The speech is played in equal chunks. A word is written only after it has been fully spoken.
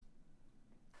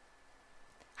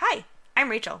I'm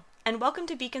Rachel, and welcome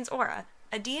to Beacon's Aura,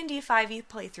 a D&D 5e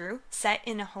playthrough set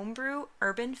in a homebrew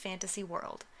urban fantasy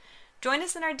world. Join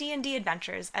us in our D&D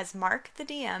adventures as Mark, the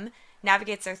DM,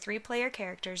 navigates our 3-player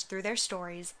characters through their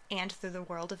stories and through the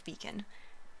world of Beacon.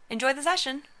 Enjoy the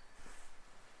session!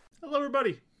 Hello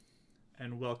everybody,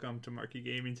 and welcome to Marky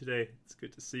Gaming today. It's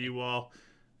good to see you all.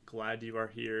 Glad you are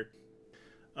here.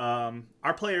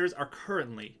 Our players are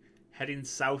currently heading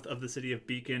south of the city of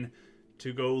Beacon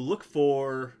to go look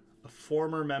for a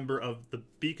former member of the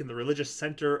Beacon, the religious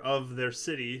center of their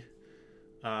city,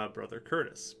 Brother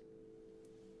Curtis.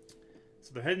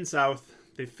 So they're heading south.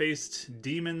 They've faced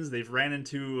demons. They've ran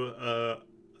into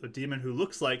a demon who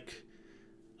looks like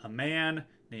a man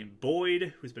named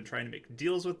Boyd, who's been trying to make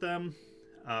deals with them.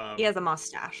 He has a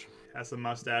mustache. Has a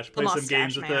mustache. Plays some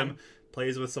games with them.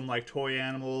 Plays with some like toy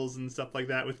animals and stuff like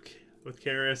that with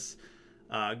Karis.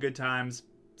 Good times.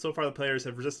 So far, the players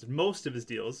have resisted most of his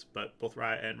deals, but both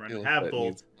Raya and Ren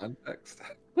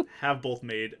have both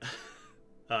made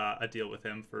a deal with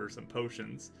him for some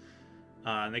potions.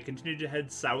 And they continue to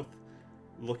head south,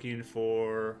 looking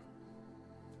for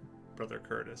Brother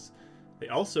Curtis. They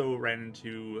also ran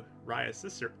into Raya's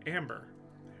sister, Amber,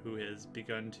 who has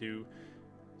begun to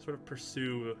sort of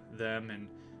pursue them and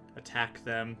attack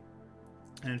them.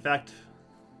 And in fact,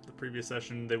 the previous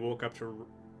session, they woke up to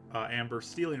Amber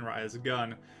stealing Raya's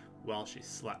gun while she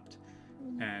slept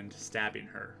and stabbing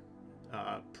her.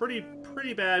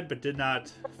 Pretty bad, but did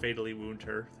not fatally wound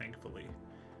her, thankfully.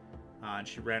 And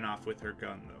she ran off with her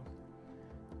gun,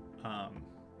 though.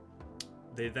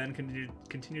 They then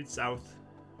continued south,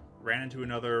 ran into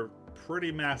another pretty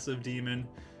massive demon,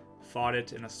 fought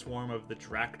it in a swarm of the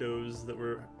Dractos that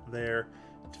were there,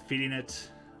 defeating it.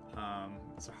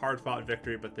 It's a hard-fought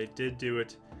victory, but they did do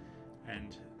it,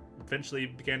 and eventually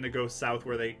began to go south,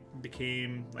 where they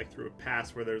became like through a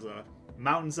pass where there's a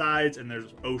mountainsides and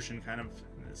there's ocean, kind of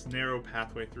this narrow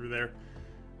pathway through there.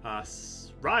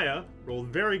 Raya rolled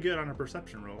very good on her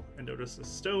perception roll and noticed a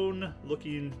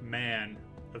stone-looking man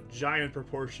of giant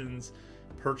proportions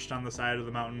perched on the side of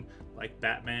the mountain like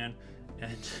Batman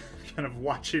and kind of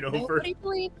watching over the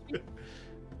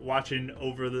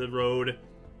road.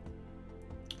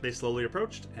 They slowly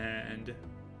approached, and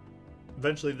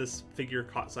eventually this figure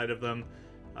caught sight of them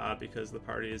because the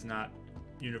party is not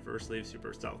universally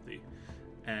super stealthy,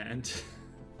 and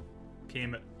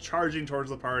came charging towards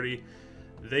the party.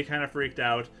 They kind of freaked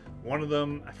out. One of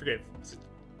them, I forget,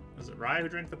 was it Raya who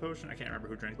drank the potion? I can't remember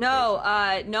who drank the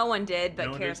potion. No one did, but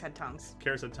Karis had tongues.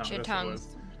 Karis had tongues, She had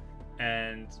tongues.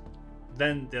 And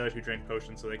then the other two drank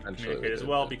potions so they could communicate they as did,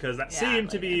 well, yeah. because that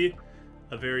seemed to be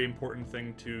a very important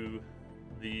thing to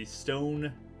the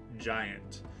stone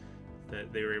giant,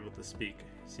 that they were able to speak.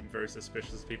 He seemed very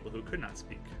suspicious of people who could not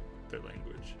speak their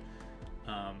language.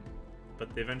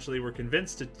 But they eventually were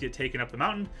convinced to get taken up the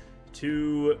mountain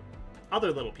to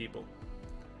other little people,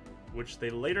 which they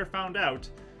later found out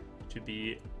to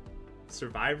be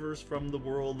survivors from the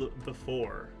world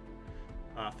before.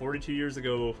 42 years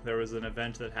ago, there was an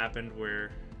event that happened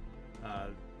where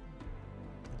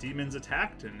demons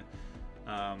attacked and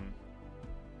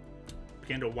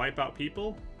began to wipe out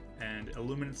people, and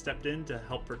Illuminant stepped in to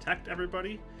help protect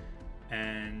everybody.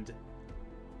 And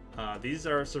these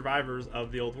are survivors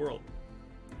of the old world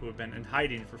who have been in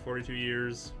hiding for 42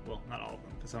 years. Well, not all of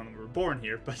them, because some of them were born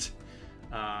here, but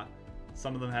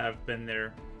some of them have been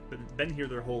here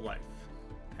their whole life.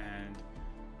 And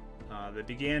they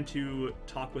began to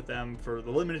talk with them for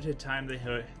the limited time they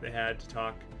had to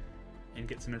talk and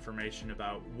get some information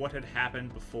about what had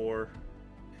happened before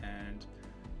and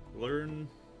learn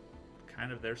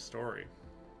kind of their story.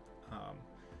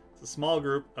 It's a small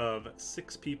group of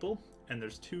 6 people, and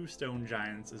there's 2 stone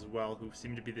giants as well who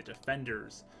seem to be the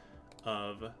defenders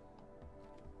of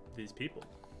these people.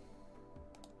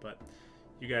 But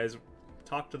you guys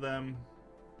talked to them,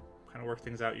 kind of worked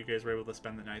things out. You guys were able to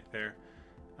spend the night there,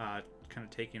 kind of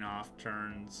taking off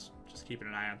turns, just keeping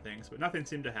an eye on things, but nothing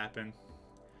seemed to happen.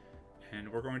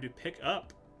 And we're going to pick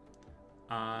up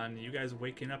on you guys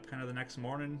waking up kind of the next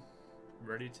morning,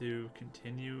 ready to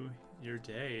continue your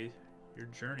day, your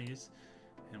journeys,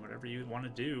 and whatever you want to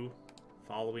do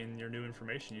following your new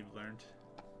information you've learned.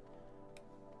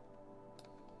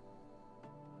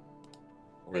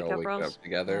 We all wake up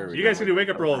together. You guys can do wake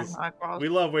up rolls. We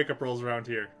love wake up rolls around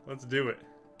here. Let's do it.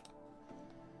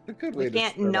 A good We way to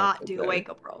can't start not off the do day. wake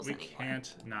up rolls We anymore.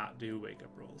 can't not do wake up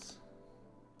rolls.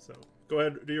 So go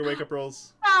ahead, do your wake up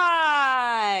rolls.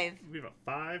 5! We have a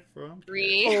 5 from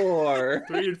 3. 4.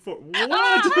 3 and 4. What?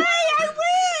 Oh, hey, I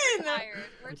win!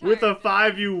 We're tired. With a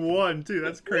 5, you won too.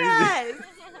 That's crazy. Yes!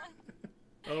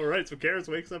 All right, so Karis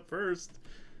wakes up first.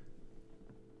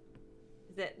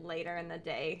 Is it later in the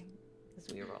day?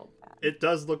 Because we rolled that. It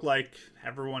does look like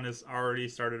everyone has already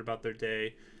started about their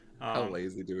day. How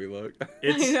lazy do we look?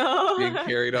 It's I know. Being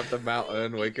carried up the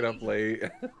mountain, waking up late.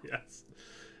 yes.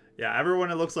 Yeah, everyone,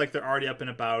 it looks like they're already up and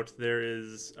about. There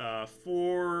is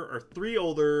 3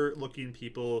 older looking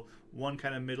people, one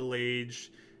kind of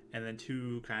middle-aged, and then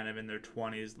 2 kind of in their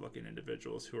 20s looking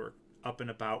individuals who are up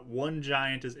and about. One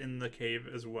giant is in the cave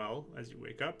as well as you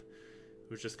wake up,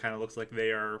 which just kind of looks like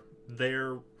they're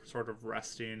sort of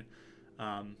resting.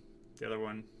 The other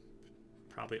one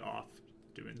probably off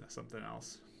doing something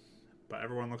else. But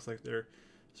everyone looks like they're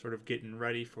sort of getting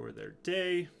ready for their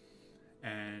day.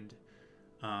 And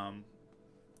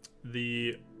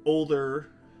the older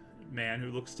man,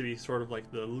 who looks to be sort of like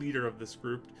the leader of this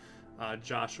group,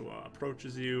 Joshua,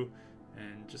 approaches you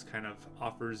and just kind of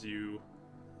offers you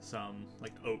some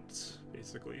like oats,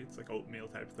 basically. It's like oatmeal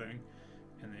type thing.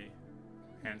 And they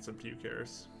hand some to you,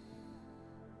 Karis.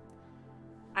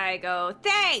 I go,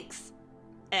 thanks!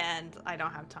 And I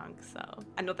don't have tongue, so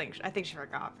I think she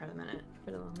forgot for the moment.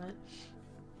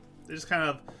 They just kind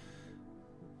of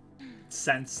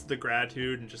sense the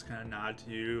gratitude and just kind of nod to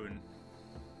you and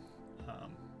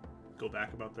go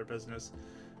back about their business.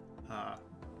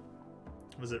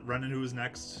 Was it Renan who was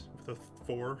next with a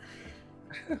 4?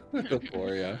 The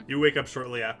 4, yeah. You wake up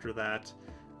shortly after that.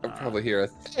 I'll probably hear a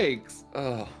thanks.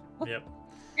 Oh. Yep.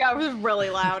 Yeah, it was really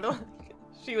loud.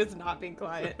 She was not being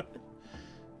quiet.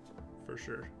 For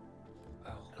sure.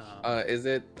 Is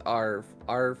it our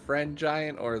friend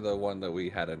giant or the one that we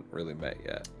hadn't really met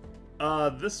yet?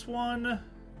 This one,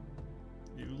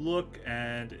 you look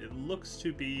and it looks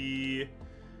to be,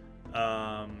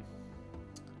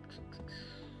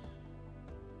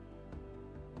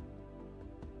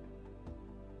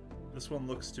 this one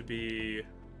looks to be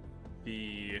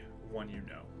the one you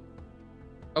know.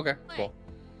 Okay, cool.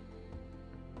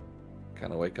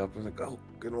 Kind of wake up and like, oh,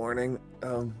 good morning.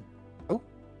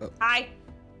 Hi.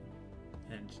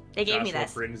 And They gave me Joshua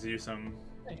this. brings you some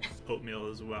oatmeal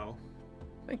as well.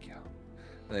 Thank you.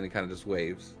 And then he kind of just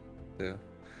waves to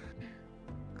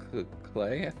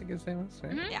Clay, I think his name was,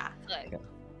 right? Yeah. Yeah.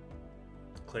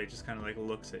 Clay just kind of like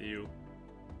looks at you.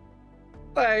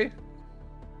 Clay!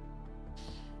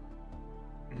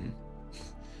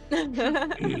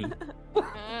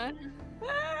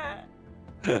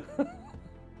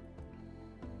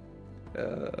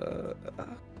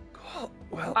 Cool.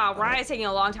 Well, Wow, Ryan's taking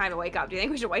a long time to wake up. Do you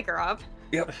think we should wake her up?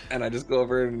 Yep. And I just go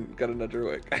over and gotta nudge her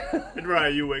awake. And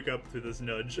Ryan, you wake up to this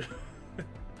nudge.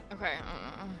 Okay.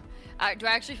 Do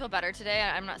I actually feel better today?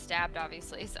 I'm not stabbed,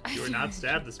 obviously. So. You were not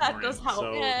stabbed this That morning, does help.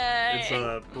 so Yay. it's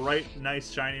a bright,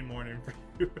 nice, shining morning for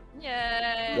you.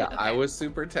 Yay. Yeah, Okay. I was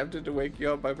super tempted to wake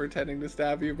you up by pretending to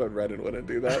stab you, but Renan wouldn't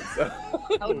do that, so.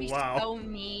 That would be Wow. so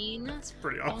mean. It's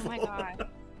pretty Oh awful. my god.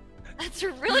 That's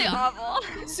really awful.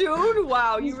 Dude,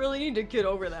 wow, you really need to get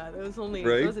over that. It was only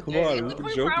Right? it was a Come day. on, It we was can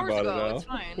 24 joke hours about it ago. now. It's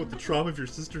fine. What, the trauma of your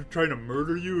sister trying to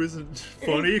murder you isn't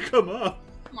funny? Come on.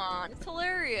 Come on, it's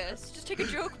hilarious. Just take a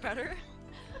joke better.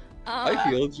 I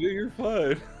healed you, you're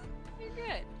fine. You're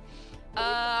good.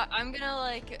 I'm gonna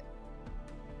like.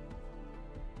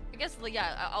 I guess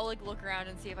yeah, I'll like look around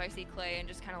and see if I see Clay and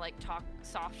just kind of like talk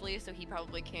softly, so he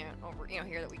probably can't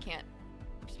hear that we can't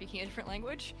speaking a different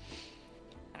language.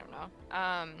 I don't know.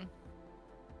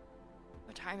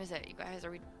 What time is it, you guys? Do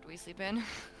we sleep in?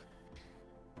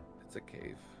 It's a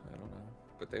cave, I don't know.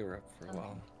 But they were up for a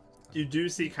while. You do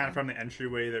see kind of from the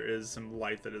entryway there is some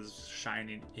light that is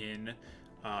shining in.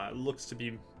 It looks to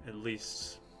be at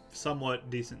least somewhat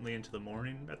decently into the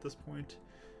morning at this point.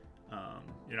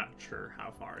 You're not sure how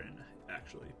far in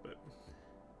actually, but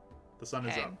the sun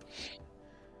is Okay. up.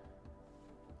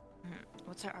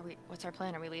 What's our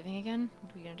plan? Are we leaving again?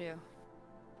 What are we gonna do?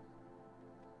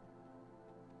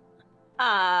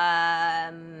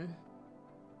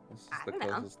 This is I the don't know.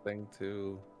 closest thing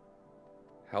to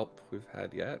help we've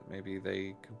had yet. Maybe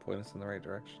they can point us in the right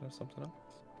direction of something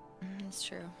else. It's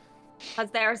true.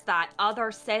 Because there's that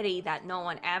other city that no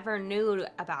one ever knew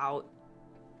about.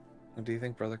 Do you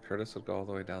think Brother Curtis would go all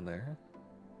the way down there?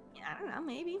 Yeah, I don't know,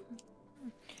 maybe.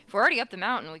 If we're already up the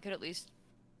mountain, we could at least.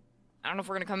 I don't know if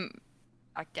we're gonna come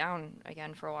back down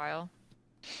again for a while.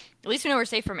 At least we know we're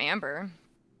safe from Amber.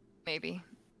 Maybe.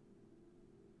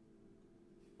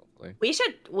 Hopefully.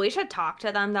 We should talk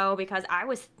to them though, because I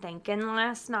was thinking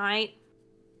last night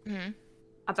Mm-hmm.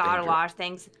 about a Danger. lot of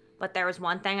things, but there was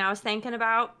one thing I was thinking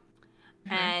about,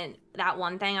 Mhm. and that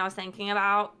one thing I was thinking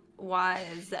about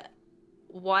was,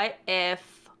 what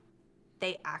if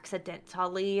they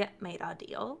accidentally made a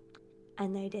deal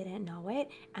and they didn't know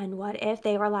it? And what if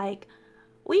they were like,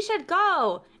 we should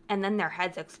go, and then their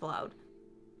heads explode?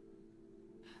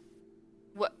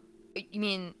 You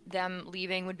mean them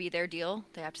leaving would be their deal?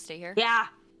 They have to stay here? Yeah.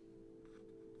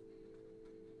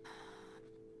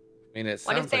 I mean, it What if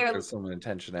sounds like they're- there's some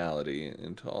intentionality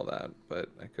into all that, but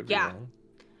I could be Yeah. wrong.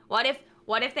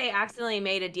 What if they accidentally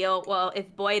made a deal? Well,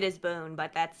 if Boyd is Boone,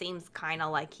 but that seems kind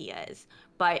of like he is.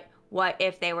 But what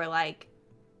if they were like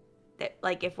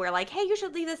if we're like, hey, you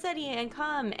should leave the city and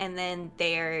come, and then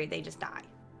they just die?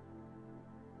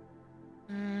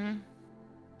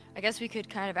 I guess we could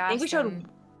kind of I ask think we should them.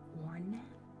 warn them.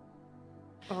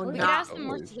 Or We could not. ask them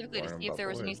more Always specifically to warn see if about there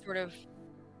was any Boyd. sort of.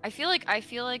 I feel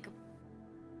like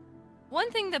one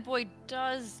thing that Boyd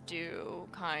does do,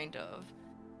 kind of,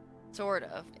 sort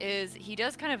of, is he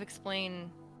does kind of explain,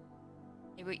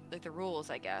 maybe, like, the rules,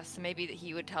 I guess. So maybe that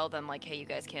he would tell them, like, hey, you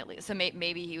guys can't leave. So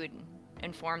maybe he would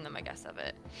inform them, I guess, of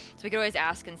it. So we could always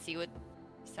ask and see what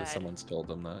he If said. someone's told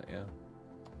them that, yeah.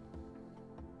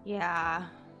 Yeah.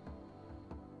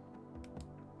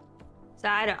 So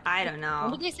I don't When know.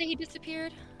 did they say he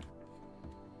disappeared?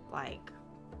 Like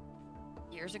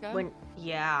Years ago?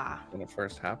 yeah. When it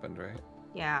first happened, right?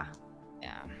 Yeah.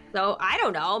 Yeah. So I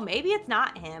don't know. Maybe it's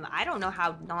not him. I don't know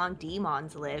how long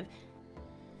demons live.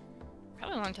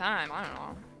 Probably a long time. I don't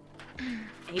know.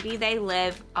 Maybe they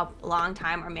live a long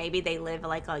time, or maybe they live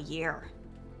like a year.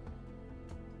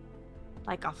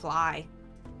 Like a fly.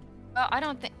 Well, I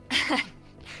don't think.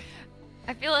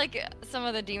 I feel like some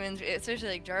of the demons, especially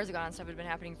like Jarzagon and stuff, had been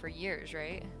happening for years,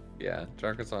 right? Yeah,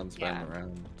 Jarkazon's been Yeah.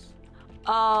 around.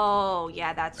 Oh,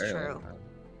 yeah, that's very long true. time.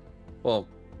 Well,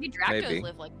 Maybe Dracos Maybe.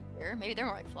 live like a year. Maybe they're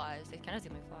more like flies. They kind of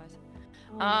seem like flies.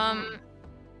 Oh.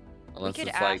 unless could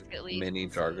it's like ask at least mini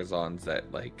and see. Jargazons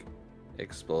that like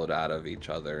explode out of each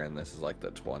other, and this is like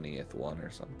the 20th one or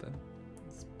something.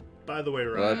 By the way,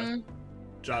 What? Ryan,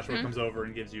 Joshua Hmm? comes over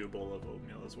and gives you a bowl of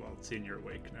oatmeal as well, seeing you're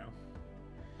awake now.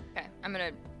 Okay, I'm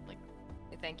gonna like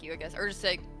say thank you, I guess, or just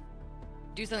like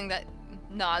do something that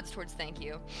nods towards thank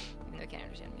you, even though they can't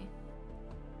understand me.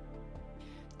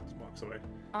 Just walks away.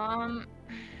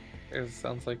 It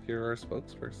sounds like you're our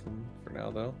spokesperson for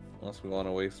now, though. Unless we want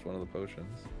to waste one of the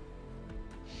potions.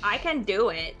 I can do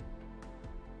it.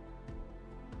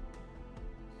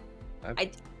 I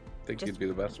I think just- you'd be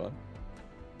the best one.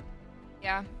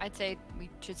 Yeah, I'd say we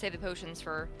should save the potions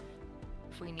for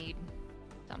if we need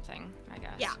something, I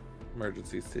guess. Yeah.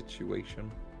 Emergency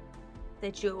situation.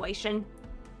 Situation.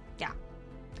 Yeah.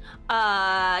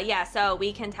 Yeah, so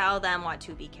we can tell them what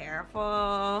to be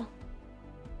careful.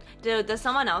 Does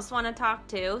someone else want to talk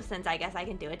too? Since I guess I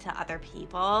can do it to other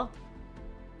people.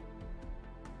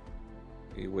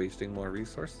 Are you wasting more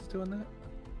resources doing that?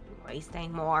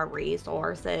 Wasting more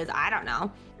resources. I don't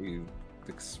know. Are you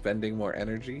expending more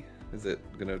energy? Is it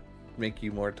gonna make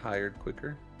you more tired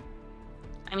quicker?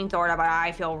 I mean, sort of, but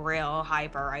I feel real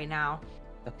hyper right now.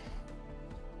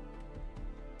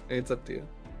 It's up to you.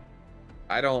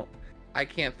 I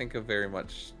can't think of very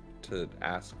much to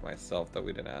ask myself that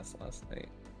we didn't ask last night.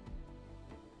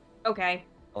 Okay.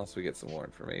 Unless we get some more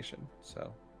information.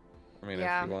 So, I mean,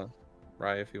 Yeah. if you want,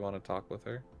 Rye, if you want to talk with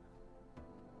her.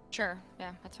 Sure.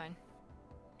 Yeah, that's fine.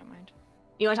 Don't mind.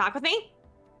 You want to talk with me?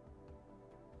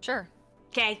 Sure.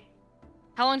 Okay.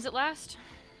 How long does it last?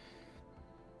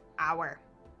 Hour.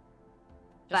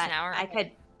 Just But an hour. I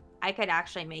Okay. could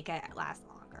actually make it last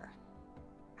longer.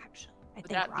 Actually, I Would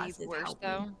think that Roz be is worse helping.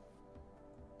 though?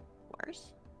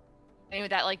 Worse? I mean,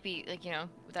 would that like be like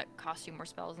would that cost you more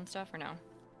spells and stuff or no?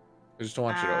 I just don't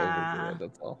want you to overdo Ah. it.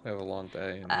 That's all. We have a long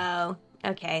day. And Oh,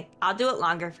 okay. I'll do it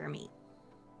longer for me.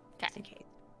 Okay. Just in case.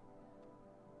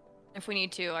 If we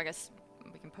need to, I guess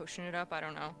we can potion it up. I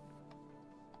don't know.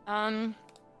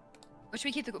 What should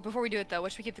we keep before we do it though?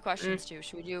 What should we keep the questions to?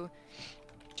 Should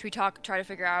we try to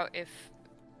figure out if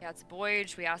it's Boyd?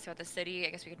 Should we ask about the city? I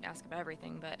guess we could ask about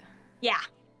everything, but Yeah.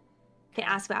 Can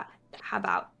ask about how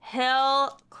about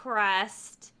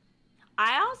Hillcrest?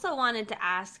 I also wanted to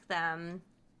ask them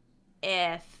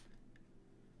if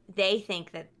they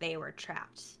think that they were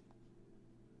trapped.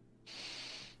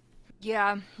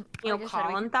 yeah. You know, like I said, we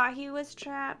Colin thought he was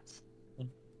trapped.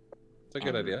 it's a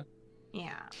good and- idea.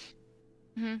 Yeah.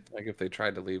 Like if they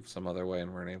tried to leave some other way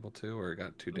and weren't able to, or it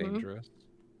got too Mhm. dangerous.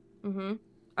 Mm-hmm. Or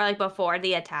like before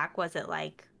the attack, was it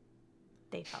like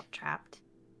they felt trapped?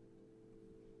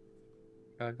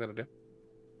 I like that idea.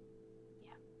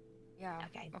 Yeah.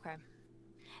 Okay. Okay.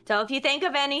 So if you think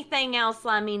of anything else,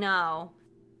 let me know.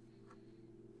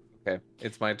 Okay,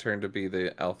 it's my turn to be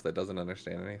the elf that doesn't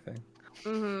understand anything.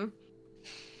 Mm-hmm.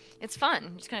 It's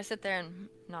fun. Just kind of sit there and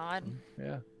nod.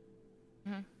 Yeah.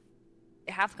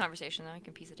 Half the conversation though, I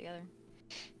can piece it together.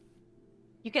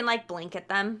 You can like blink at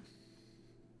them.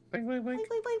 Blink, blink, blink. Blink,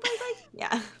 blink, blink, blink, blink.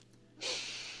 Yeah.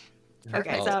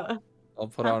 Okay, I'll, so I'll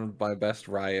put on my best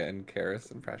Raya and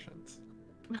Karis impressions.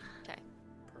 Okay.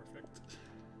 Perfect.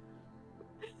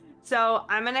 So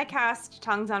I'm gonna cast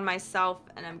tongues on myself,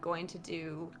 and I'm going to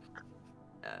do.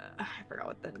 I forgot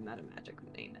what the meta magic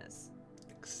name is.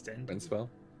 Extend. Wind spell?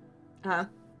 Huh?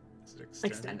 Is it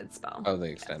extended? Extended spell. Oh, the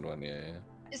extend one, yeah.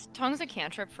 Is tongues a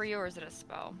cantrip for you, or is it a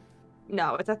spell?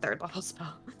 No, it's a 3rd level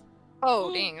spell.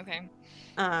 Oh, dang. Okay.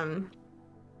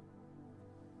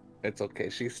 It's okay.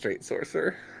 She's straight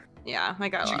sorcerer. Yeah, I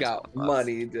got. She lots got of spells.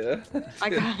 money to. I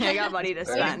got money to Let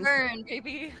it spend. burn,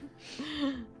 baby.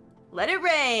 Let it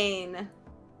rain.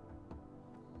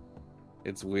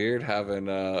 It's weird having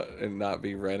and not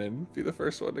be Renan be the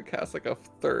first one to cast like a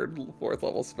 3rd, 4th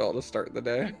level spell to start the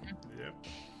day. Yep.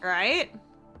 Right?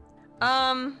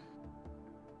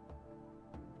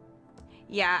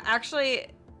 Yeah, actually,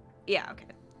 yeah, okay.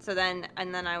 So then,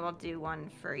 and then I will do one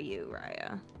for you,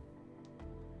 Raya.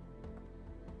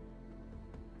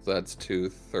 So that's 2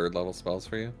 3rd level spells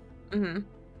for you. Mm-hmm.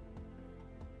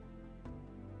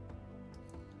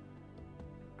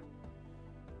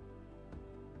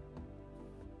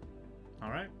 All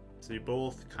right. So you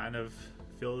both kind of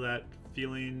feel that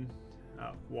feeling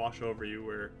wash over you,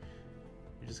 where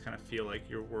you just kind of feel like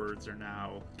your words are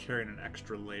now carrying an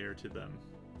extra layer to them.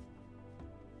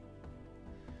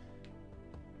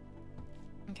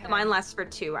 Okay. Mine lasts for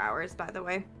 2 hours, by the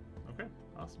way. Okay.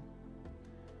 Awesome.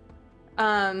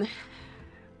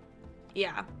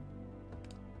 Yeah.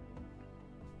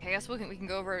 Okay, I guess we can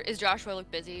go over. Is Joshua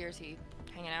look busy, or is he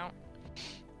hanging out?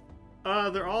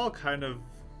 They're all kind of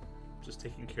just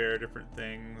taking care of different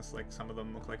things. Like some of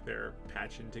them look like they're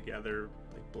patching together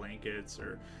like blankets,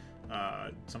 or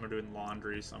some are doing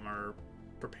laundry, some are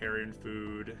preparing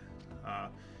food.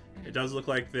 It does look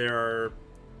like there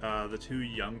are the 2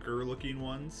 younger looking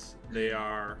ones. They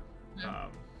are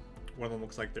one of them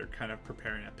looks like they're kind of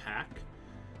preparing a pack.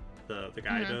 The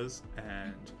guy does,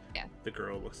 and Yeah. the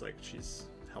girl looks like she's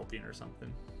helping or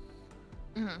something.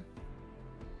 Mm-hmm.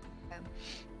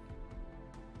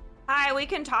 Hi, we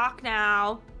can talk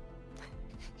now.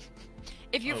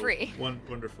 If you're free.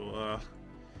 Wonderful.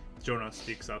 Jonah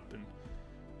speaks up, and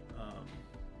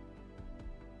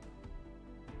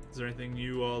is there anything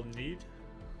you all need?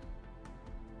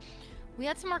 We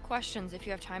had some more questions if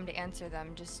you have time to answer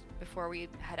them just before we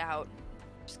head out.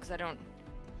 Just because I don't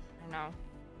know.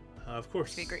 Of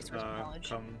course. Be a great source of knowledge.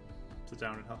 Come sit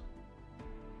down and help.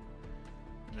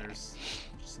 There's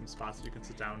just some spots you can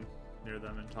sit down near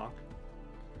them and talk.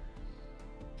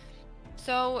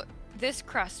 So, this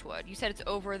Crestwood, you said it's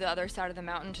over the other side of the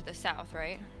mountain to the south,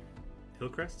 right?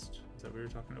 Hillcrest? Is that what you were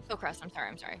talking about? Hillcrest, I'm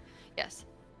sorry. Yes.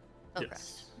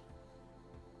 Hillcrest. Yes.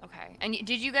 Okay. And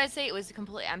did you guys say it was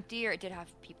completely empty, or it did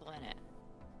have people in it?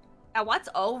 Now, what's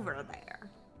over there?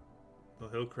 Well,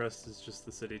 Hillcrest is just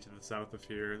the city to the south of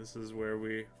here. This is where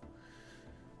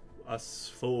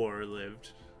us 4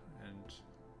 lived, and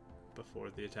before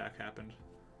the attack happened.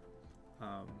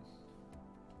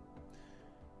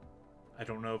 I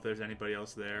don't know if there's anybody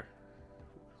else there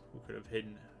who could have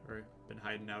hidden or been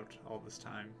hiding out all this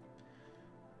time,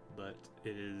 but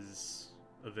it is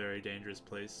a very dangerous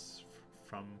place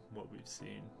from what we've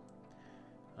seen.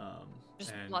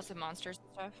 Just and, lots of monsters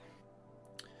and stuff?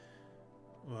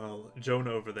 well,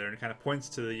 Jonah over there, and kind of points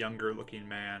to the younger looking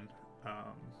man.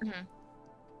 Mhm.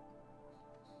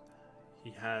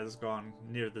 He has gone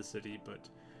near the city, but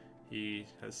he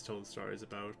has told stories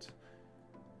about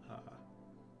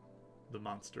the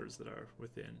monsters that are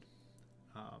within.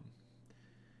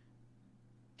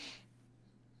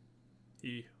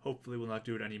 He hopefully will not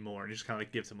do it anymore, and he just kind of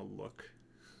like gives him a look.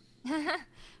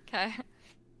 Okay.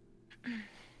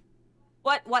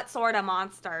 What sort of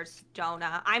monsters,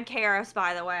 Jonah? I'm Karis,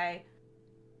 by the way.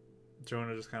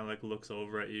 Jonah just kind of like looks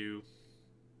over at you,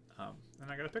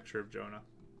 and I got a picture of Jonah,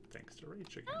 thanks to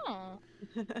Rach again.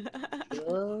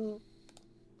 Oh.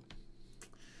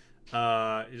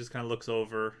 He just kind of looks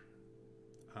over.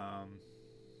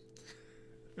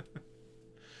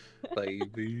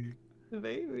 Baby.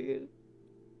 Baby.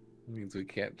 Means we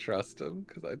can't trust him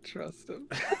because I trust him.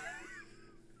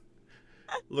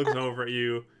 Looks over at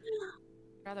you.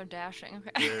 Rather dashing.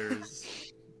 Okay.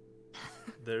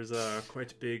 There's a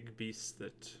quite big beast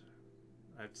that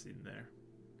I've seen there.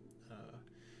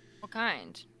 What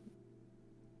kind?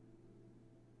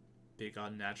 Big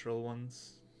unnatural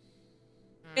ones.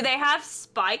 Do they have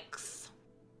spikes?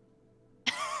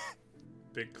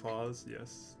 Big claws,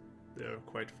 yes. They're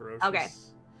quite ferocious. Okay.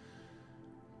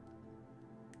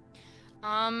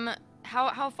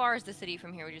 How far is the city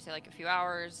from here? Would you say like a few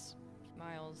hours,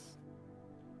 miles?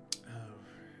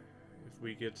 If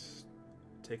we get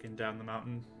taken down the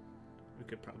mountain, we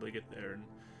could probably get there in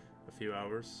a few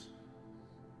hours.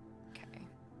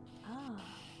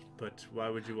 But why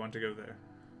would you want to go there?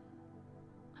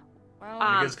 Well, You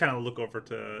guys kind of look over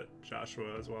to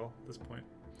Joshua as well at this point.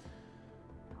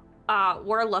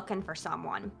 We're looking for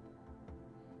someone.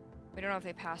 we don't know if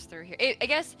they passed through here. I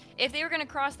guess if they were gonna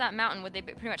cross that mountain, would they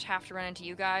pretty much have to run into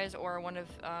you guys or one of,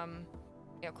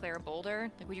 Claire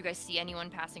Boulder? Like, would you guys see anyone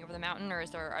passing over the mountain, or is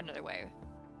there another way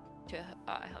to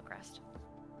Hillcrest?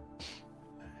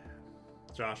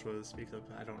 Joshua speaks up.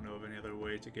 I don't know of any other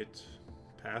way to get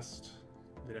past.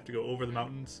 They'd have to go over the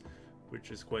mountains,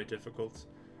 which is quite difficult,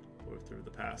 or through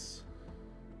the pass.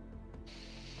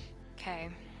 Okay.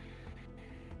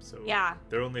 So Yeah.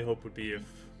 their only hope would be if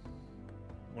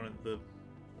one of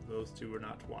those two were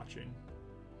not watching.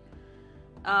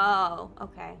 Oh,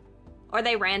 okay. Or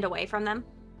they ran away from them?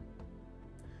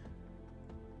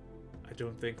 I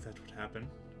don't think that would happen,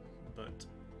 but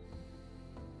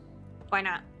Why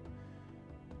not?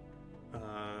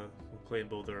 Clay and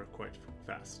Boulder are quite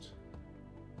fast.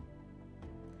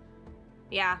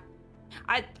 Yeah.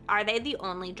 Are they the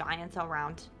only giants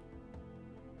around?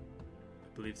 I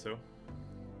believe so.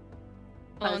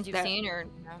 The ones you've there- seen, or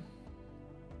no?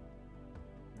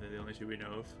 They're the only two we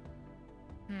know of.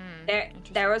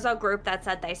 There was a group that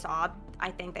said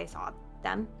I think they saw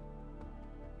them.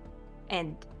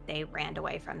 And they ran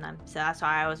away from them. So that's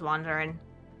why I was wondering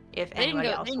if They didn't anybody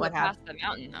go, else they didn't would go have. past the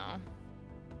mountain, though.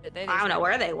 Did they? I don't know said-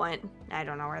 where they went. I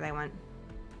don't know where they went.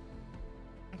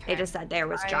 Okay. They just said there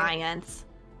was giants.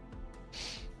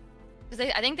 Because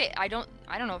I think I don't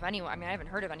know if anyone. I mean, I haven't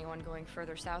heard of anyone going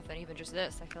further south than even just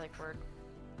this. I feel like we're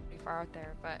pretty far out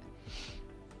there, but.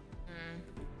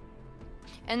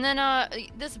 And then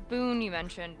this Boone you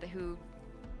mentioned, who,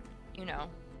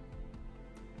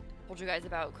 told you guys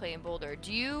about Clay and Boulder.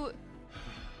 Yes.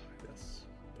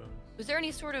 Was there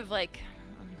any sort of like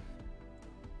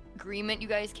agreement you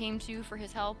guys came to for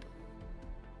his help?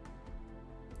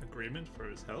 Agreement for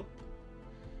his help?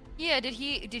 Yeah. Did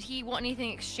he want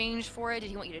anything exchanged for it? Did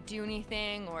he want you to do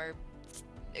anything or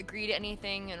agree to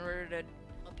anything in order to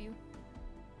help you?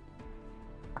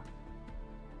 I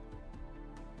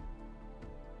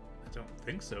don't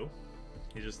think so.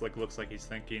 He just looks like he's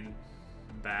thinking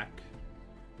back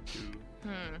to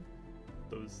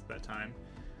that time.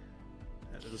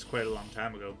 It was quite a long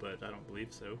time ago, but I don't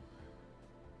believe so.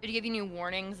 Did he give you any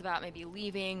warnings about maybe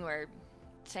leaving or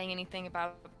saying anything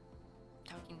about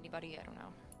talking to anybody? I don't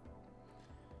know.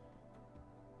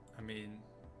 I mean,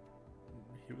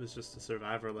 he was just a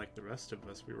survivor like the rest of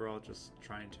us. We were all just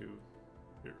trying to...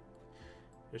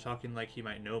 You're talking like he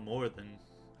might know more than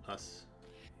us.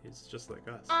 He's just like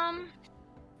us.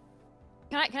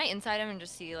 Can I inside him and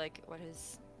just see like what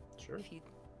his... Sure. If he...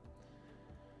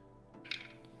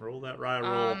 Roll that rye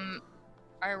roll.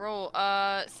 I roll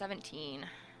 17.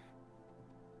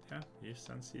 Yeah, you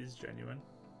sense he's genuine.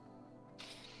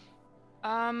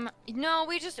 No,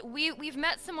 we've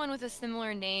met someone with a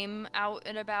similar name out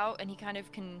and about, and he kind of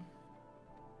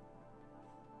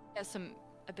has some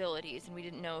abilities, and we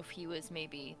didn't know if he was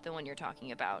maybe the one you're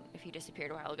talking about, if he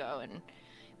disappeared a while ago, and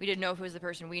we didn't know if it was the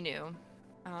person we knew.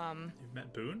 You've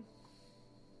met Boone?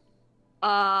 No,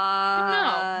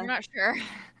 I'm not sure.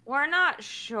 We're not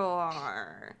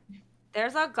sure.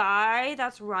 There's a guy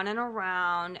that's running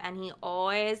around, and he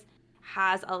always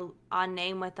has a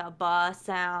name with a "ba"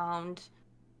 sound,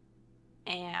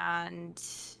 and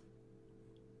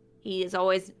he is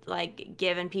always like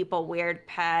giving people weird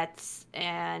pets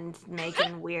and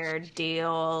making weird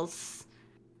deals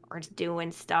or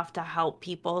doing stuff to help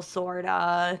people,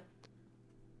 sorta.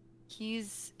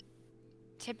 He's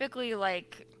typically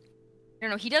like, I don't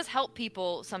know, he does help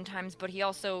people sometimes, but he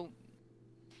also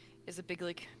is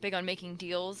big on making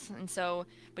deals, and so,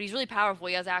 but he's really powerful.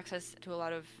 He has access to a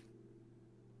lot of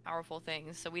powerful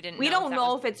things, so we don't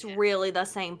know if it's really the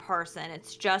same person.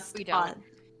 It's just We don't.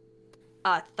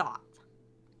 a thought.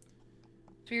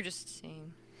 So you're just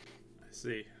seeing. I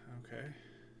see. Okay.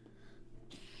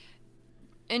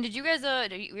 And did you guys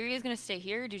were you guys gonna stay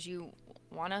here? Did you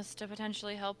want us to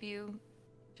potentially help you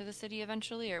to the city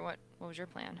eventually, or what was your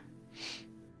plan?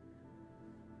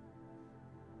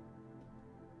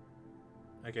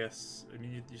 I guess, I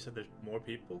mean, you said there's more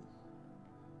people?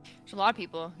 There's a lot of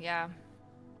people, yeah.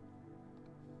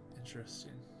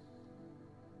 Interesting.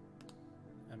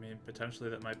 I mean, potentially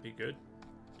that might be good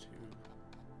to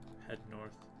head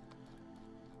north.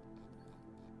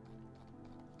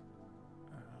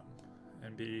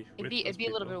 And be with It'd those be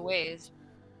a little bit of people. ways.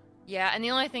 Yeah, and the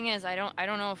only thing is, I don't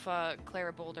know if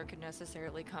Clara Boulder could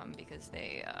necessarily come because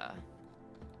they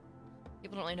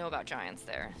people don't really know about giants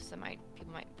there, so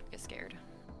people might get scared.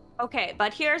 Okay,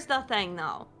 but here's the thing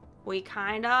though.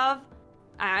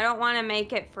 I don't want to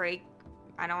make it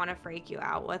I don't want to freak you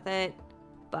out with it,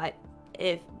 but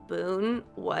if Boone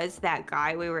was that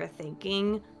guy we were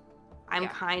thinking, I'm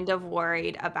kind of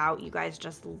worried about you guys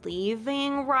just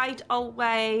leaving right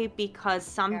away, because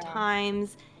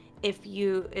sometimes if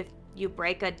you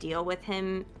break a deal with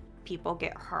him, people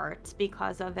get hurt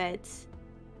because of it.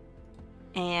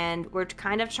 And we're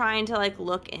kind of trying to like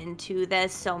look into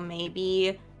this, so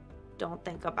maybe don't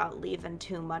think about leaving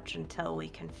too much until we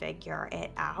can figure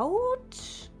it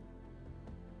out.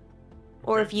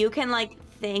 Or Okay. if you can like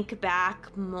think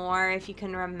back more, if you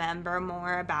can remember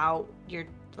more about your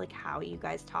like how you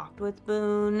guys talked with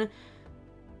Boone,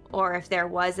 or if there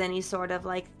was any sort of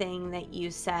like thing that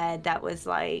you said that was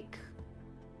like,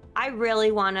 I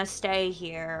really want to stay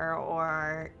here,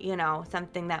 or you know,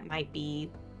 something that might be,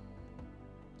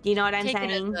 you know what I'm Take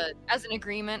saying? it as an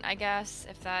agreement, I guess.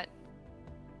 If that,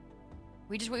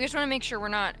 we just want to make sure we're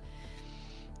not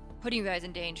putting you guys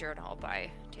in danger at all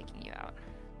by taking you out.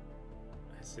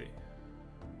 I see.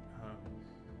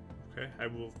 Okay, I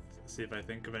will see if I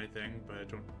think of anything, but I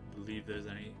don't believe there's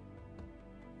anything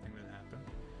that happened.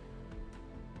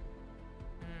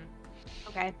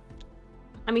 Okay.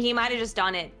 I mean, he might have just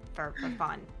done it for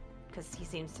fun, because he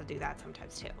seems to do that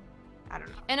sometimes too. I don't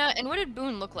know. And what did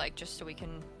Boone look like, just so we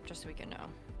can know?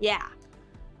 Yeah.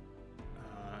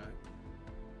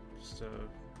 Just a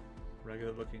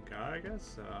regular-looking guy, I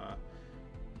guess.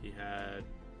 He had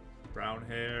brown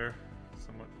hair,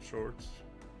 somewhat short.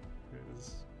 He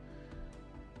was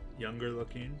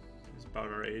younger-looking. He was about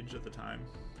our age at the time.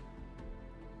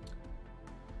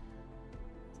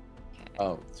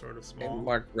 Oh, Sort of and small.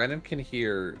 Mark, Renan can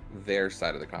hear their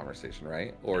side of the conversation,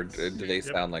 right? Or Yes. do they Yep.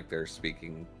 sound like they're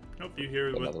speaking Nope, you hear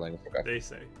another what language? Okay. they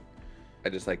say. I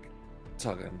just like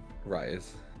talking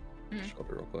Raya's Mhm.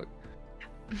 shoulder real quick.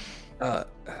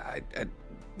 I'm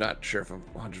not sure if I'm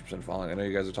 100% following. I know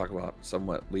you guys are talking about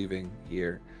somewhat leaving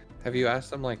here. Have you asked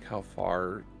them like how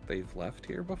far they've left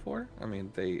here before? I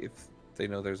mean, if they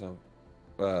know there's a,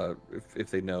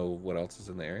 if they know what else is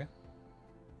in the area.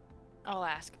 I'll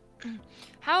ask.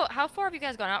 How far have you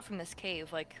guys gone out from this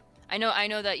cave? Like, I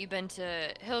know that you've been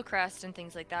to Hillcrest and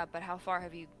things like that, but how far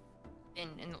have you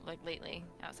been in like lately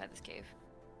outside this cave?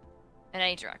 In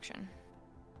any direction?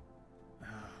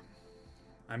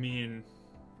 I mean,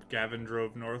 Gavin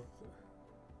drove north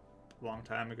a long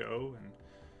time ago, and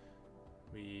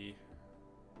we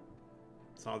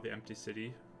saw the empty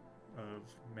city of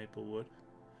Maplewood.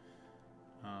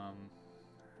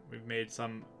 We've made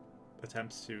some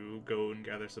attempts to go and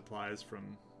gather supplies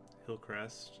from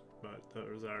Hillcrest, but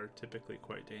those are typically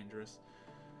quite dangerous.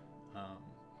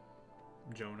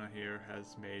 Jonah here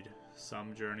has made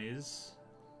some journeys,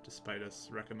 despite us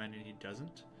recommending he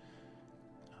doesn't.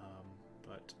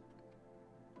 But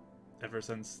ever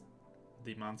since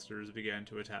the monsters began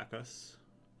to attack us,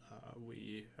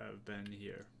 we have been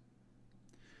here.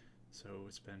 So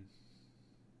it's been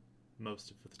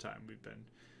most of the time we've been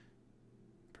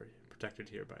protected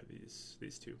here by these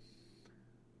two.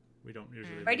 We don't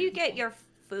usually. Where do you leave. get your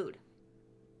food?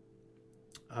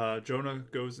 Jonah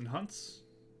goes and hunts.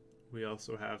 We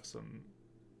also have some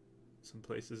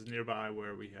places nearby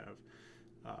where we have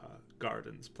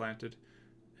gardens planted,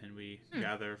 and we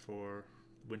gather for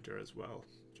winter as well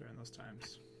during those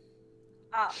times.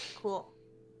 Oh, cool.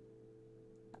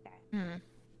 Okay.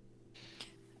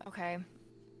 Okay.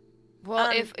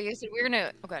 Well, if I guess we're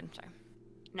gonna. Oh, God, sorry.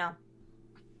 No.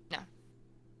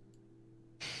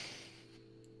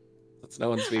 That's no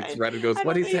one speaks. Renan goes, I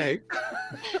 "What do you don't say?"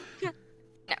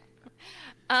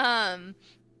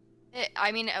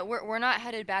 I mean, we're not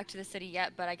headed back to the city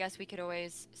yet, but I guess we could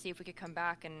always see if we could come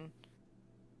back and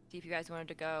see if you guys wanted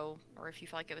to go, or if you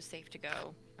felt like it was safe to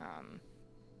go.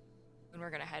 When we're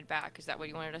gonna head back, is that what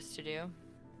you wanted us to do?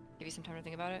 Give you some time to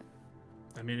think about it.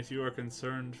 I mean, if you are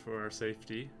concerned for our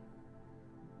safety,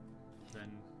 then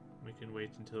we can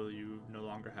wait until you no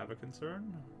longer have a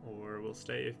concern, or we'll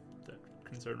stay if that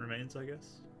concern remains, I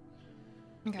guess.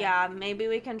 Okay. Yeah, maybe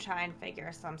we can try and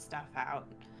figure some stuff out.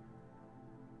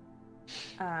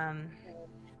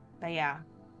 But yeah.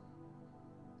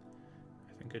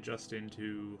 I think adjusting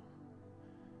to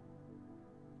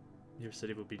your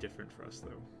city will be different for us,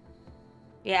 though.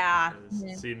 Yeah. Because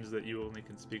it seems that you only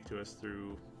can speak to us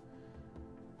through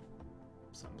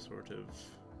some sort of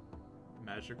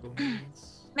magical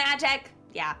means. Magic.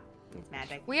 Yeah, it's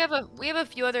magic. We have a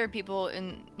few other people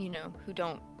who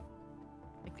don't,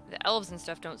 like, the elves and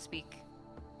stuff don't speak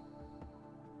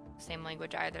the same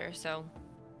language either, so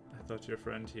I thought your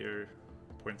friend here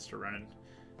points to Renan,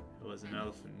 who was an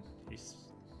elf, and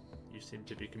you seem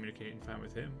to be communicating fine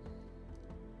with him.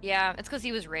 yeah, it's because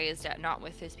he was raised not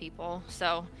with his people,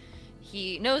 so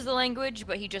he knows the language,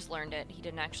 but he just learned it. He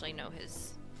didn't actually know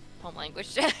his home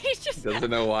language. He's just Doesn't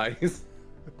know why.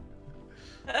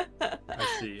 I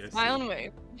see. my own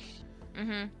way.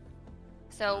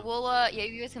 So we'll yeah,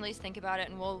 you guys can at least think about it,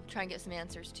 and we'll try and get some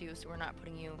answers too, so we're not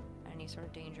putting you in any sort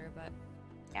of danger. But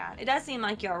Yeah, it does seem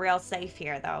like you're real safe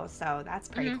here, though, so that's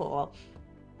pretty cool.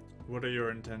 What are your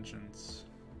intentions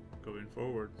going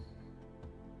forward?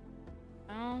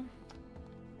 oh,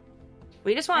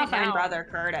 We just want Right to find now. Brother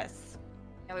Curtis.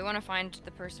 yeah, we want to find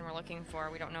the person we're looking for.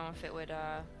 We don't know if it would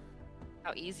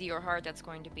how easy or hard that's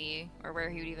going to be, or where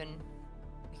we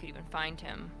could even find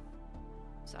him.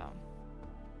 So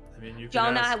I mean, you can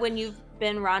Jonah, ask... when you've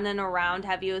been running around,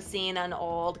 have you seen an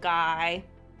old guy?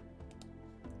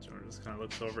 Jonah just kind of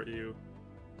looks over at you.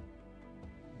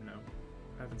 No,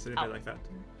 I haven't seen anybody like that.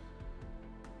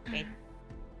 Okay.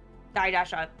 Sorry,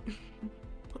 Joshua.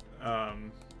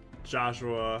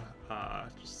 Joshua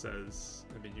just says,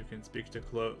 I mean, you can speak to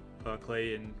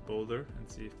Clay and Boulder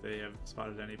and see if they have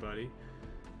spotted anybody.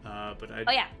 But I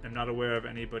Oh, yeah. am not aware of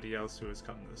anybody else who has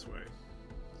come this way.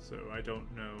 So I don't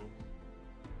know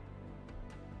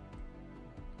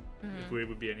if we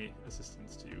would be any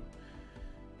assistance to you.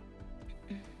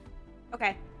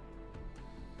 Okay.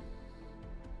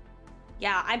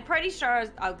 Yeah, I'm pretty sure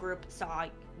a group saw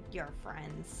your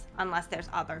friends, unless there's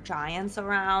other giants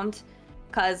around.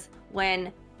 Because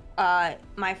when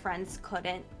my friends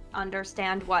couldn't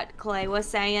understand what Clay was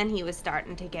saying, he was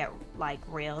starting to get like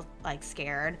real like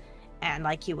scared, and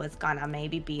like he was gonna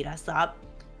maybe beat us up.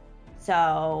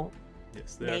 So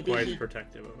Yes, they are maybe quite he-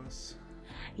 protective of us.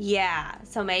 yeah,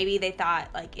 so maybe they thought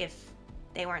like if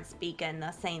they weren't speaking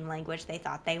the same language, they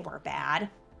thought they were bad.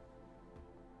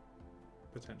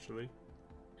 Potentially.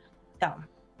 So,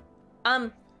 I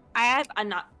have a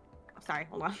not. Sorry,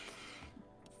 hold on.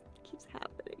 It keeps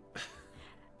happening.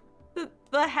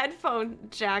 The headphone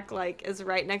jack like is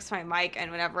right next to my mic,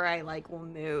 and whenever I like will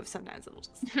move, sometimes it'll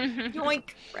just yoink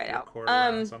right out. Record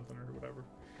around something or whatever.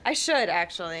 I should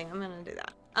actually. I'm gonna do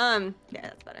that. Yeah,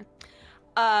 that's better.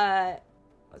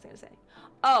 What was I gonna say?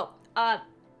 Oh,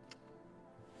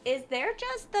 is there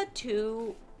just the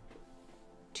two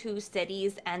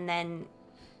cities and then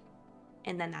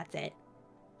that's it?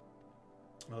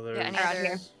 Well, Yeah, any Around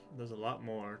here. there's a lot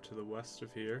more to the west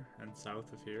of here and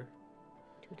south of here.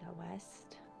 To the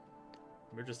west,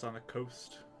 We're just on the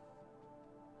coast.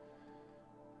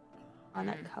 on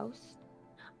the coast.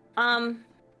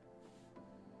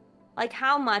 Like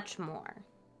how much more?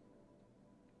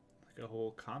 Like a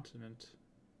whole continent.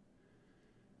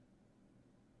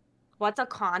 What's a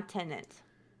continent?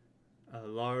 A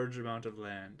large amount of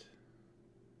land.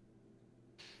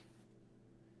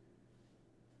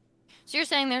 So you're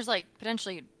saying there's like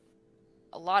potentially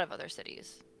a lot of other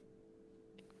cities?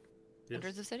 Yes.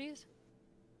 Hundreds of cities?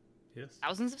 Yes.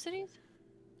 Thousands of cities?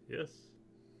 Yes.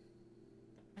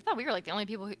 I thought we were like the only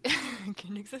people who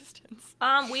in existence.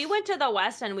 We went to the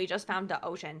west and we just found the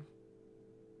ocean.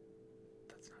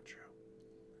 That's not true.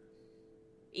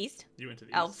 East? You went to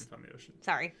the Elves. east and found the ocean.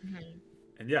 Sorry.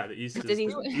 And yeah, the east is Did he-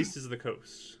 east is the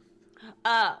coast.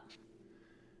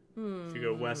 If you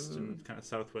go west and kind of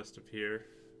southwest of here,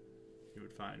 you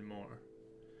would find more.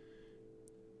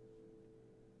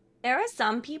 There are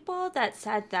some people that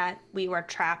said that we were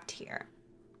trapped here,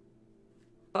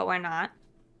 but we're not.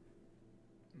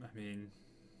 I mean,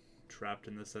 trapped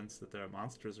in the sense that there are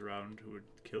monsters around who would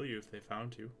kill you if they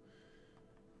found you.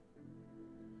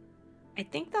 I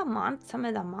think some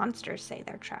of the monsters say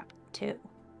they're trapped too.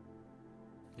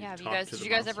 Yeah, have you talked guys- to did the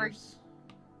you guys ever- monsters?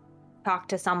 Talk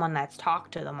to someone that's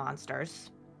talked to the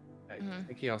monsters. I Mhm.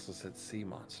 think he also said sea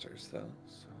monsters, though.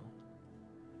 So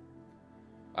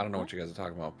I don't know what you guys are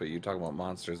talking about, but you talking about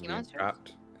monsters Sea being monsters?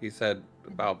 trapped. He said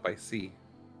about by sea.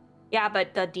 Yeah,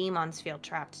 but the demons feel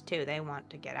trapped too. They want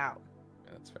to get out.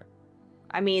 Yeah, that's fair.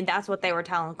 I mean, that's what they were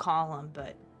telling Colin,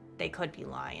 but they could be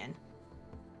lying.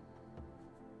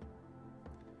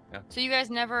 So you guys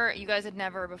had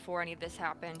never before any of this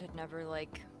happened had never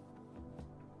like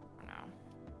I don't know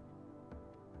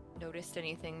noticed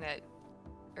anything that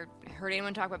or heard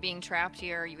anyone talk about being trapped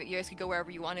here. You guys could go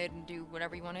wherever you wanted and do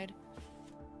whatever you wanted.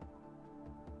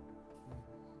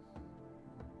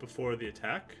 Before the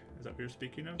attack? Is that what you're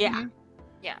speaking of? Yeah.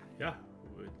 Yeah. Yeah.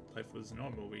 Life was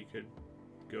normal. We could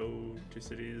go to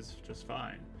cities just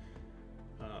fine.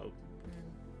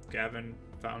 Gavin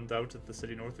found out that the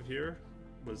city north of here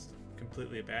was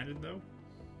completely abandoned, though.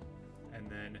 And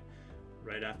then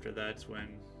right after that's when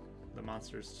the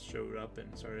monsters showed up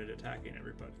and started attacking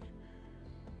everybody.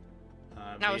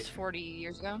 That was 40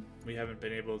 years ago. We haven't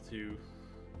been able to.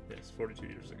 Yes, 42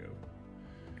 years ago.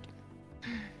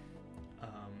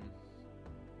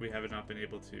 we have not been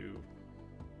able to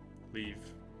leave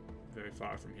very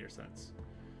far from here since.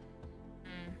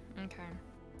 Okay.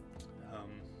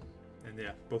 And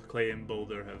yeah, both Clay and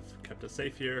Boulder have kept us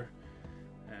safe here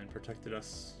and protected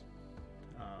us.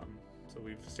 So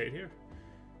we've stayed here.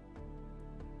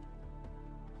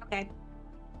 Okay.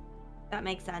 That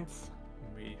makes sense.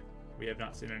 We have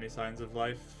not seen any signs of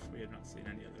life. We have not seen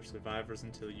any other survivors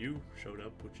until you showed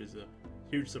up, which is a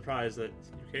huge surprise that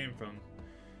you came from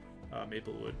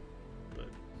Maplewood. But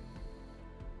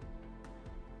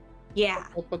Yeah.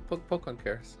 Poke on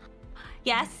Karis.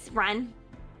 Yes, Ren.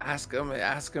 Ask him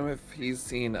if he's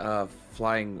seen a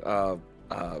flying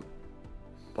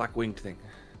black winged thing.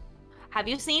 Have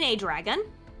you seen a dragon?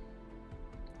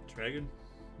 dragon?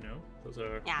 No, those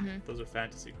are Yeah. those are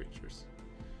fantasy creatures.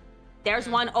 There's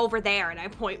one over there, and I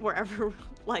point wherever,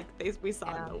 like, we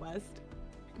saw in the Yeah. west.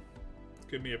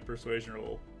 Give me a persuasion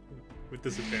roll with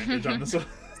disadvantage on this one.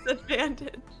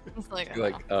 Disadvantage. It's like,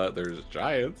 You're like, there's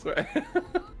giants, right?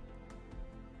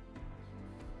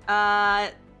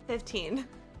 15.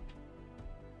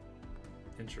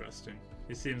 Interesting.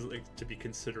 He seems like to be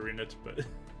considering it, but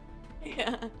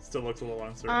Yeah. still looks a little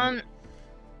uncertain.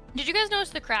 Did you guys notice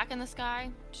the crack in the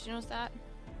sky? Did you notice that?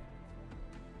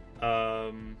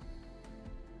 I'm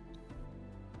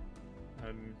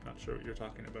not sure what you're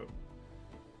talking about.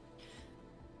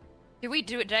 Did we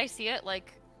do it? Did I see it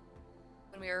like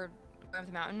when we were going up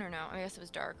the mountain, or no? I guess it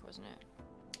was dark, wasn't it?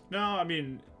 No, I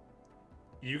mean,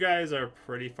 you guys are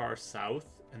pretty far south,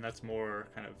 and that's more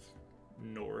kind of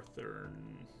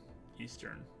northern,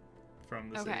 eastern from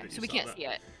the city Okay, that so you we saw can't that. see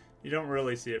it. You don't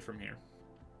really see it from here.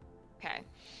 Okay.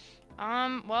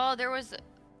 Well, there was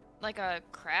like a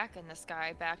crack in the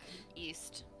sky back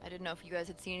east. I didn't know if you guys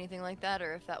had seen anything like that,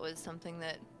 or if that was something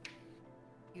that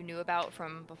you knew about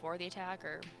from before the attack,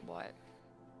 or what.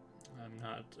 I'm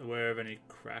not aware of any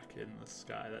crack in the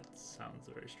sky. That sounds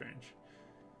very strange.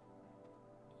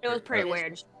 It was pretty Right.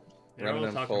 weird. You're all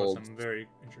Renan talking about folds. some very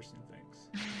interesting things.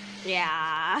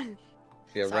 Yeah.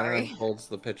 Yeah, Sorry. Renan holds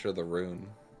the picture of the rune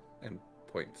and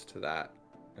points to that.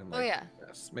 And Oh, like, yeah.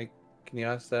 yes, can you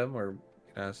ask them, or can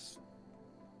you ask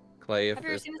Clay if Have you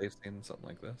ever seen they've seen something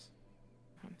like this?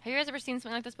 Have you guys ever seen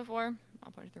something like this before?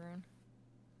 I'll point to the rune.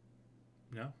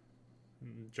 No?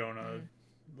 Jonah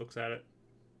looks at it.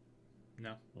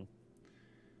 No.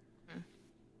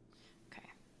 Okay.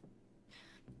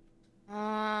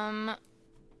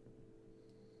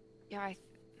 Yeah,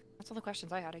 that's all the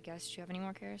questions I had, I guess. Do you have any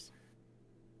more, Karis?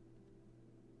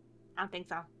 I don't think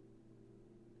so.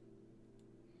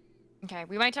 Okay,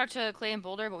 we might talk to Clay and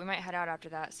Boulder, but we might head out after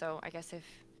that, so I guess if...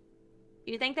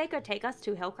 Do you think they could take us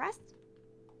to Hillcrest?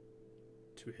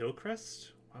 To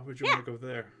Hillcrest? Why would you Yeah. want to go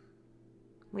there?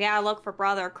 We gotta look for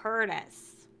Brother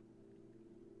Curtis.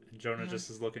 And Jonah just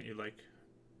is looking at you like,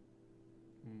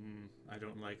 I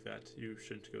don't like that. You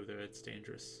shouldn't go there. It's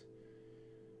dangerous.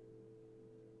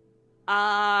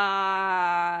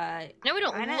 No, we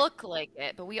don't Kinda- look like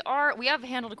it, but we have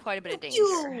handled quite a bit of danger.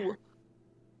 You.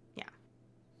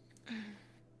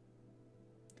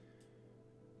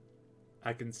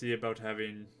 I can see about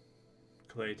having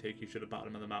Clay take you to the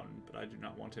bottom of the mountain, but I do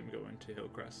not want him going to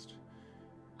Hillcrest.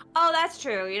 Oh, that's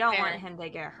true. You don't Fair. want him to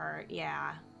get hurt.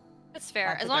 Yeah. That's fair.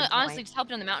 That's As a long good as, honestly, point. just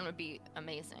helping on the mountain would be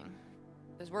amazing.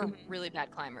 Because we're Mhm. really bad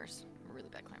climbers. We're really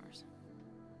bad climbers.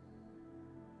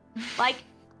 Like,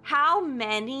 how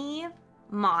many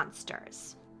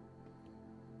monsters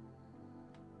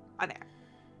are there?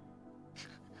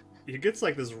 He gets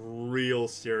like this real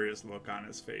serious look on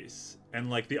his face,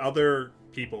 and like the other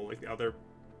people, like the other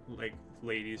like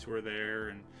ladies who are there,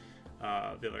 and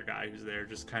the other guy who's there,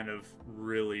 just kind of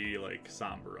really like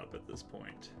somber up at this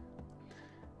point.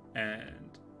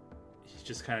 And he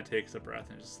just kind of takes a breath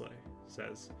and just like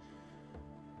says,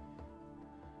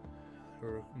 "There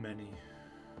were many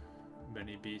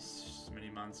beasts, many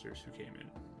monsters who came in.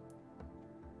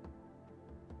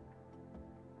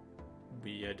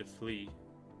 We had to flee.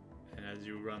 And as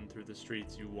you run through the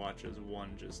streets, you watch as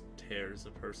one just tears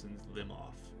a person's limb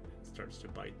off and starts to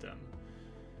bite them.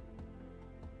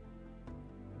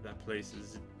 That place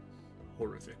is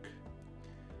horrific.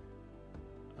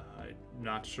 I'm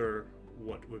not sure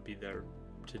what would be there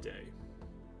today,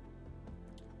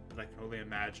 but I can only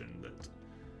imagine that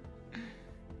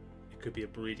it could be a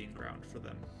breeding ground for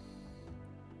them."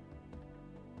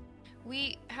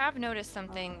 We have noticed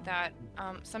something that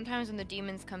sometimes when the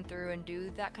demons come through and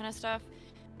do that kind of stuff,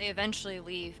 they eventually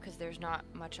leave because there's not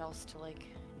much else to like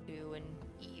do and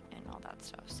eat and all that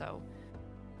stuff. So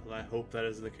Well, I hope that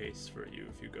is the case for you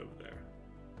if you go there.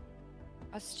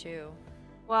 us too.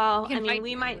 Well, We can I mean, fight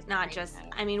we them might with not the just.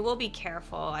 right I mean, we'll be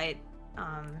careful.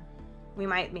 We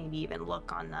might maybe even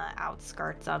look on the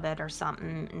outskirts of it or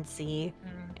something and see. Mm,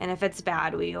 And if it's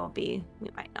bad, we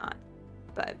might not.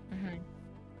 But mhm.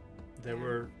 There Yeah.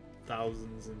 were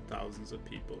thousands and thousands of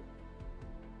people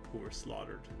who were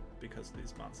slaughtered because of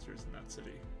these monsters in that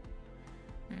city.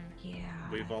 yeah.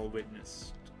 We've all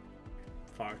witnessed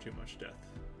far too much death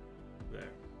there.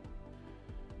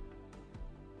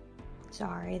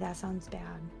 Sorry, that sounds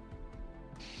bad.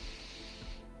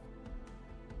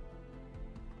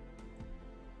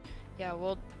 Yeah,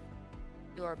 we'll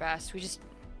do our best. We just,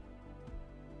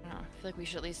 I don't know, I feel like we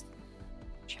should at least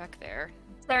check there.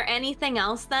 Is there anything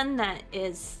else then that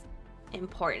is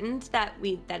important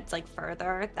that's like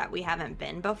further that we haven't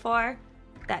been before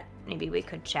that maybe we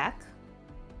could check?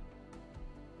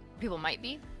 People might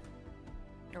be,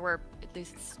 or we're at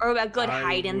least. Or a good I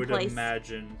hide-in would place?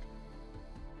 imagine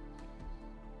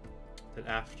that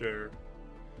after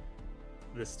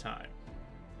this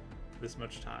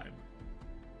much time,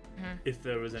 Mhm. if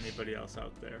there was anybody else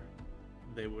out there,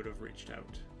 they would have reached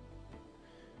out.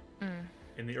 Mm.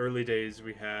 In the early days,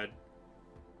 we had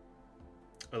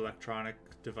electronic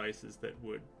devices that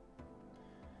would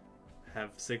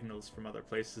have signals from other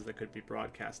places that could be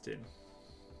broadcast in.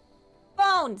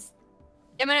 Phones!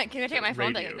 Can I take my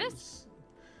phone like this? Radios.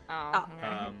 Oh.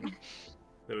 Oh. okay.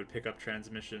 That would pick up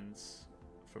transmissions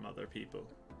from other people.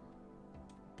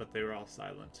 But they were all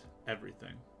silent.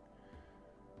 Everything.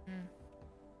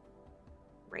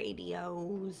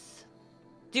 Radios.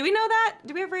 Do we know that?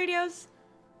 Do we have radios?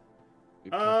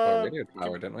 We talked about Uh, radio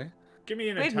tower, didn't we? Give me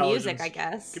an We have intelligence. music, I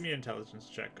guess. Give me an intelligence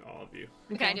check, all of you.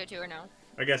 Can I do it too or no?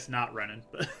 I guess not Renan,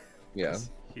 but Yeah.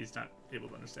 'cause he's not able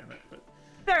to understand that. But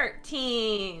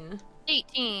 13.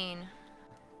 18.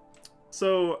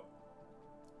 so,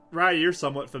 Rye, you're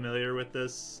somewhat familiar with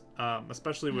this,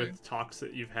 especially with talks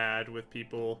that you've had with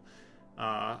people.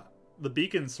 The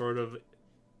beacon sort of,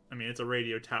 I mean, it's a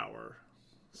radio tower,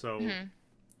 so Mhm.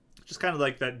 just kind of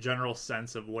like that general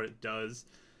sense of what it does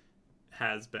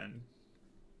has been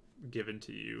given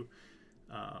to you.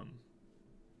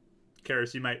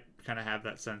 Karis, you might kind of have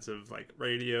that sense of like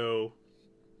radio.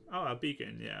 Oh, a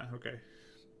beacon, yeah, okay,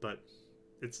 but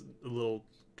it's a little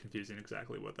confusing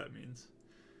exactly what that means.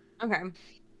 Okay.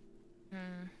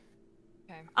 Mm.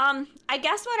 Okay. I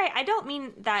guess what I don't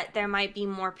mean that there might be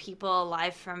more people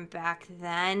alive from back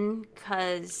then,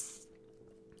 because,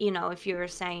 you know, if you were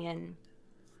saying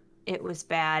it was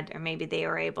bad or maybe they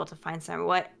were able to find some,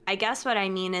 what I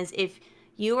mean is if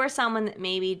you were someone that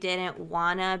maybe didn't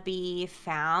want to be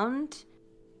found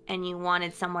and you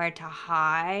wanted somewhere to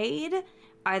hide,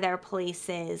 are there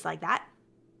places like that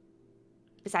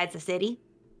besides the city?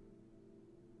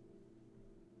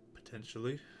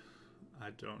 Potentially. I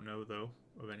don't know, though,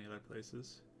 of any other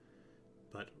places.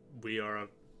 But we are a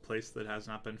place that has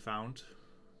not been found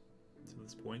to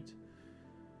this point.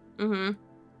 Mm-hmm.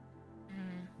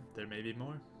 Mm. There may be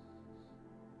more,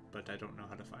 but I don't know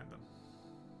how to find them.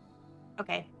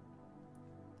 Okay.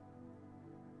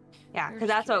 Yeah, We're because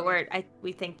that's what curious.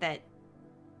 we think that,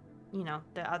 you know,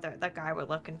 the guy we're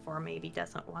looking for maybe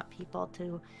doesn't want people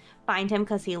to find him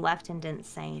because he left and didn't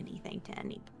say anything to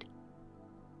anybody.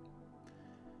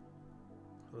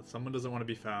 Well, if someone doesn't want to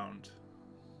be found,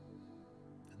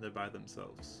 and they're by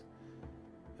themselves,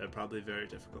 they're probably very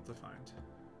difficult to find.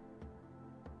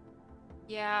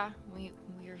 Yeah, we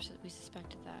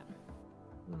suspected that.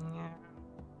 Yeah.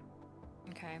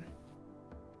 Okay.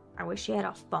 I wish you had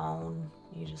a phone.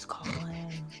 You just call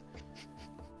in.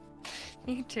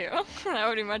 Me too. That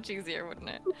would be much easier, wouldn't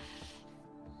it?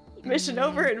 Mission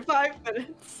over in 5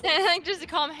 minutes. Like just to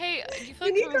call him, hey, do you feel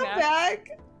like coming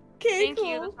back? Okay, Thank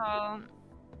you. That's all.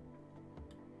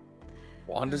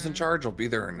 Wanda's in charge. I'll be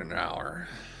there in an hour.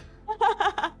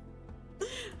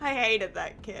 I hated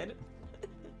that kid.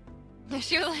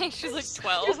 She was like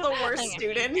 12. She's the worst Hang on.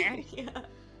 student. Yeah.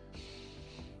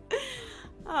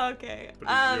 Okay.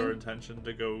 But is your intention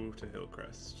to go to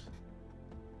Hillcrest?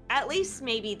 At least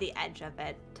maybe the edge of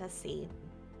it to see.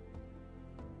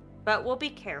 But we'll be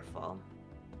careful.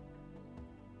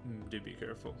 Do be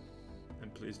careful.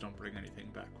 And please don't bring anything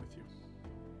back with you.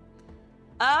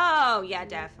 Oh, yeah,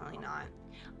 definitely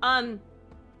not.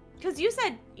 Cuz you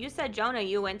said Jonah,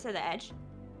 you went to the edge.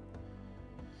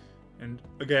 And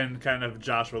again, kind of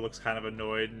Joshua looks kind of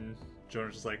annoyed, and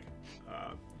Jonah's just like,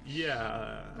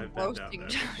 yeah, I've been down Roasting there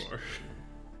Josh. before.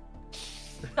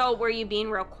 So were you being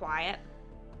real quiet?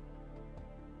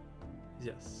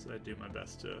 Yes, I do my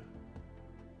best to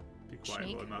be quiet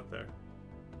Sneak? while I'm out there.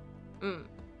 Mm.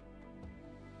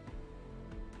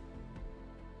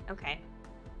 Okay.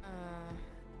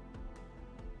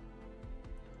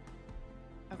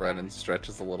 Okay. Brennan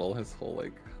stretches a little his whole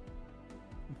like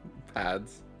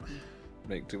pads.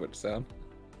 make too much sound.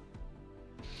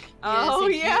 Oh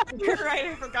see, yeah, you're right.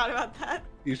 I forgot about that.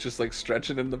 He's just like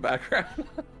stretching in the background.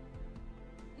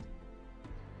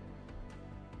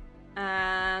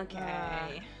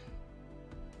 Okay.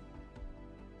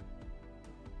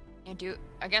 And do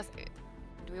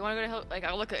we want to go to Hill? Like,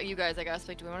 I'll look at you guys. I guess.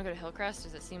 Like, do we want to go to Hillcrest?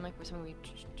 Does it seem like something we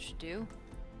should do?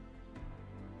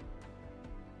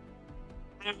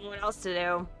 I don't know what else to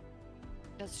do.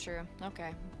 That's true.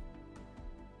 Okay.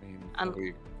 I mean, have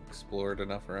we explored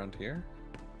enough around here?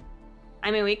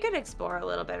 I mean, we could explore a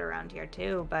little bit around here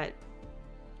too, but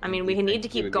I mean, Do we you need think to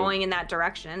he keep would go- going in that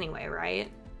direction anyway,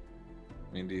 right?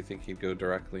 I mean, do you think he'd go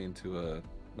directly into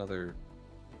another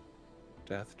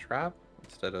death trap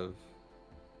instead of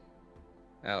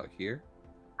out here?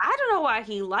 I don't know why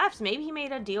he left. Maybe he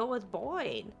made a deal with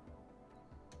Boyd.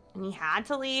 And he had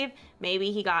to leave.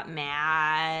 Maybe he got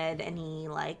mad and he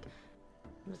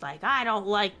was like, I don't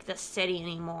like the city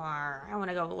anymore. I want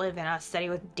to go live in a city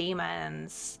with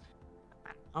demons.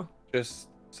 I don't know. Just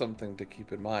something to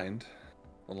keep in mind.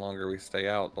 The longer we stay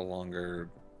out, the longer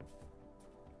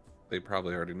they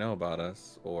probably already know about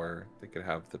us, or they could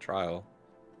have the trial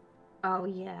Oh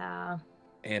yeah.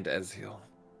 and Ezreal.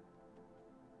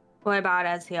 What about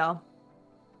Ezreal?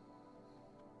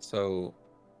 So,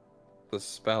 the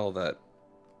spell that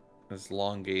is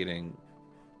elongating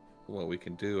what we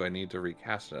can do, I need to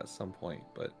recast it at some point,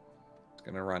 but it's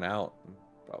going to run out in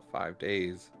about 5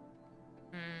 days.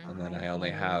 And then I only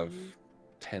have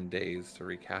 10 days to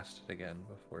recast it again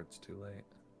before it's too late.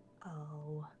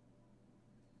 Oh.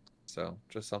 So,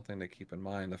 just something to keep in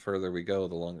mind. The further we go,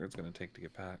 the longer it's going to take to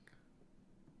get back.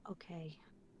 Okay.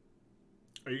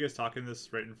 Are you guys talking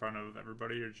this right in front of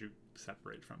everybody, or did you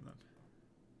separate from them?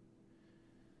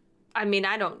 I mean,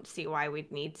 I don't see why we'd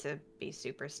need to be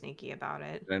super sneaky about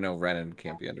it. I know Renan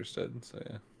can't be understood, so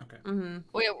yeah. Okay. Mm-hmm.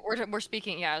 Well, yeah, we're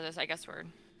speaking. Yeah, I guess we're.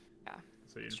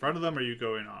 So you in front of them, or are you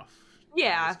going off?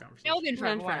 Yeah. This conversation? Yeah, we'll be in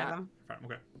front. In Why front of not? them. In front,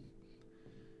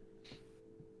 okay.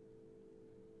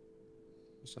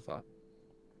 Just a thought.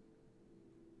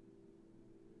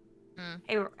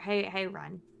 Hey,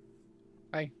 Ren.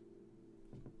 Hi.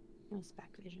 No spec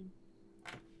vision.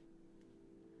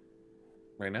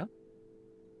 Right now?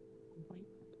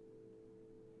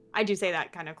 I do say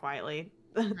that kind of quietly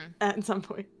at some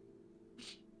point.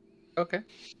 Okay.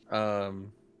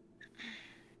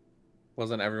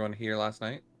 Wasn't everyone here last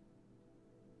night?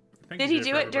 I think Did he it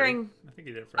do for it everybody. during? I think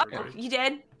he did it for Oh, everybody. you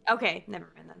did? Okay, never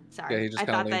mind then. Sorry. Yeah, he just I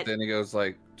kind thought of leaned that. in. He goes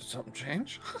like, "Did something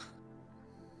change?"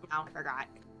 No, forgot.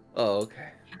 Oh, okay.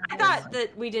 I thought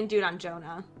that we didn't do it on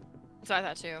Jonah. So I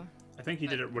thought too. I think he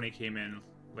did it when he came in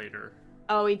later.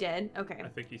 Oh, he did. Okay. I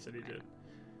think he said he did.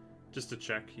 Just to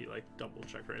check, he like double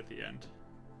checked right at the end.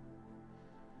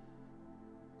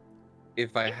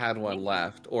 If I had one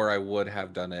left, or I would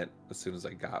have done it as soon as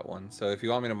I got one. So if you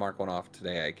want me to mark one off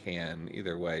today, I can.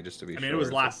 Either way, just to be I sure. mean, it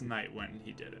was last night when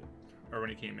he did it, or when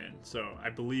he came in. So I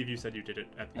believe you said you did it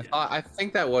at the end. I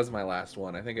think that was my last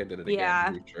one. I think I did it again. Yeah.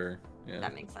 To be sure. Yeah.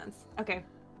 That makes sense. Okay.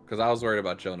 Because I was worried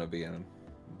about Jonah being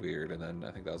weird, and then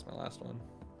I think that was my last one.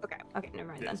 Okay. Okay. Never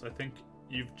mind Yeah, then. so I think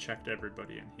you've checked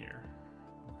everybody in here.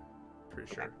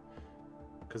 Pretty Okay. sure.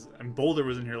 Because Boulder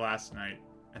was in here last night,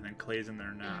 and then Clay's in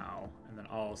there now, and then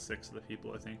all 6 of the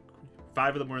people, I think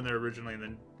 5 of them were in there originally, and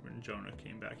then when Jonah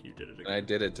came back, you did it And I again.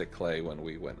 did it to Clay when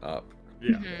we went up.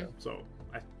 Yeah. Mhm. So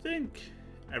I think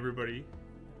everybody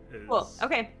is. Cool.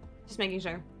 Okay. Just making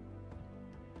sure.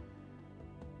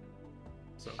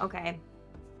 So Okay.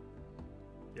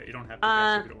 yeah, you don't have to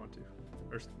guess if you don't want to,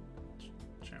 or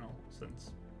channel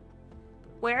since.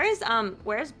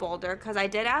 Where's Boulder? Because I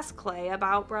did ask Clay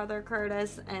about Brother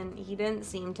Curtis, and he didn't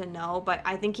seem to know. But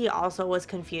I think he also was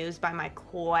confused by my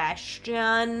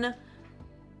question.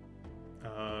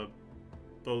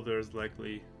 Boulder's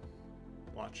likely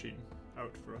watching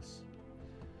out for us.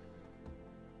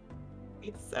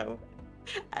 So,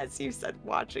 as you said,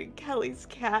 watching, Kelly's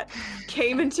cat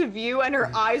came into view, and her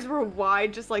eyes were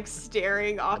wide, just like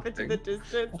staring off into the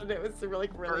distance, and it was really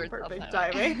Birds perfect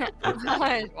outside.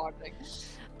 timing. Watching.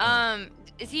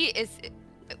 Is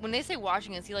when they say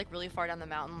watching, is he like really far down the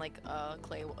mountain, like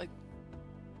Clay? Like,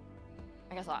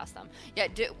 I guess I'll ask them. Yeah.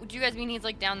 Do you guys mean he's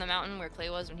like down the mountain where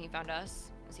Clay was when he found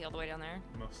us? Is he all the way down there?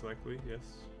 Most likely, yes.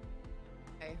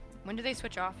 Okay. When do they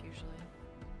switch off usually?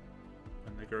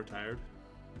 When they grow tired.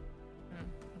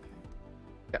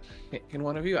 Okay. Can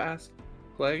one of you ask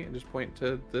Clay and just point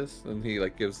to this? And he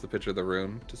like gives the picture of the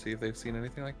rune to see if they've seen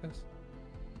anything like this.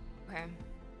 Okay.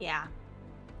 Yeah.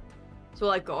 So we'll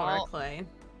like go over Well- to Clay.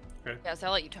 Yeah. So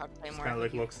I'll let you talk to Clay Just more. kind of I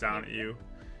like think you- looks down at you.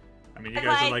 I mean, you Hi,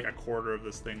 guys are Clay. like a quarter of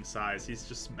this thing's size. He's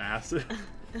just massive.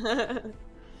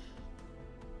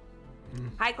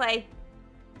 Hi, Clay.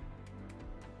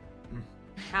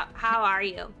 How are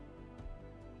you?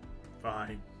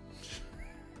 Fine.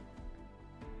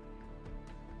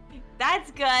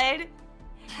 That's good.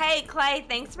 Hey, Clay,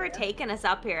 thanks for taking us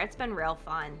up here. It's been real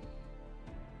fun.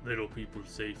 Little people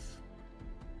safe.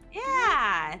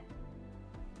 Yeah.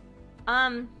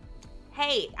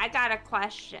 Hey, I got a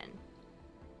question.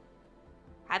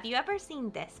 Have you ever seen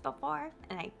this before?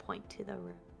 And I point to the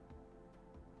room.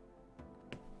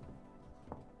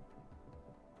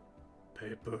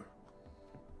 Paper.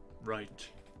 Right.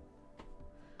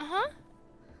 Uh-huh.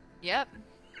 Yep.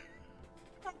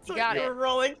 That's You got it.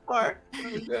 rolling for.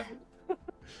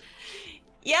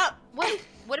 Yep.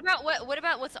 What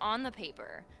about what's on the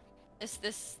paper?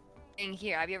 This thing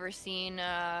here. Have you ever seen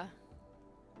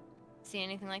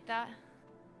anything like that?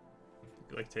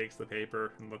 He, like, takes the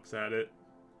paper and looks at it.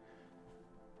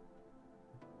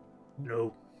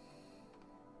 No.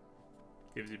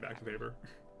 Gives you back the paper.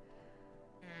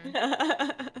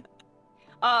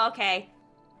 Oh, okay.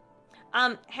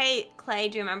 Hey, Clay,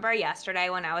 do you remember yesterday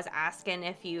when I was asking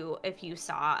if you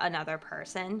saw another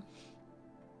person?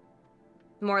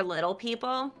 More little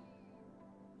people?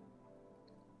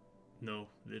 No,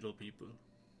 little people.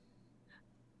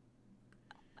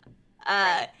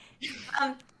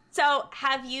 So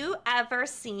have you ever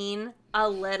seen a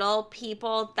little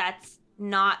people that's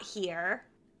not here?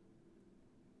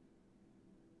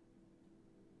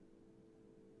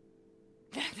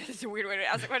 That is a weird way to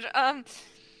ask a question.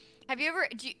 Have you ever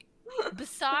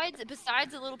besides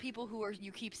the little people who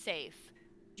you keep safe,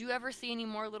 do you ever see any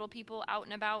more little people out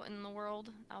and about in the world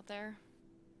out there?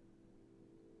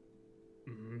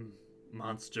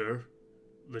 Monster.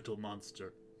 Little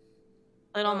monster.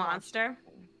 Little monster?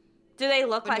 Do they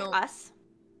look But like no- us?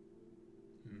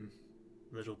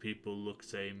 Little people look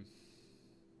same.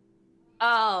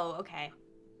 Oh, okay.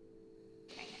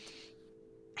 Dang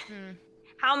it. Hmm.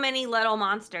 How many little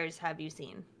monsters have you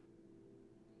seen?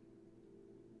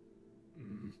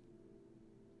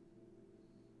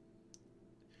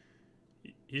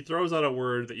 He throws out a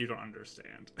word that you don't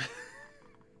understand.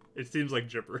 It seems like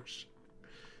gibberish.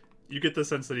 You get the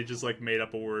sense that he just, like, made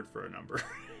up a word for a number.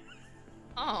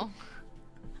 Oh.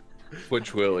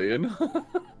 Twitchwillian.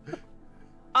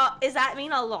 Does that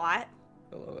mean a lot?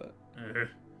 I love it.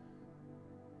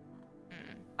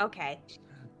 Okay.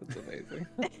 That's amazing.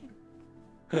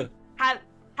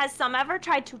 Has some ever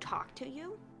tried to talk to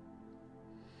you?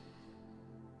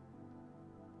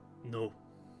 No.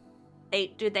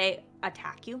 Do they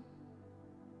attack you?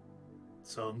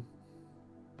 Some.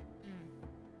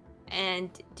 And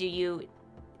do you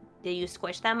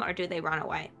squish them or do they run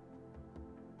away?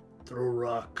 Throw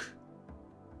rock.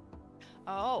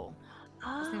 Oh.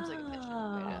 Seems like a bitch.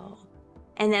 Oh.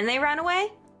 And then they run away?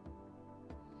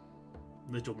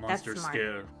 Little monster smart.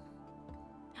 scare.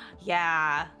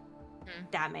 Yeah.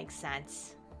 That makes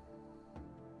sense.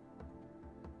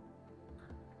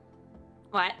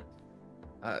 What?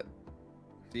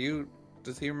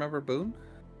 Does he remember Boone?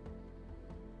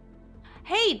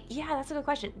 Hey, yeah, that's a good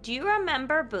question. Do you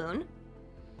remember Boone?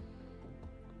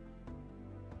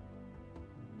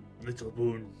 Little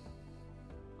Boone.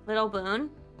 Little Boone?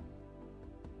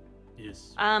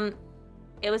 Yes.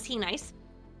 Was he nice?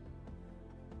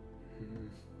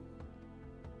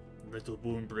 Little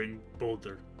Boone bring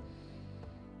Boulder.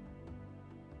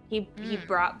 He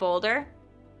brought Boulder?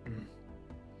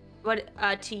 What,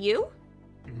 to you?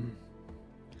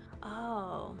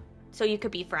 Oh. So you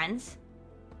could be friends?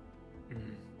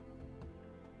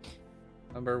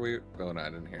 Remember Oh, no, I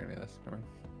didn't hear any of this. Never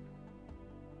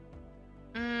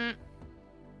mind.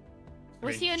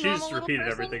 Was he a she normal just little repeated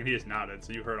person? everything and he just nodded,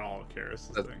 so you heard all of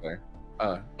Karis' That's thing. fair.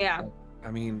 Yeah.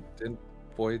 I mean, didn't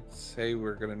Boyd say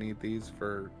we're gonna need these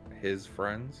for his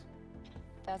friends?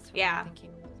 That's what Yeah. I'm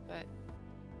thinking was, but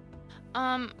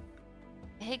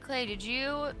hey Clay,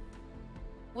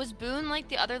 was Boone like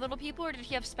the other little people, or did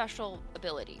he have special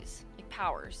abilities? Like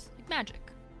powers? Like magic?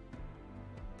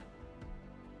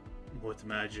 What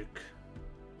magic?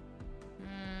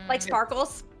 Like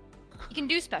sparkles? He can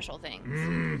do special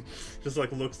things. Just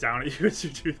like looks down at you as you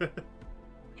do that.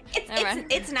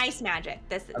 It's nice magic.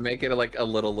 I make it like a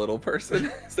little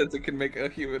person since it can make a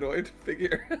humanoid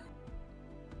figure.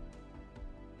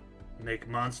 Make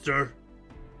monster.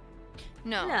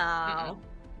 No. No. Mm-mm.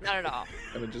 Not at all.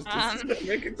 And it just Um,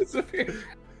 make it disappear.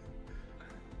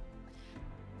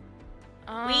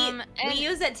 We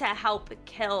use it to help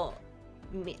kill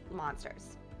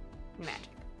monsters. Magic.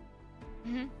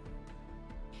 Mhm.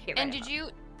 Get rid And of did them. you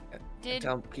did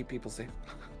Tell him, keep people safe.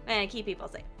 And keep people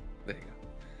safe. There you go.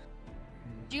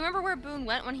 do you remember where Boone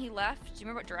went when he left? Do you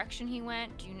remember what direction he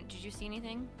went? Did you see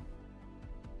anything?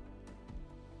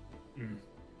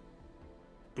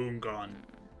 Boone gone.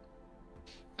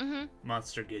 Mm-hmm.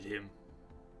 Monster get him.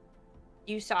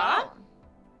 You saw? Oh.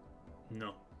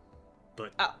 No.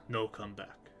 But Oh. no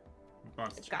comeback.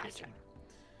 Monster get Gotcha. him.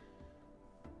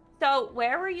 So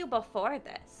where were you before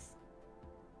this?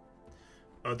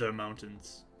 Other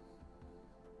mountains.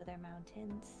 Other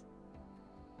mountains.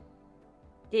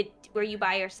 Were you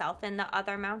by yourself in the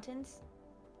other mountains?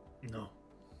 No.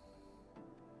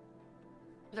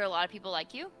 Are there a lot of people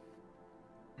like you?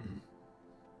 Mm.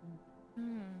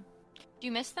 Hmm. Do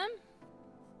you miss them?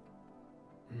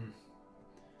 Mm.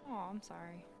 Oh, I'm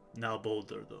sorry. Now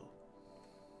Boulder, though.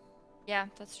 Yeah,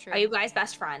 that's true. Are you guys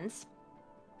best friends?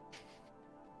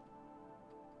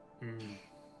 Mm.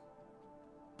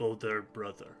 Boulder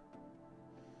brother.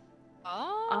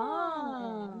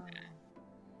 Oh.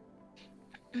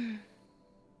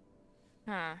 Huh.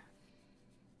 I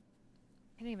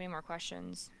think of any more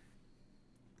questions.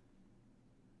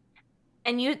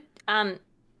 And you,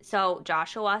 so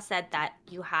Joshua said that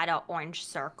you had an orange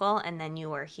circle and then you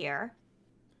were here.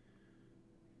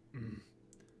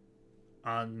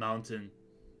 On mountain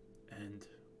and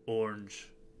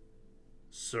orange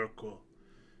circle.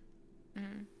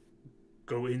 Mm.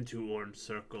 Go into orange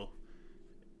circle.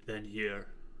 Then here.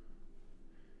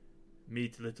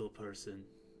 Meet little person.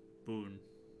 Boone.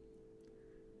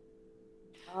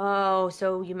 Oh,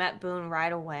 so you met Boone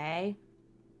right away?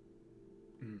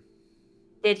 Mm.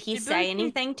 Did he Did say Boone-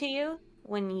 anything to you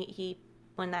when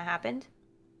when that happened?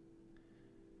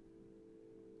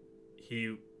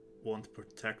 He won't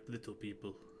protect little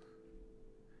people.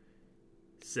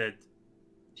 Said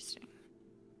Interesting.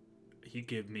 he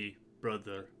gave me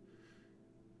brother.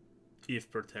 If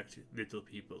protect little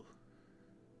people.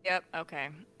 Yep. Okay.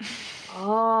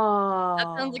 Oh. That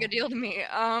sounds like a deal to me.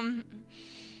 And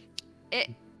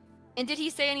did he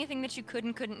say anything that you could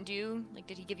and couldn't do? Like,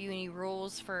 did he give you any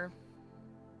rules for,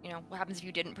 what happens if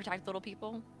you didn't protect little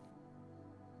people?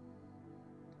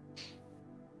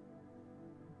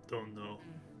 Don't know.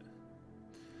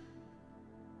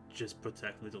 Just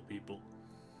protect little people.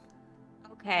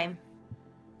 Okay.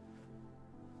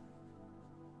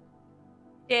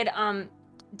 Did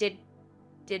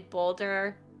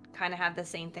Boulder kind of have the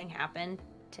same thing happen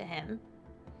to him?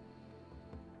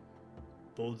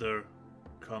 Boulder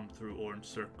come through orange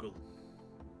circle.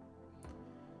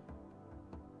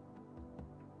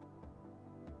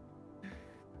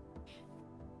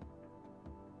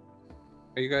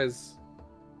 Are you guys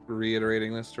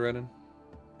reiterating this to Renan?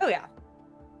 Oh yeah.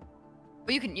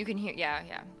 Well, you can hear. Yeah.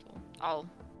 I'll.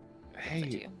 Hey,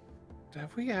 you.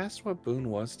 have we asked what Boone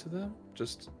was to them?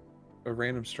 Just a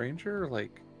random stranger or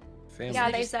like family? Yeah,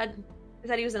 they they just- said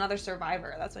he was another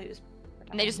survivor. That's what he was.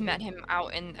 And they just met him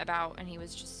out and about, and he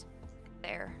was just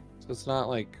there. So it's not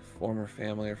like former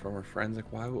family or former friends.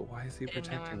 Like, why is he They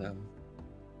didn't know protecting him. them?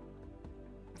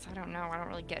 So I don't know. I don't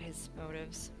really get his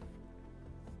motives.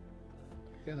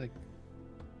 I feel like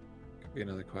could be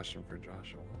another question for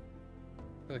Joshua.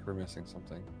 I feel like we're missing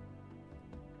something.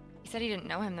 He said he didn't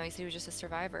know him though. He said he was just a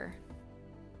survivor.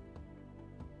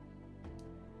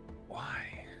 Why?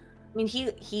 I mean,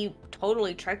 he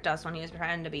totally tricked us when he was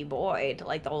pretending to be Boyd,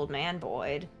 like the old man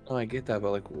Boyd. Oh, I get that,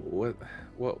 but like, what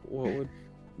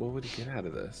would he get out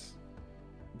of this?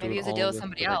 Maybe Doing it was a all deal of with this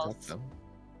somebody to protect else. them?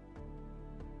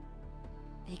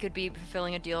 He could be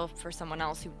fulfilling a deal for someone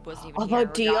else who wasn't even Of here. a or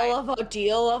deal, died. of a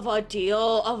deal, of a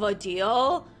deal, of a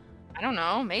deal. I don't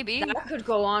know. Maybe. That could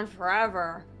go on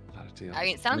forever. Not a deal. I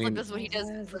mean, it sounds like this is what he does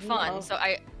Yes, for I fun. know. So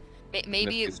And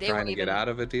maybe if he's they trying weren't to even. get out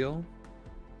of a deal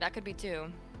That could be too.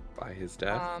 by his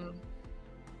death.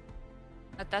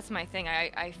 That's my thing.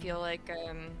 I feel like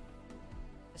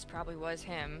this probably was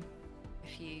him.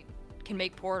 If he can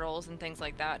make portals and things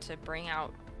like that to bring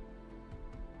out.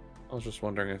 I was just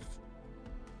wondering if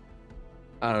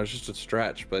I don't know, it's just a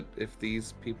stretch, but if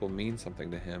these people mean something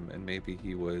to him and maybe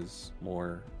he was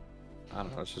more I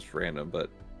don't know, it's just random, but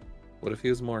what if he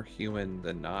was more human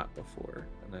than not before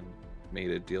and then made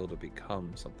a deal to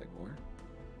become something more?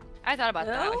 I thought about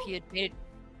that. No? If he had made,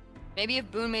 maybe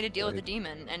if Boone made a deal with the Like-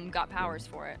 demon and got powers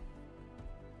for it.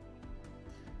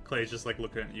 Clay's just like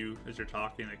looking at you as you're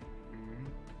talking, like,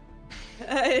 mm.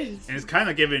 Anyway, And he's kind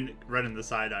of giving Renan the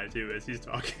side eye too as he's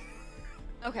talking.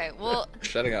 Okay. Well.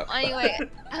 Shutting up. Anyway.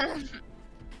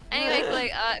 Anyway,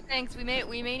 Clay. Thanks. We may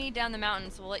need down the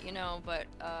mountain, so we'll let you know. But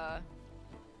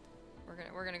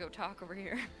we're gonna go talk over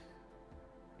here.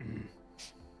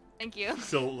 Thank you.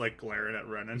 Still like glaring at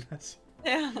Renan.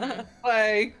 yeah.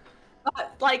 Bye.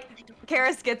 Like,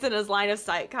 Karis gets in his line of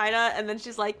sight, kinda, and then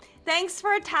she's like, "Thanks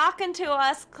for talking to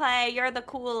us, Clay. You're the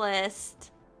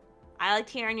coolest. I liked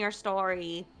hearing your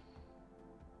story."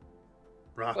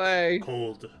 Rock Bye.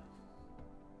 cold.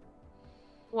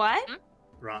 What?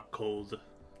 Rock cold.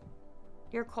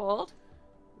 You're cold?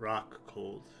 Rock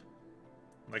cold.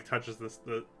 Like touches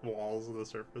the walls of the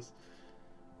surface.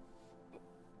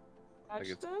 Like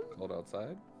it's cold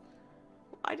outside.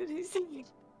 Why did he say? You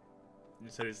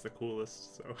said he's the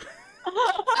coolest, so.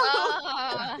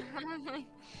 Huh?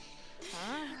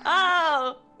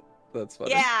 Oh, That's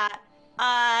funny. yeah.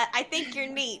 I think you're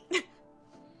neat.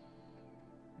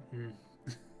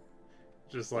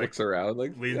 Just like Looks around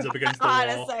like leans up against the How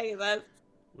to wall. say this?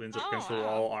 Leans up Oh, against the wow.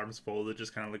 wall, arms folded,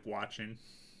 just kind of like watching.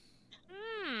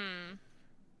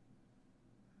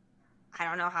 I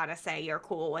don't know how to say you're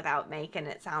cool without making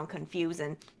it sound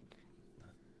confusing.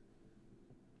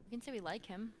 We can say we like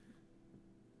him.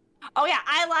 Oh yeah,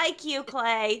 I like you,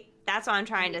 Clay. That's what I'm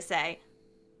trying to say.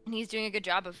 And he's doing a good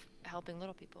job of helping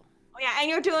little people. Oh yeah, and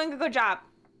you're doing a good job.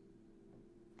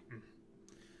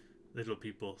 Little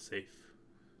people safe.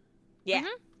 Yeah.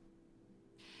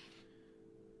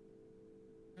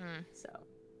 So.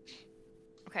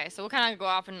 Okay, so we'll kind of go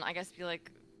off and I guess be like,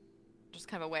 just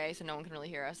kind of away so no one can really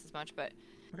hear us as much, but.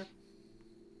 Okay.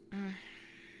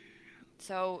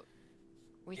 So,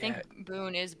 we think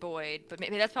Boone is Boyd, but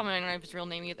maybe that's probably not his real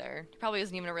name either. He probably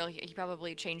isn't even a real. He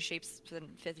probably changed shapes for the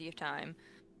 50th time.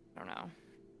 I don't know.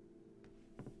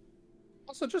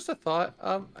 Also, just a thought.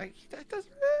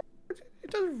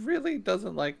 It really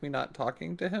doesn't like me not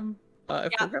talking to him.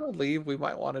 If Yeah. we're gonna leave, we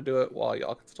might want to do it while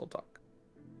y'all can still talk.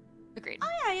 Agreed.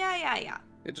 Oh yeah.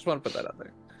 I just want to put that out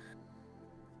there.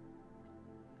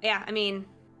 Yeah, I mean,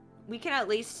 we can at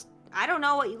least. I don't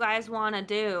know what you guys want to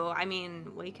do. I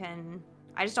mean, we can.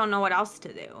 I just don't know what else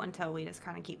to do until we just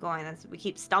kind of keep going. We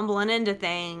keep stumbling into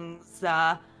things.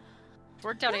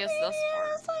 Worked out, I guess, thus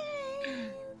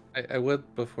far. I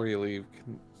would, before you leave,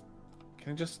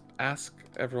 can you just ask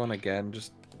everyone again,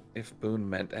 just if Boone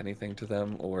meant anything to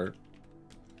them or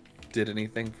did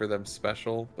anything for them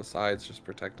special besides just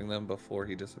protecting them before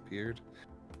he disappeared?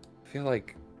 I feel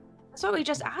like That's what we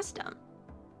just asked him.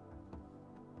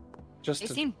 just They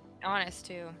to, seem honest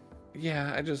too.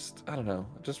 yeah, I don't know.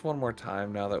 Just one more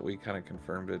time now that we kind of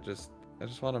confirmed it. I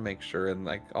just want to make sure, and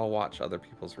like I'll watch other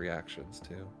people's reactions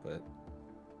too. But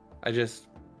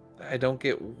I don't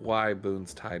get why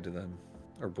Boone's tied to them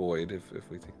or Boyd if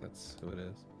we think that's who it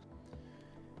is.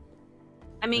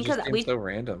 I mean, It just because seems so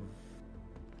random.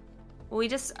 we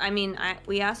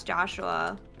asked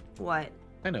Joshua what,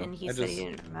 I know. and he I said just, he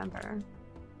didn't remember.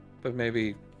 but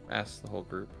maybe ask the whole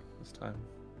group this time.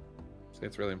 Say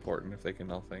it's really important if they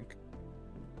can all think.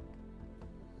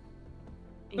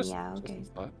 Just Yeah, a okay.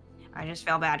 thought. I just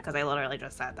feel bad because I literally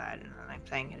just said that, and then I'm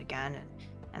saying it again,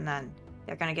 and then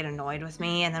they're gonna get annoyed with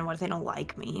me, and then what if they don't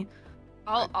like me?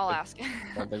 I'll ask. I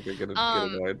don't think they're gonna Um,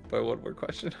 get annoyed by one more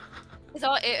question. Is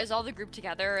all the group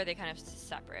together, or are they kind of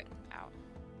separate out?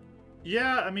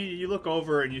 Yeah, I mean, you look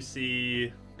over and you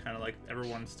see kind of like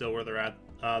everyone's still where they're at.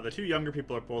 The two younger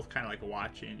people are both kind of like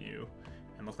watching you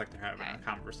and look like they're having a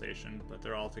conversation, but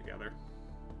they're all together.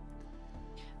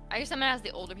 I guess I'm gonna ask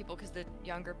the older people because the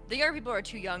younger people are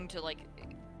too young to like,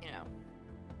 you know,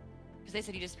 because they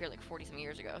said he disappeared like 40 some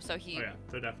years ago. So he. Oh yeah,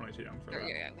 they're definitely too young for that.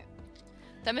 Yeah.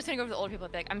 So I'm just gonna go to the older people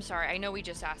and be like, I'm sorry, I know we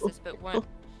just asked this, but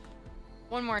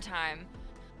one more time.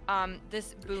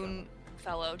 This Boone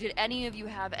fellow, did any of you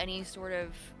have any sort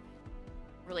of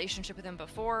relationship with him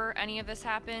before any of this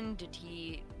happened? Did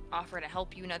he offer to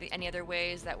help you in any other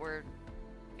ways that were,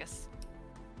 I guess,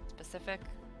 specific?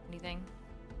 Anything?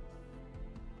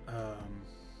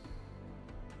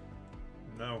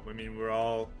 No, I mean, we're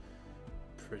all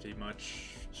pretty much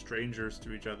strangers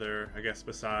to each other, I guess,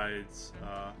 besides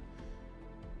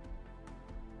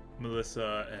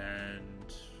Melissa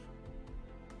and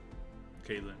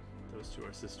Caitlin. Those two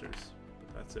are sisters,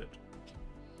 but that's it.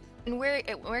 And where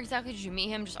exactly did you meet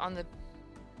him? Just on the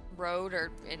road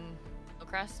or in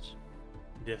Hillcrest?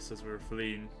 Yes, as we were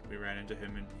fleeing, we ran into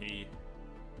him, and he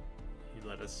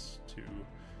led us to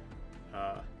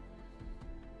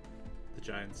the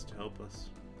giants to help us.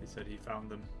 He said he found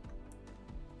them.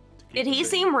 to keep Did us he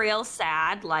safe. seem real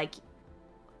sad, like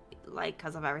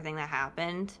because of everything that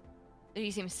happened? Did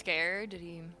he seem scared? Did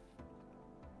he?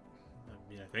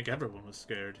 I mean, I think everyone was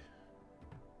scared.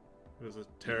 It was a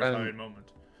terrifying moment.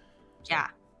 Yeah.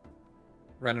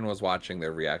 Renan was watching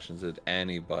their reactions. Did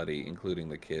anybody, including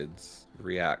the kids,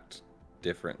 react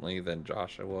differently than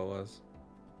Joshua was?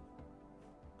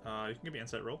 You can give me an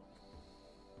insight roll.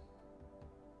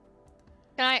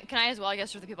 Can I as well? I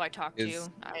guess for the people I talked to.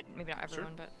 Maybe not Sure.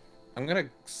 everyone, but. I'm gonna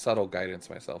subtle guidance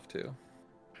myself too.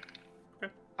 Oh,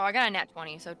 I got a nat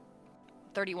 20, so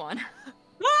 31.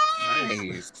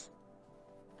 Nice.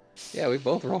 Yeah, we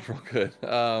both rolled real good.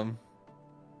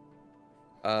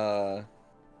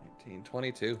 13,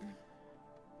 22.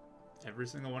 Every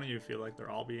single one of you feel like they're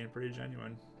all being pretty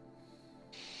genuine.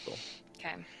 Cool.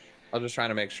 Okay. I was just trying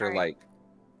to make sure, Alright. like,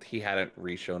 he hadn't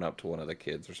re-shown up to one of the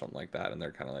kids or something like that, and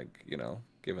they're kind of like,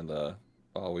 given the,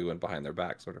 oh, we went behind their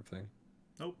back sort of thing.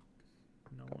 Nope.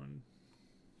 No one.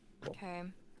 Okay.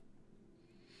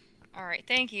 All right.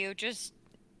 Thank you.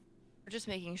 We're just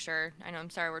making sure. I know. I'm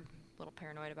sorry. We're a little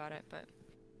paranoid about it, but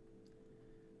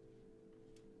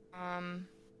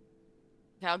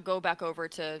I'll go back over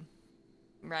to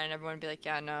Ren and everyone and be like,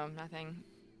 yeah, no, nothing.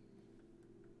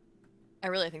 I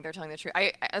really think they're telling the truth.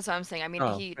 That's what I'm saying. I mean,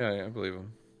 Oh, yeah, I believe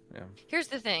him. Yeah. Here's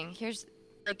the thing.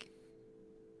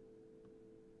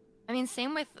 I mean,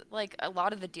 same with like a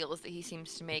lot of the deals that he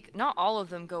seems to make. Not all of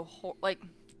them go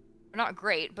not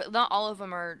great, but not all of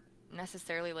them are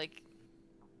necessarily like.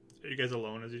 Are you guys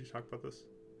alone as you talk about this?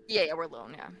 Yeah, we're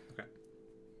alone. Yeah. Okay.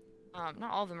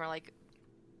 Not all of them are like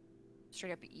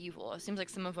straight up evil. It seems like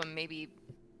some of them maybe.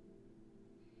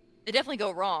 They definitely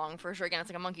go wrong for sure. Again, it's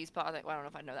like a monkey's paw. Well, I don't know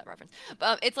if I know that reference,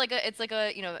 but it's like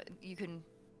a you can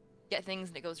get things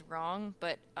and it goes wrong,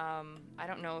 but I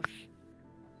don't know if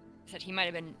said he might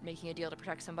have been making a deal to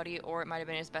protect somebody, or it might have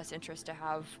been his best interest to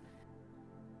have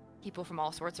people from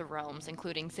all sorts of realms,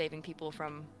 including saving people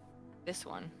from this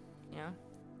one. You know.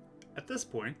 At this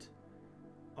point,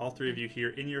 all three of you hear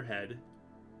in your head.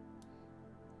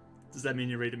 Does that mean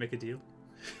you're ready to make a deal?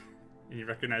 And you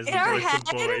recognize the voice of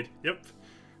Boyd. Yep.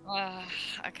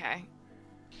 Okay.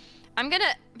 I'm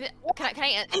gonna. Can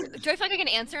I? Do I feel like I can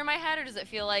answer in my head, or does it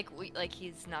feel like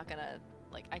he's not gonna?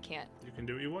 Like I can't. You can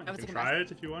do what you want. I You was can gonna try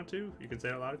it if you want to. You can say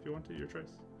it out loud if you want to. Your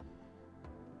choice.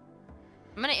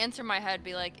 I'm gonna answer in my head.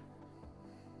 Be like,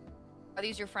 are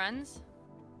these your friends?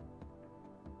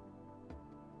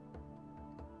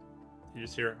 You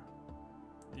just hear.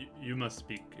 You must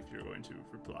speak if you're going to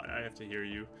reply. I have to hear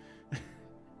you.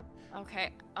 Okay.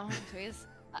 Oh, please.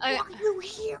 What are you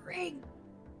hearing?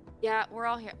 Yeah, we're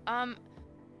all here. I'm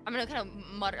gonna kind of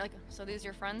mutter like, so these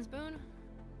your friends, Boone?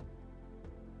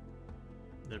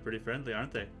 They're pretty friendly,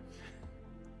 aren't they?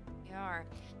 They are.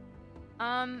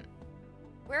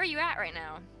 Where are you at right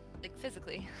now? Like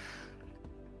physically?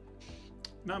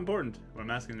 Not important. What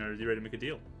I'm asking are you ready to make a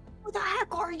deal? Who the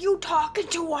heck are you talking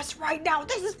to us right now?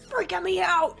 This is freaking me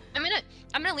out. I'm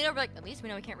gonna lean over like, at least we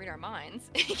know we can't read our minds.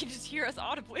 He can just hear us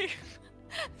audibly.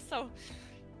 So,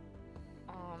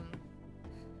 I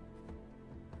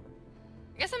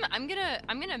guess I'm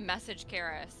gonna message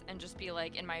Karis and just be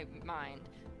like in my mind,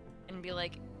 and be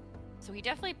like, so he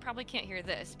definitely probably can't hear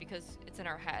this because it's in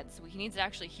our heads. So he needs to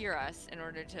actually hear us in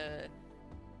order to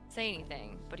say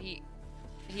anything. But did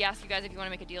he ask you guys if you want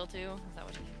to make a deal too? Is that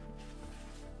what he?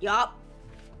 Yup.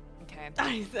 Okay.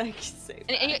 I think say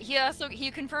that. And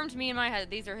he confirmed to me in my head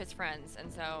these are his friends,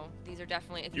 and so these are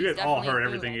definitely. You guys all heard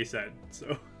everything he said,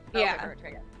 so. Yeah.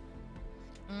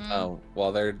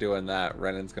 While they're doing that,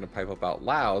 Renan's gonna pipe up out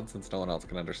loud since no one else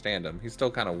can understand him. He's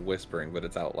still kind of whispering, but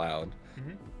it's out loud.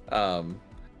 Mm-hmm.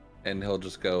 And he'll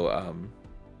just go,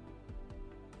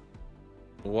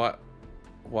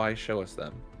 why show us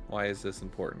them? Why is this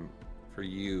important for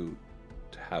you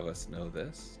to have us know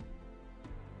this?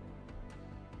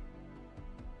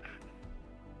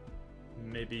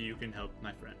 Maybe you can help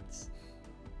my friends.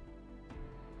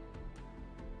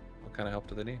 What kind of help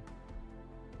do they need?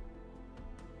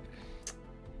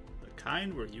 The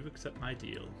kind where you accept my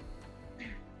deal.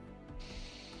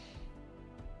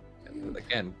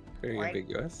 Again, very Right.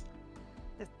 ambiguous.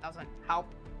 This doesn't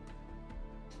help.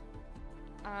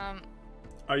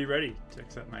 Are you ready to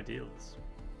accept my deals?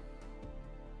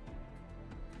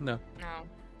 No. No.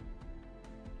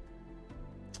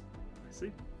 I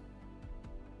see.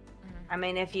 I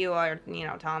mean, if you are,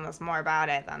 telling us more about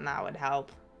it, then that would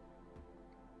help.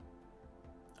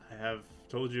 I have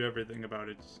told you everything about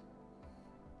it.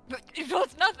 But it told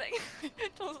us nothing.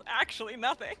 It told us actually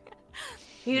nothing.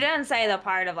 You didn't say the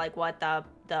part of like what the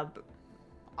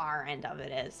our end of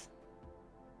it is.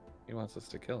 He wants us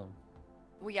to kill him.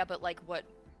 Well, yeah, but like what?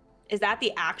 Is that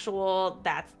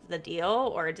that's the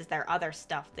deal, or is there other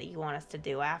stuff that you want us to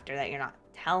do after that you're not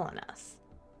telling us?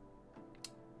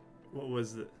 What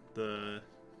was the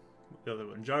other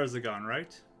one? Jarzagon,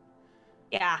 right?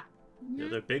 Yeah. The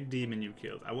other big demon you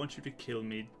killed. I want you to kill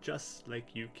me just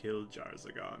like you killed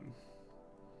Jarzagon.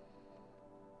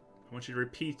 I want you to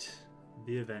repeat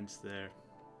the events there.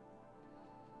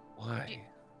 Why?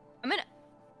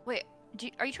 Wait.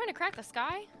 Are you trying to crack the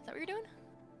sky? Is that what you're doing?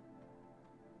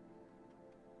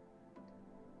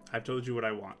 I've told you what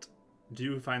I want. Do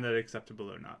you find that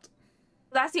acceptable or not?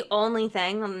 That's the only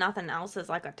thing, and nothing else is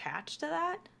like attached to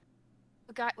that.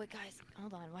 Wait, guys,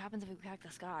 hold on. What happens if we crack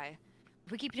the sky?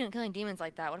 If we keep killing demons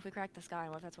like that, what if we crack the sky?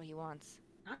 What if that's what he wants?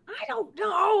 I don't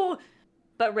know.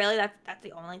 But really, that's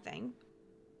the only thing.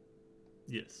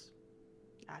 Yes.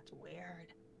 That's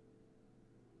weird.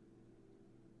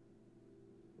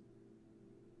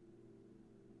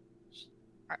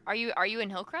 Are you in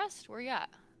Hillcrest? Where are you at?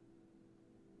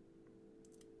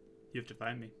 You have to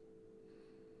find me.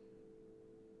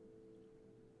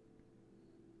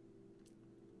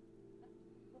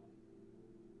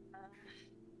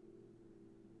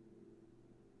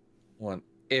 One,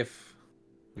 if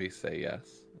we say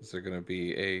yes, is there going to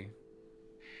be a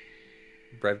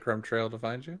breadcrumb trail to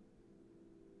find you?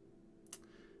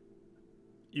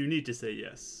 You need to say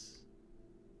yes.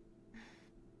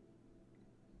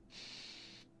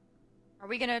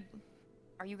 Are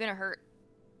you gonna hurt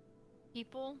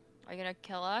people? Are you gonna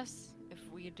kill us if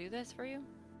we do this for you?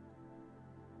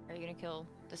 Are you gonna kill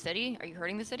the city? Are you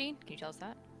hurting the city? Can you tell us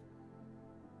that?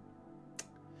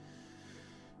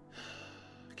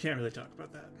 Can't really talk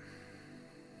about that.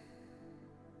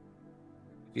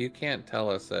 If you can't tell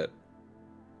us that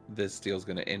this deal's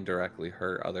going to indirectly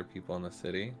hurt other people in the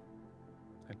city,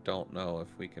 I don't know if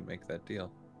we can make that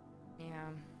deal. Yeah.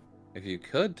 If you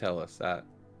could tell us that,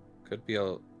 could be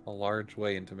a large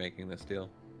way into making this deal.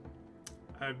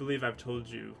 I believe I've told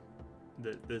you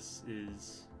that this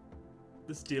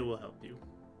deal will help you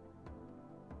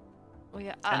Well,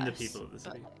 yeah, and the us, people of the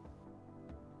city. but-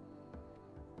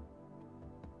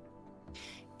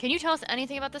 Can you tell us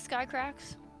anything about the sky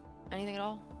cracks? Anything at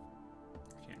all?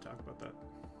 Can't talk about that.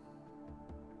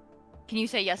 Can you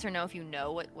say yes or no if you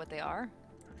know what they are?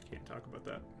 I can't talk about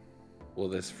that. Will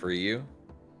this free you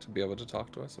to be able to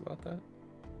talk to us about that?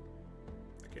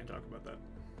 I can't talk about that.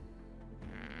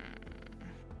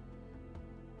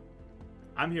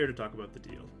 I'm here to talk about the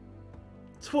deal.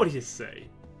 So what do you say?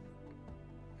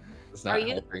 It's Are not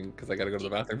you- helping because I got to go to the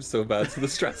bathroom so bad, so the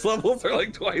stress levels are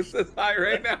like twice as high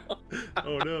right now.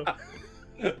 Oh no.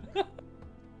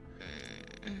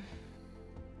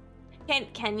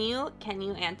 Can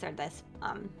you answer this,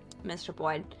 Mr.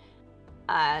 Boyd?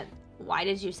 Why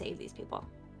did you save these people?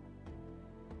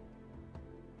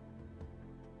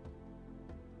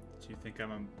 Do you think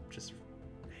I'm just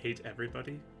hate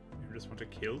everybody? You just want to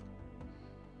kill?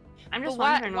 I'm But just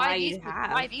wondering why these you people,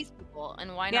 have. why these people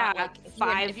and why Yeah, not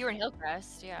like if you were in five-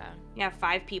 Hillcrest, yeah. Yeah,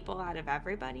 5 people out of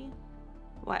everybody.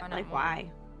 What? Why not Like more?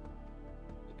 why?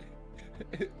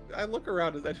 I look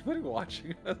around. Is anybody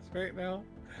watching us right now?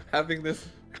 Having this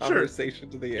conversation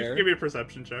to the You air? can give me a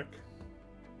perception check.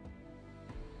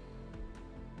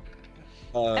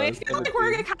 I mean, I feel like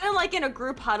we're 17. kind of like in a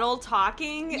group huddle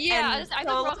talking. Yeah, and I so thought it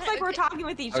we're all looks kinda- like we're talking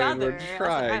with each I mean, other. we're That's what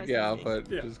I trying, was yeah, thinking.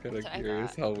 but Yeah. just kind of That's what I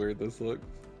curious thought. how weird this looks.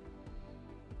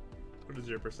 What is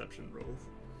your perception roll?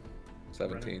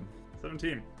 17.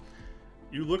 17.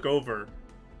 You look over,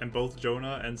 and both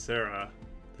Jonah and Sarah,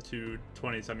 the two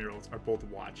 20-some-year-olds, are both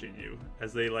watching you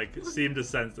as they like seem to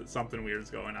sense that something weird is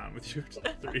going on with you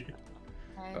three. Okay.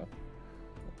 Oh.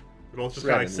 They're both just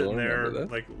Right, kind of sitting we'll there, remember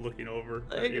this. like looking over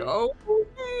at Like, you.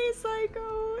 okay,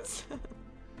 psychos.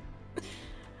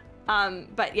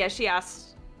 But yeah, she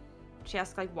asked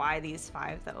like why these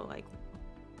 5 though, like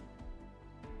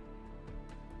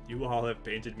You all have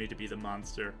painted me to be the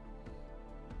monster.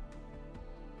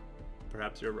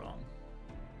 Perhaps you're wrong.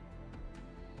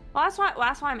 well,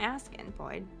 that's why I'm asking,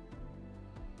 Boyd.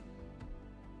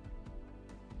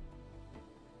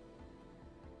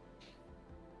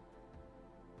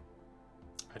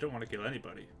 I don't want to kill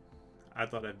anybody. I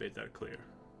thought I made that clear.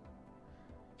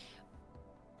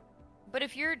 But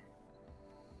if you're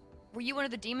were you one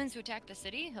of the demons who attacked the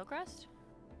city, Hillcrest?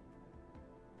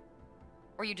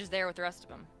 Or are you just there with the rest of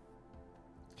them?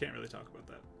 Can't really talk about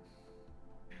that.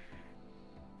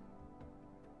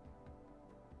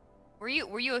 Were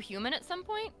you a human at some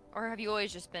point? Or have you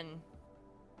always just been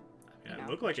I mean, You I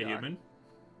know, look like a you are. human.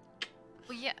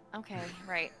 Well, yeah, okay,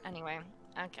 right. Anyway,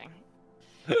 okay.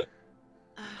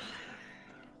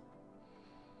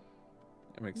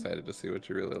 I'm excited to see what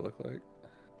you really look like.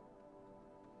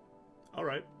 All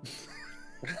right.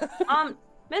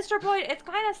 Mr. Boyd, it's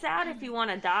kind of sad if you want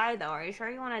to die though. Are you sure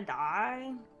you want to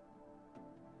die?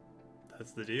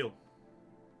 That's the deal.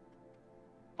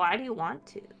 Why do you want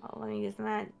to? Oh, I mean, isn't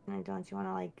that, don't you want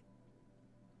to like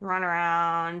run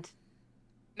around,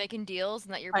 Making deals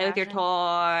and that you're play with your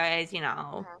passionate? toys, you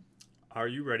know? Are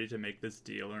you ready to make this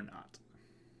deal or not?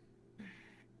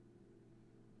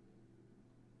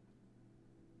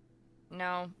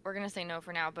 No, we're gonna say no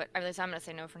for now, but at least I'm gonna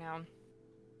say no for now.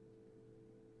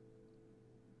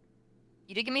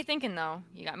 You did get me thinking though.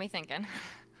 You got me thinking.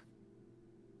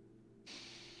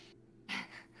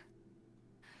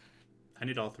 I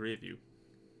need all three of you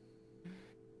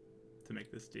to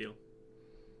make this deal.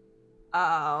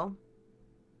 Oh.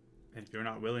 And if you're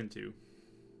not willing to,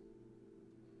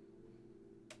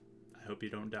 I hope you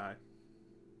don't die.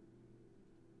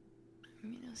 I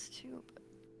mean, us too, but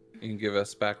You can give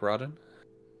us back Rodden?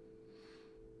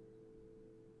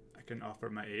 I can offer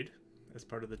my aid as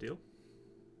part of the deal.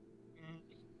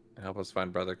 And help us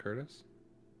find Brother Curtis?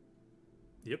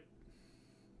 Yep.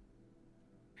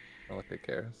 Not like it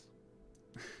cares.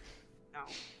 No.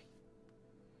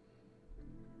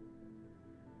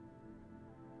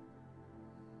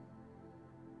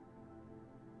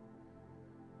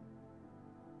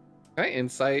 Can I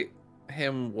insight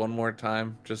him one more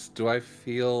time? Just, do I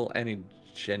feel any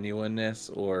genuineness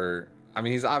or... I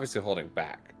mean, he's obviously holding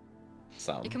back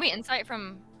some. can we insight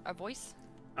from a voice?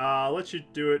 I'll let you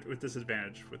do it with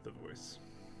disadvantage with the voice.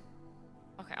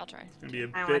 Okay, I'll try. It's going to be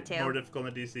a I want bit to. more difficult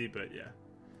in the DC, but yeah.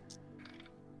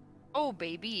 Oh,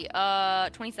 baby.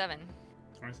 27.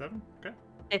 27? Okay.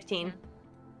 15.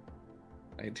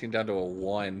 19 down to a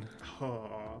 1.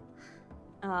 Oh,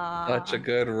 Such a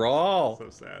good roll. so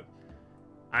sad.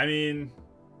 I mean,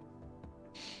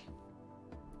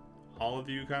 all of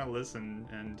you kind of listen,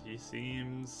 and he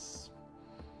seems,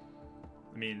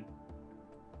 I mean,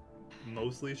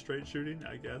 mostly straight shooting,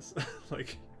 I guess.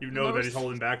 Like, you know that he's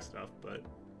holding back stuff, but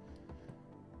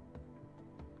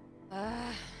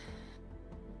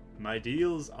my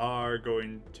deals are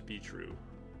going to be true.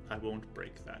 I won't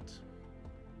break that.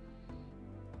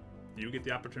 You get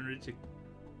the opportunity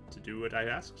to do what I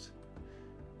asked.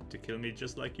 To kill me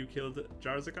just like you killed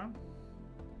Jarzagon.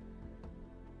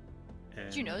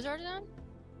 Did you know Zardan?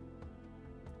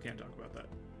 Can't talk about that.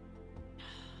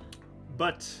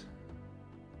 But,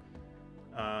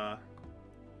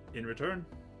 in return,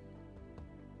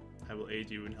 I will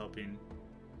aid you in helping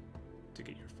to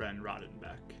get your friend Rodden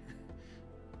back.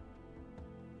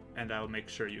 And I will make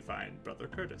sure you find Brother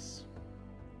Curtis.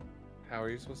 How are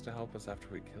you supposed to help us after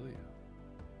we kill you?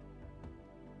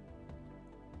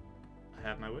 I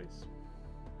have my ways.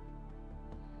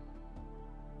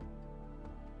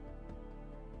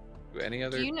 Do any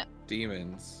other Do you know?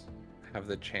 demons have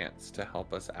the chance to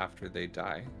help us after they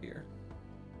die here?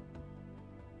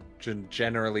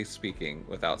 Generally speaking,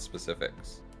 without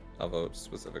specifics of a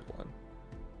specific one.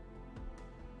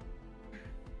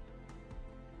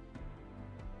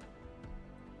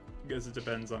 I guess it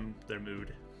depends on their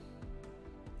mood.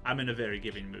 I'm in a very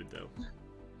giving mood, though.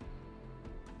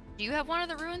 Do you have one of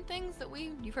the ruin things that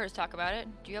you've heard us talk about it?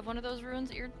 Do you have one of those ruins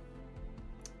that you're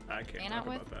I can't Hang talk out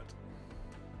with? about that.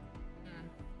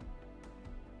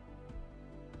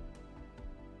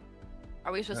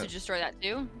 Are we supposed to destroy that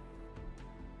too?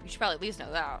 We should probably at least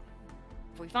know that.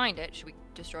 If we find it, should we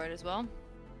destroy it as well?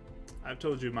 I've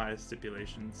told you my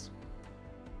stipulations.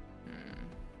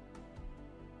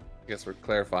 I guess we're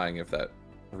clarifying if that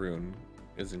rune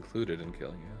is included in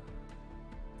killing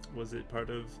you. Was it part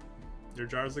of your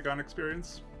Jarzagon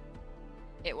experience?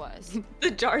 It was.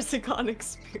 The Jarzagon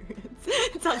experience.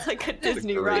 It sounds like a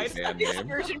Disney ride. Band name.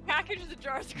 Excursion package of the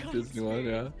jars. Disney one,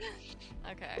 yeah.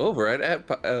 Okay. Over at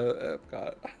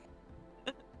Epcot.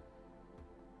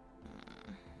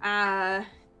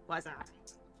 What's that?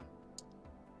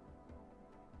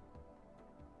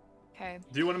 Okay.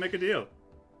 Do you want to make a deal?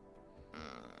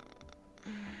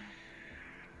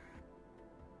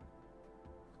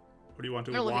 Or do you want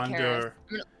to I'm gonna look at Karis. wander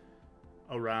I'm gonna-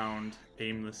 around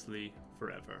aimlessly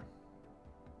forever?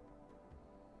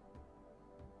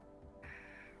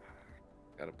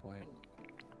 Got a point.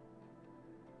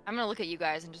 I'm gonna look at you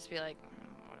guys and just be like,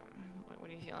 what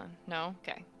are you feeling? No?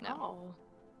 Okay. No. Oh.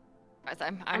 Guys,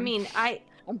 I mean, I'm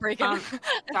breaking.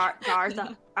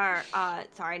 Jarza,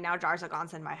 sorry, now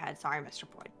Jarzagon's in my head. Sorry, Mr.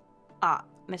 Boyd.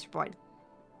 Mr. Boyd.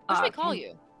 What should we call can-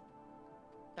 you?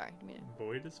 Sorry. didn't mean to-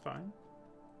 Boyd is fine.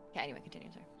 Okay, anyway, continue,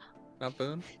 sorry. Not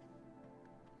Boone?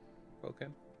 Okay.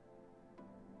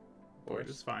 Boyd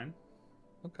is fine.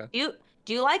 Okay. Do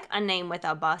you like a name with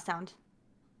a buh sound?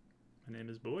 My name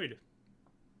is Boyd.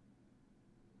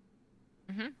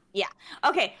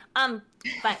 Okay.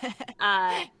 But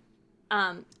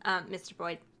Mr.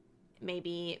 Boyd,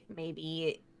 maybe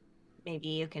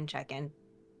you can check in.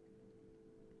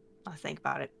 I'll think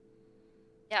about it.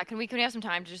 Yeah, can we have some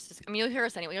time to just, I mean, you'll hear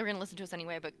us anyway. You're going to listen to us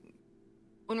anyway, but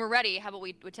when we're ready, how about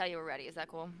we would tell you we're ready? Is that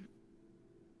cool?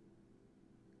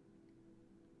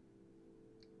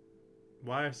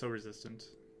 Why are you so resistant?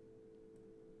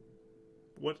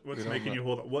 What's We don't making know. you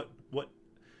hold on?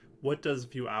 What does a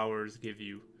few hours give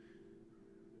you?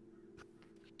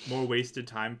 More wasted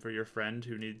time for your friend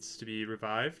who needs to be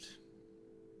revived?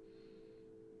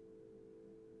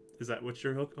 Is that what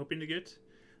you're hoping to get?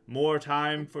 More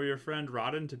time for your friend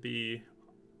Rodden to be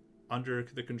under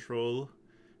the control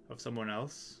of someone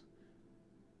else.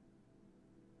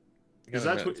 You Because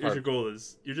gotta that's admit, what it's your goal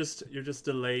is. You're just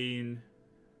delaying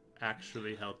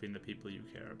actually helping the people you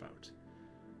care about.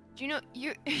 Do you know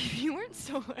if you weren't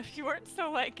so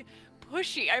like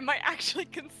pushy, I might actually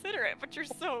consider it, but you're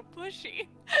so pushy.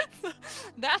 So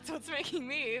that's what's making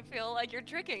me feel like you're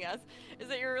tricking us. Is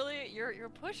that you're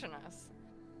pushing us.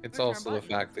 It's Pushing our also the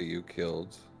buttons. fact that you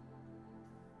killed,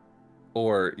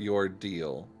 or your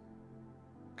deal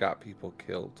got people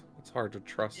killed. It's hard to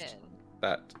trust Did.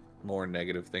 that more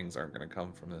negative things aren't going to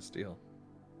come from this deal.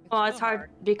 Well, it's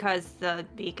hard because the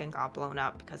beacon got blown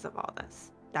up because of all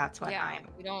this. That's what Yeah, I'm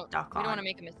we don't stuck want to on.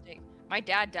 make a mistake. My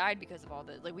dad died because of all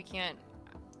this. Like we can't.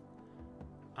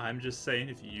 I'm just saying,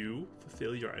 if you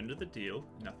fulfill your end of the deal,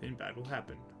 nothing bad will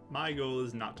happen. My goal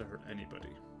is not to hurt anybody.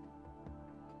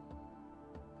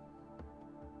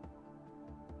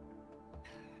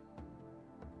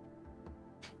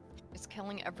 Is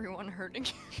killing everyone hurting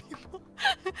people?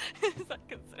 Is that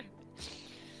considered?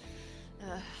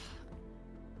 Ugh.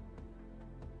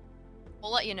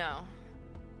 We'll let you know.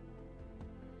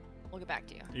 We'll get back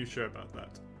to you. Are you sure about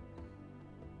that?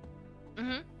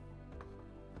 Mm-hmm.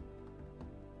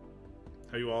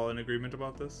 Are you all in agreement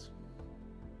about this?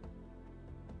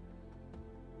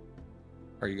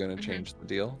 Are you going to change the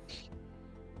deal?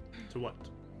 To what?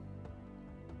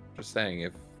 Just saying,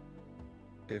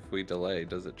 if we delay,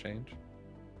 does it change?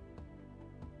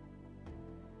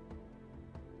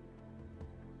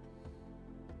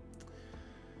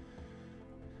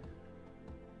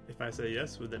 If I say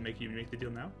yes, would that make you make the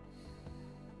deal now?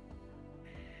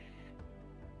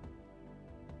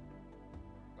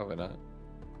 Probably not.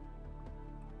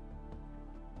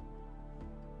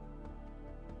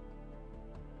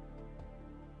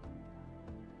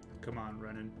 Come on,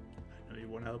 Renan. I know you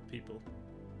want to help people.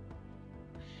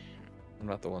 I'm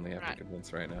not the one they have to Right.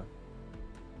 convince right now.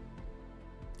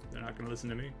 They're not going to listen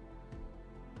to me.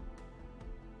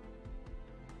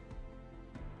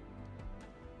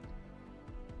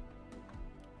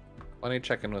 Why don't you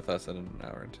check in with us in an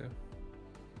hour or two?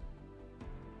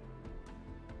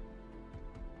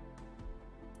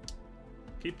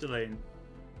 Keep delaying.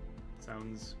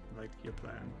 Sounds like your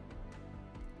plan.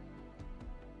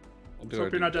 We'll Let's do our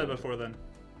hope you're not due dead diligence. before then.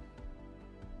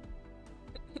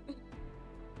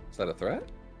 Is that a threat?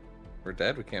 We're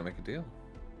dead. We can't make a deal.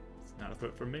 It's not a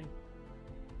threat from me.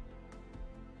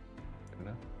 You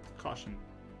know? Caution.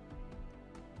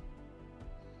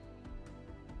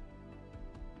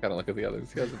 Gotta look at the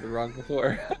others. He hasn't been wrong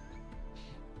before.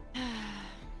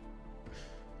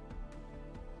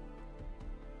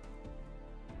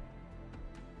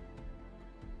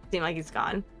 Seem like he's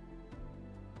gone.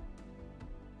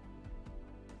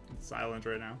 It's silent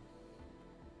right now.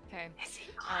 Okay. Is he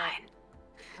gone?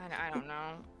 I don't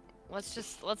know.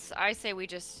 I say we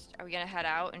just, are we gonna head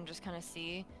out and just kind of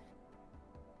see?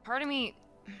 Part of me,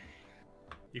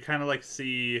 You kind of like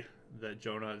see that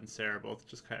Jonah and Sarah both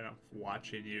just kind of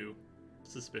watching you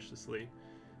suspiciously.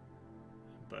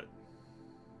 But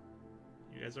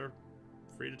you guys are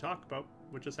free to talk about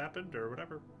what just happened or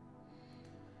whatever.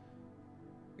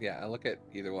 Yeah, I look at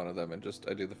either one of them and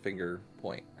I do the finger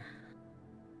point.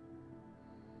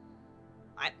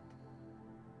 What?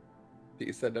 Do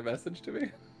you send a message to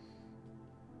me?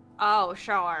 Oh,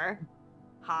 sure.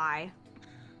 Hi.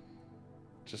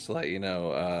 Just to let you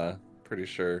know, pretty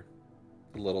sure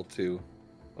the little two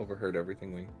overheard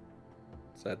everything we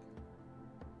said.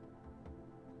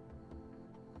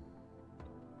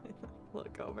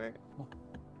 Look over.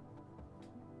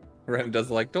 Ren does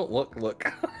don't look.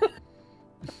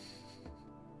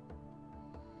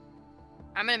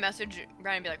 I'm gonna message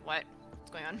Brian and be like, what?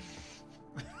 What's going on?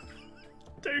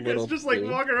 There you Little guys just like two.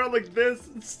 walking around like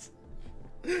this.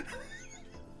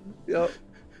 Yep.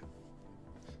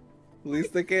 At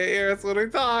least they can't hear us when we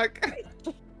talk.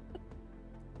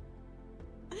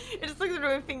 It just looks like we're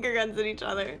doing finger guns at each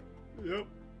other. Yep.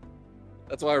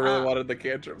 That's why I really wanted the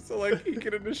cantrip, so he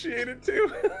can initiate it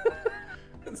too.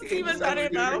 It's even better,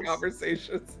 though.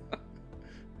 Conversations.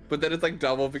 But then it's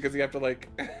double because you have to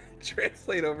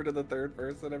translate over to the third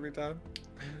person every time.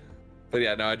 But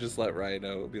yeah, no, I just let Ryan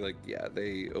know. It'd be yeah,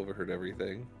 they overheard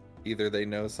everything. Either they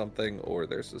know something or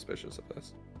they're suspicious of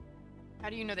us. How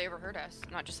do you know they overheard us?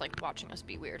 Not just watching us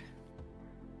be weird.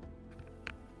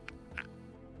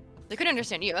 They couldn't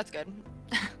understand you. That's good.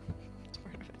 That's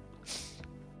part of it.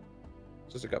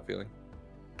 Just a gut feeling.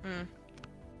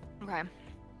 Okay.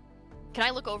 Can I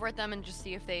look over at them and just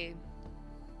see if they?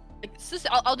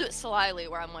 I'll do it slyly,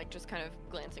 where I'm just kind of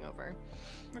glancing over.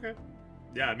 Okay.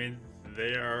 Yeah, I mean,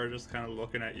 they are just kind of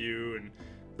looking at you, and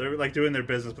they're doing their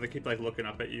business, but they keep looking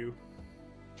up at you.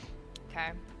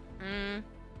 Okay. Mm,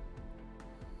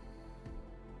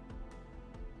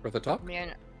 Worth a talk?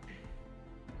 man.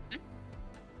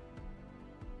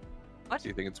 What? Do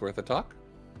you think it's worth a talk?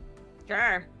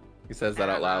 Sure. He says that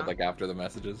I out don't loud, know. like after the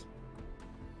messages.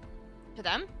 To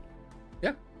them?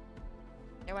 Yeah.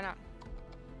 Yeah, why not?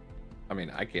 I mean,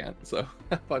 I can't, so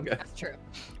fun guys. That's true.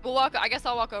 I guess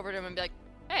I'll walk over to him and be like,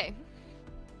 hey.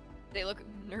 They look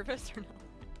nervous or not?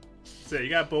 So you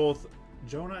got both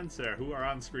Jonah and Sarah, who are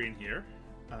on screen here.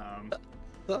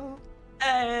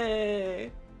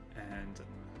 Hey. And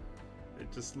they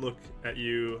just look at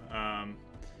you.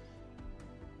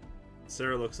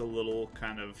 Sarah looks a little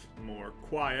kind of more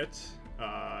quiet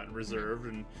and reserved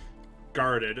and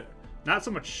guarded. Not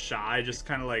so much shy, just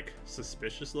kind of like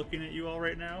suspicious looking at you all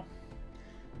right now.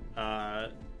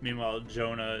 Meanwhile,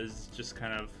 Jonah is just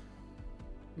kind of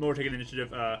more taking the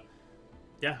initiative. What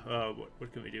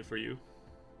can we do for you?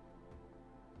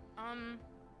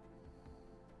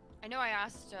 I know I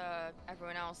asked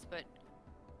everyone else, but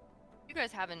you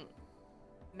guys haven't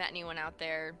met anyone out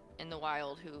there in the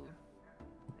wild who,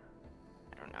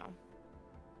 I don't know.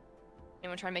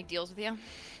 Anyone trying to make deals with you?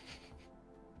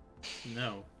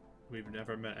 No, we've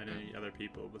never met any other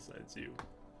people besides you.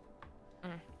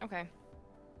 Okay.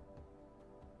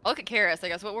 I'll look at Karis, I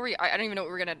guess. What were we? I don't even know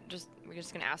what we're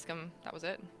just gonna ask him. That was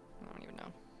it? I don't even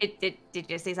know. Did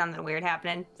you see something weird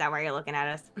happening? Is that why you're looking at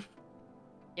us?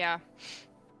 Yeah.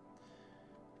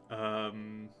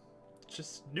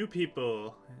 Just new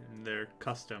people and their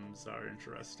customs are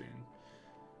interesting.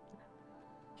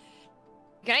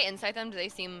 Can I insight them? Do they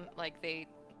seem like they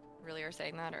really are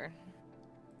saying that, or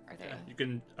are they? Yeah, you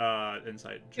can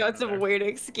insight. That's Jonah a there. weird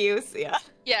excuse. Yeah.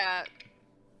 Yeah.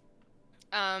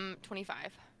 25.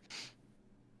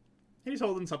 He's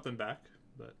holding something back,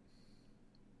 but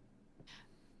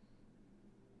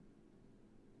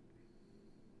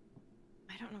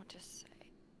I don't know what to say.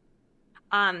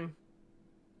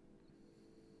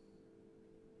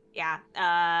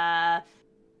 Yeah.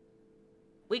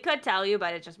 We could tell you,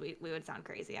 but it just we would sound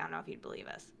crazy. I don't know if you'd believe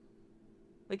us.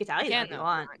 We could tell you that if you though.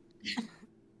 want.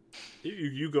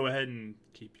 you go ahead and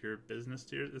keep your business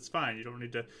to It's fine. You don't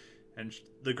need to. And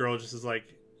the girl just is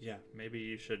like, yeah, maybe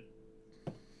you should.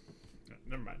 No,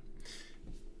 never mind.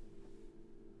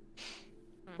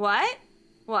 What?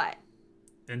 What?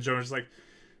 And Jonah's like,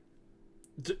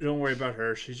 don't worry about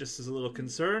her. She just is a little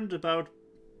concerned about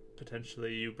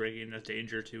potentially you bringing a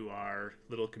danger to our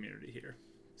little community here.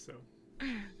 So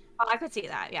Oh, I could see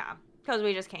that. Yeah, because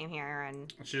we just came here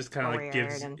and she just kind of like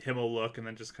gives Weird and- him a look and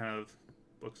then just kind of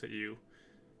looks at you.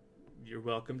 You're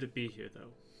welcome to be here, though.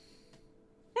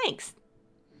 thanks.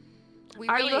 We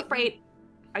Are really, you afraid?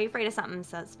 Are you afraid of something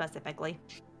specifically?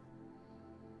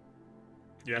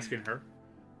 You asking her?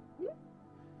 It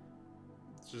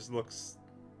just looks.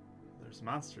 There's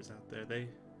monsters out there.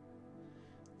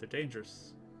 They're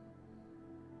dangerous.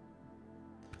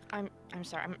 I'm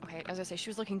sorry. Okay, as I say, she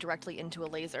was looking directly into a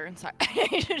laser, and so I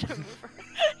needed to move her.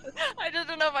 I just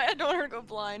don't know if I don't want her to go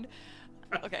blind.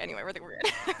 Okay, anyway, we're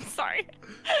good. Sorry.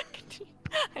 Continue.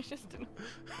 I just didn't.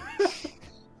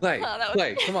 Clay, Oh, that was-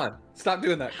 Clay, come on. Stop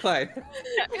doing that, Clay.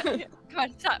 Yeah. Come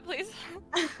on, stop, please.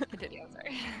 Continue. I'm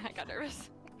sorry. I got nervous.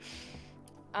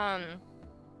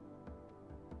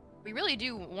 We really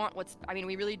do want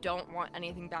we really don't want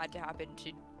anything bad to happen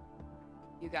to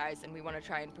you guys, and we want to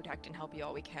try and protect and help you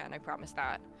all we can. I promise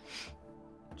that.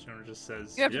 Jonah just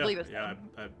says, You have to yeah, believe us, yeah,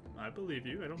 I believe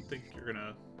you. I don't think you're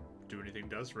gonna do anything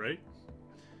to us, right?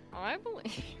 I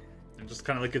believe. And just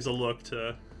kind of like gives a look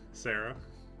to Sarah.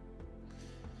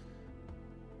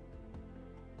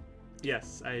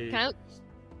 Yes,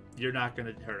 You're not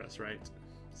gonna hurt us, right?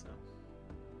 So.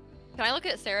 Can I look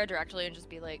at Sarah directly and just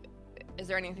be like, is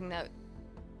there anything that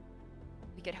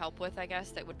we could help with, I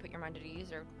guess, that would put your mind at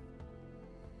ease, or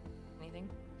anything?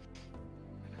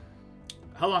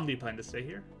 How long do you plan to stay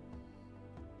here?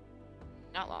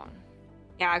 Not long.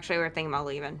 Yeah, actually, we're thinking about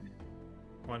leaving.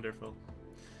 Wonderful.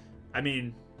 I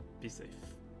mean, be safe.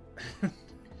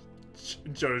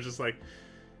 Jonah's just like.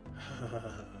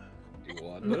 You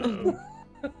want to know?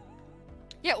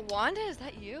 Yeah, Wanda, is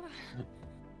that you?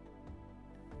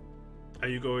 Are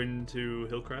you going to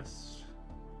Hillcrest?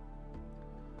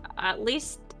 At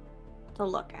least to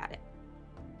look at it.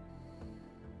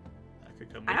 I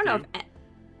could come. I with don't know you. if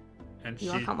And you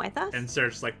want to come with us. And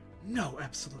Sarah's like, no,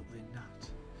 absolutely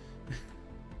not.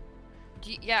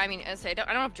 Yeah, I mean, as I don't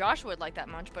know if Josh would like that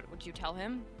much, but would you tell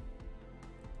him?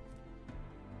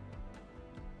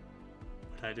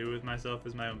 What I do with myself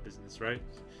is my own business, right?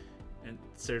 And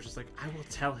Sarah's just like, I will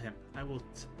tell him. I will.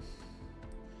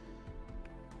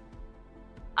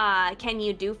 Can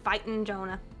you do fighting,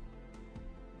 Jonah?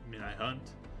 I mean, I hunt.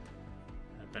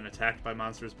 I've been attacked by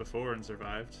monsters before and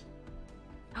survived.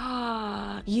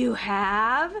 You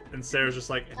have? And Sarah's just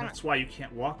like, and that's why you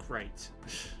can't walk right.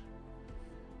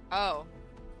 Oh.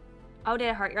 Oh, did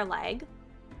it hurt your leg?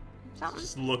 Something?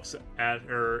 Just looks at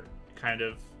her kind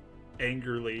of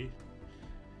angrily.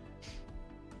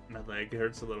 My leg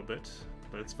hurts a little bit,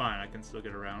 but it's fine. I can still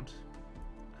get around.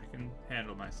 I can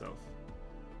handle myself.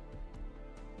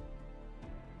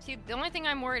 See, the only thing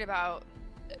I'm worried about,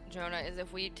 Jonah, is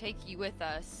if we take you with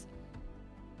us,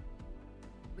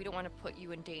 we don't want to put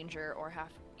you in danger or have,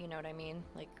 you know what I mean?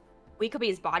 Like, We could be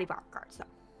his bodyguards, though.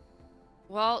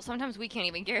 well, sometimes we can't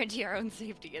even guarantee our own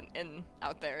safety in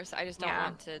out there, so I just don't Yeah.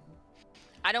 want to.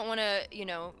 I don't want to, you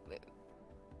know.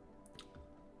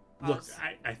 Look, cause-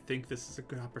 I think this is a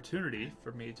good opportunity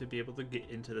for me to be able to get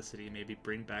into the city, maybe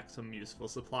bring back some useful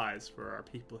supplies for our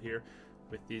people here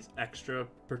with these extra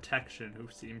protection who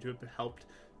seem to have helped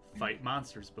fight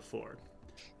monsters before.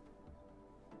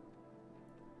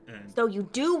 And, So you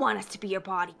do want us to be your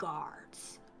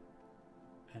bodyguards.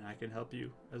 and I can help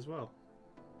you as well.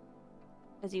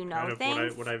 Because you know Kind of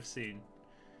things. what I've seen.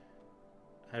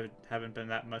 I haven't been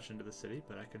that much into the city,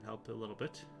 but I can help a little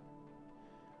bit.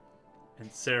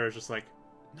 And Sarah's just like,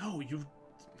 no, you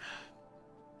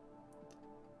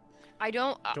I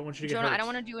don't. don't want you to get Jonah, hurt. I don't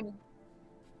want to do any.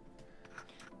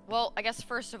 Well, I guess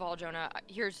first of all, Jonah,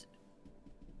 here's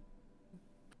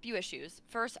a few issues.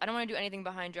 First, I don't want to do anything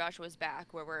behind Joshua's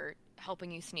back where we're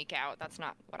helping you sneak out. That's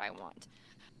not what I want.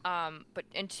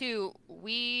 And two,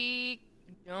 we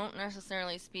don't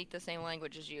necessarily speak the same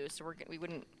language as you, so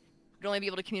we'd only be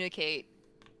able to communicate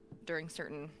during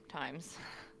certain times.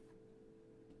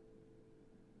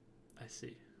 I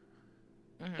see.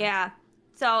 Mhm. Yeah.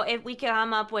 So if we could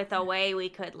come up with a way we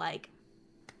could like,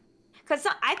 cause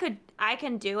I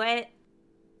can do it,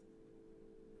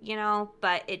 you know,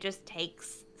 but it just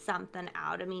takes something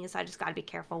out of me. So I just gotta be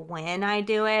careful when I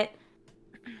do it.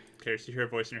 Okay, so you hear a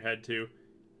voice in your head too.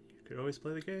 You could always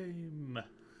play the game.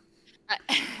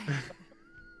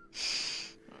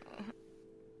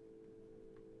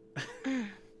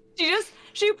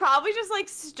 She probably just like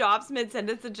stops mid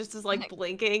sentence and just is like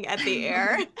blinking at the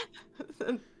air.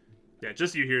 Yeah,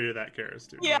 just you hear that, Karis,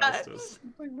 too. No Yeah. one else does.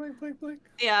 Blink, blink, blink, blink.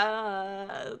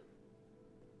 Yeah.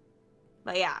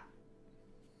 But yeah.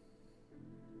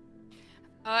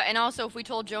 And also, if we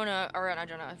told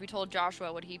if we told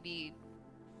Joshua, would he be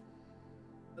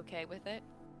okay with it?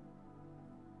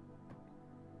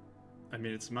 I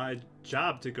mean, it's my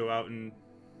job to go out and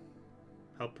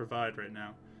help provide right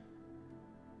now.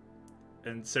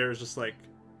 And Sarah's just like,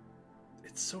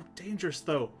 it's so dangerous,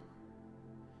 though.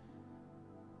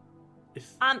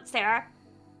 If Sarah,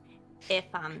 if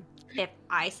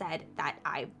I said that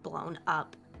I've blown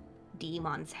up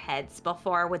demons' heads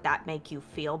before, would that make you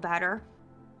feel better?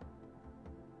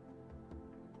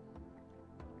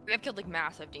 We have killed like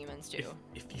massive demons too.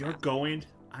 if you're going,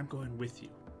 I'm going with you.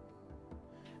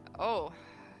 Oh,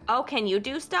 Oh, can you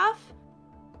do stuff?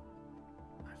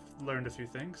 I've learned a few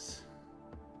things.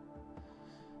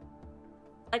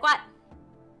 Like what?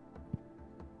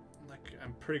 Like,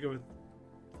 I'm pretty good with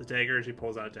the dagger. She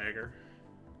pulls out a dagger.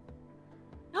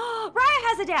 Oh, Raya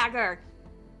has a dagger.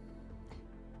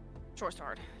 short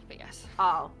sword, but yes.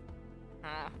 Oh,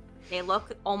 Uh, they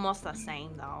look almost the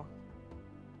same though.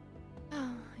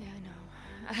 Oh, yeah,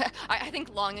 I know. I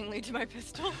think longingly to my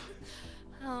pistol.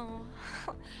 Oh.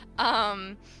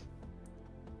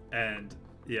 And,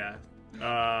 yeah.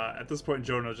 At this point,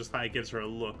 Jonah just kind of gives her a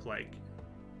look like,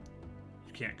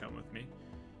 you can't come with me.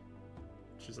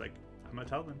 She's like, I'm gonna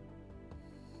tell them.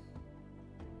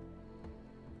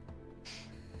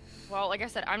 Well, like I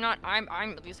said, I'm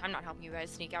at least I'm not helping you guys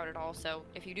sneak out at all, so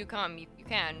if you do come, you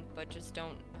can, but just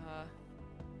don't,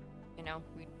 we'll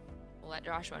let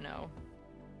Joshua know.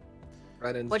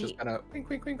 Ryden's What just he- kind of wink,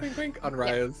 wink, wink, wink, wink on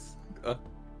Raya's.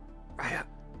 Raya,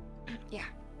 Yeah,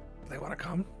 they want to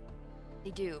come?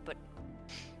 they do, but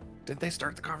Did they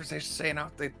start the conversation saying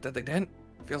out that they didn't?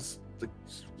 Feels like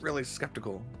really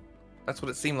skeptical. That's what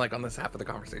it seemed like on this half of the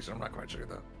conversation. I'm not quite sure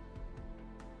though.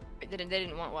 they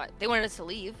didn't want what? They wanted us to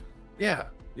leave. Yeah,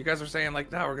 you guys are saying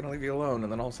like, no, we're gonna leave you alone,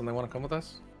 and then all of a sudden they want to come with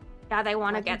us. Yeah, they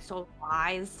want to I think- get so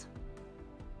wise.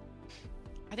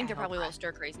 I think they're I probably a hope little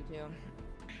stir crazy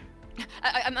too.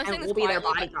 I'm saying And this we'll be their quietly,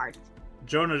 but- bodyguard.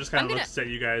 Jonah just kind I'm of gonna- looks at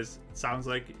you guys. It sounds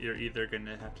like you're either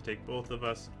gonna have to take both of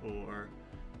us or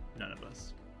none of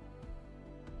us.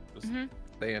 Just Mhm.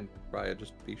 stay in, Raya.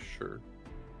 Just be sure.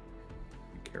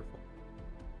 Be careful.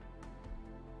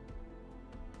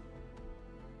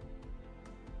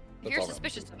 If That's you're all that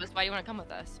suspicious matters. of us, why do you want to come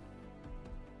with us?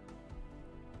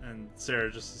 And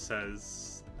Sarah just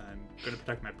says, I'm gonna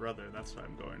protect my brother. That's what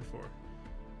I'm going for.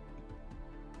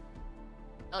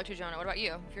 Electro Jonah, what about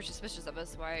you? If you're suspicious of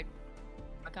us, why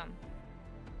come?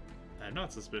 I'm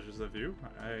not suspicious of you.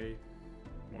 I'm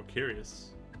more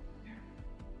curious.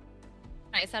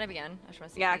 Can I set up again? I just want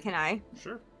to see. Yeah, if can I?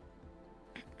 Sure.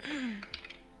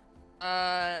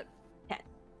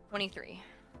 23.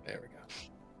 There we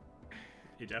go.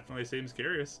 He definitely seems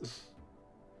curious.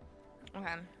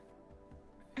 Okay.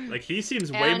 Like, he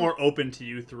seems way And- more open to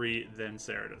you three than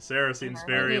Sarah does. Sarah seems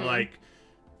very, Mhm. like,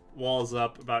 walls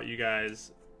up about you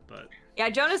guys, but... Yeah,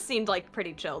 Jonas seemed like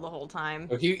pretty chill the whole time.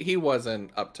 So he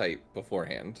wasn't uptight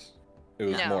beforehand. It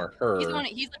was No. more her He's the one.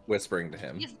 He's whispering to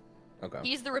him. he's- Okay.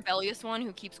 he's the rebellious one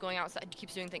who keeps going outside,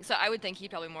 keeps doing things. So I would think he'd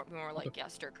probably be more like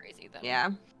stir crazy than. Yeah.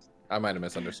 I might have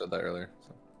misunderstood that earlier.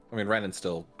 So. I mean, Renan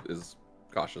still is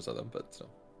cautious of them, but still.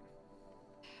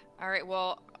 All right.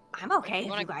 Well, I'm okay if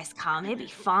wanna- you guys come. It'd be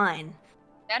fun.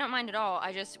 I don't mind at all.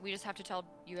 We just have to tell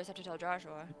you guys have to tell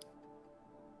Joshua.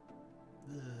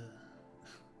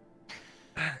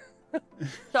 So,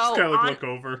 Just kind of on- look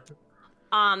over.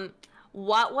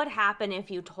 What would happen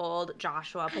if you told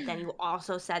Joshua, but then you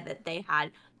also said that they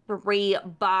had 3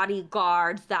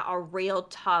 bodyguards that are real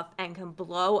tough and can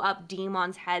blow up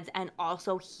demons' heads and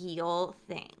also heal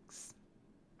things?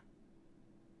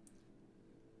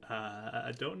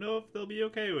 I don't know if they'll be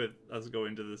okay with us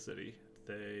going to the city.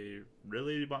 They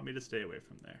really want me to stay away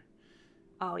from there.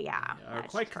 Oh yeah. They are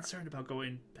that's quite true. concerned about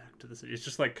going back to the city. It's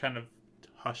just like kind of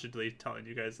hushedly telling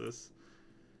you guys this.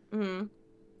 Mhm.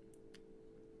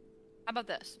 How about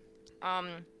this?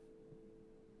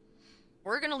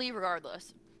 We're gonna leave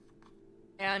regardless.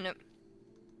 And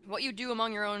what you do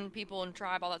among your own people and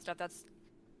tribe, all that stuff, that's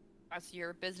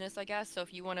your business, I guess. So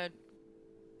if you want to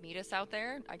meet us out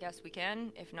there, I guess we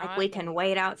can. If not, Like we then- can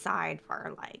wait outside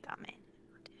for like a minute.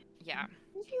 Yeah.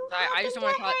 If you I just happen don't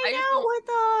wanna to call it- I hang just out don't- with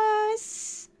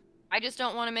us. I just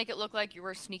don't want to make it look like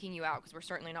we're sneaking you out, because we're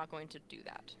certainly not going to do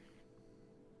that.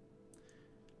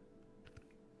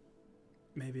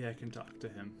 Maybe I can talk to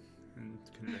him and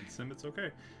convince him it's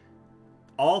okay.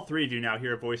 All 3 of you now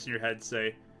hear a voice in your head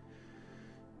say,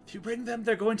 if you bring them,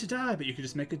 they're going to die, but you can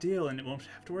just make a deal and it won't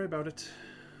have to worry about it.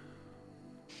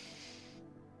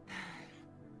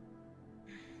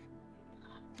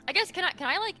 I guess can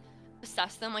I like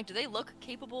assess them? Like, do they look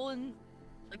capable and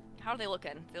like how do they look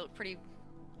in? They look pretty.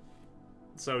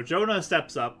 So Jonah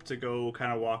steps up to go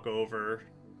kind of walk over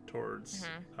towards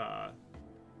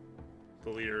the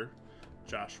leader,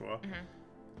 Joshua.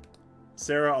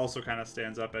 Sarah also kind of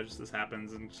stands up as this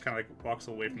happens and just kind of like walks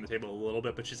away from the table a little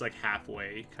bit, but she's like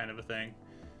halfway kind of a thing,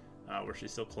 where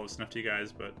she's still close enough to you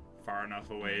guys, but far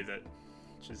enough away that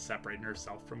she's separating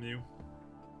herself from you.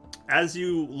 As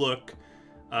you look,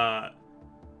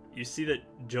 you see that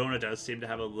Jonah does seem to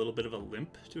have a little bit of a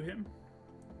limp to him.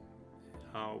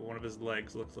 One of his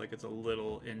legs looks like it's a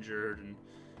little injured and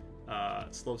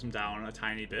it slows him down a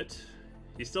tiny bit.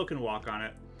 He still can walk on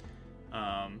it.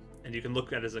 And you can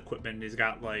look at his equipment. He's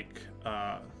got like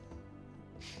a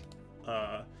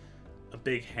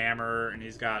big hammer, and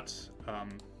he's got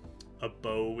a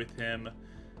bow with him,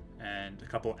 and a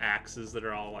couple axes that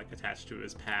are all like attached to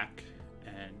his pack.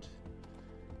 And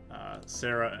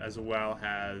Sarah as well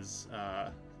has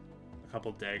a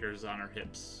couple daggers on her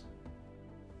hips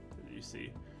that you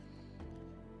see.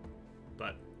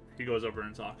 But he goes over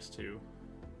and talks to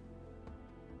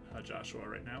Joshua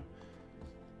right now.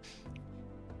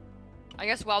 I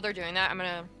guess while they're doing that, I'm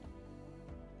gonna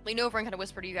lean over and kind of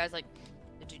whisper to you guys, like,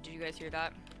 did you guys hear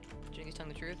that? Did you guys tell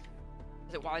me the truth?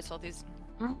 Is it wise to let these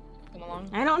Hmm? come along?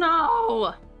 I don't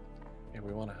know. Yeah,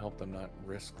 we want to help them, not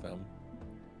risk them.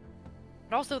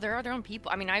 But also, there are their own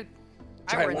people. I mean, I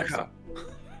were in this. Jyleka!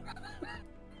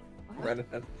 Renan.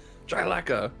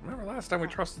 Jyleka! Remember last time we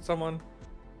trusted someone?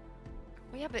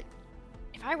 Well, yeah, but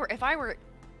if I were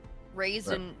raised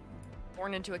Right. and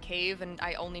born into a cave and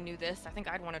I only knew this, I think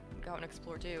I'd want to go out and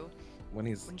explore too. When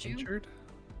he's Wouldn't you? injured?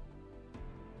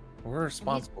 We're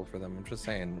responsible for them. I'm just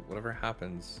saying, whatever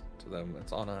happens to them,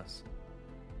 it's on us.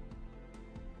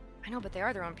 I know, but they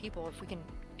are their own people. If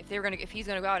he's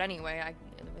gonna go out anyway, I'd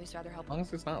at least rather help As long him.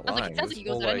 as it's not Sounds lying. like he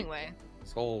goes out anyway.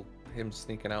 This whole him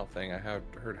sneaking out thing, I had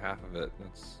heard half of it.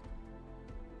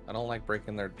 I don't like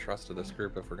breaking their trust to this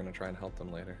group if we're gonna try and help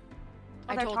them later. Well,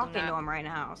 I they're told him talking that. to him right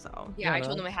now, so. Yeah, I Yeah,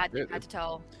 told no, him I had it- to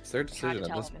tell. It's their decision at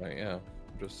tell this him. point, yeah.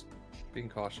 I'm just being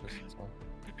cautious, that's all.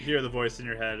 You hear the voice in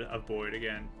your head of Boyd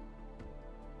again.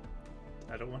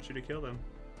 I don't want you to kill them.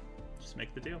 Just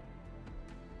make the deal.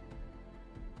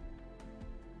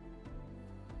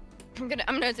 I'm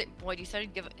gonna say, Boyd, you said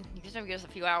you just have to give us a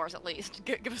few hours at least.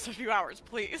 Give us a few hours,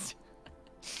 please.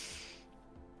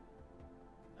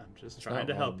 I'm just It's trying not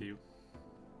to help wrong. you.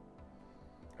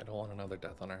 I don't want another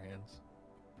death on our hands.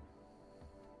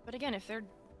 But again, if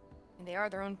they are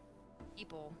their own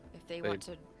people, if they want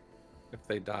to. If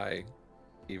they die,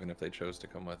 even if they chose to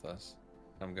come with us,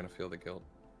 I'm gonna feel the guilt.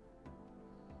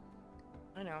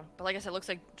 I don't know. But like I said, it looks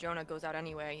like Jonah goes out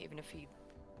anyway, even if he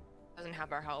doesn't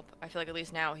have our help. I feel like at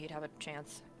least now he'd have a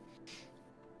chance.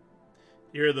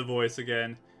 You hear the voice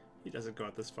again. He doesn't go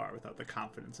out this far without the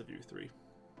confidence of you three.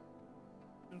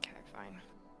 Okay, fine.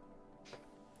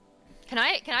 Can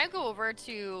I go over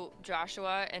to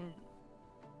Joshua and...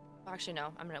 Actually, no.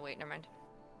 I'm gonna wait. Never mind.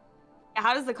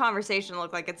 How does the conversation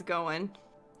look like it's going?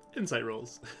 Insight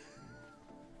rolls.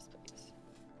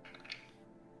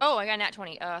 Oh, I got a nat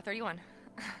 20. 31.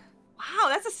 Wow,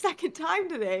 that's the second time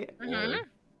today.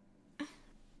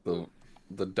 Mm-hmm.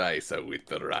 The dice are with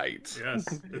the right. Yes,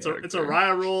 it's a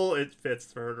Raya roll. It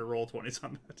fits for her to roll 20s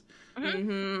on that.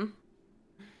 Mm-hmm.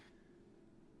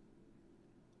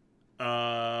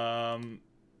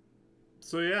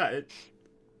 So yeah, it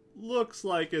looks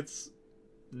like it's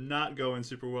not going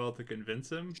super well to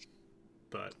convince him,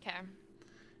 but Okay.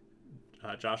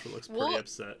 Joshua looks pretty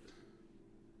upset.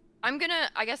 I'm gonna.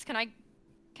 I guess can I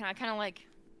kind of like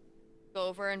go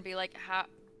over and be like, how?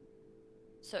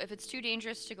 So if it's too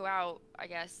dangerous to go out, I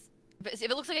guess. If it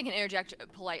looks like I can interject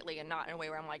politely and not in a way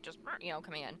where I'm like just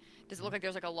coming in. Does it look like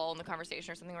there's like a lull in the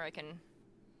conversation or something where I can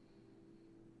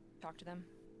talk to them?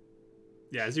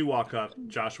 Yeah, as you walk up,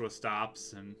 Joshua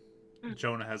stops, and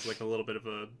Jonah has like a little bit of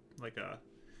a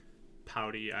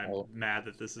pouty, I'm mad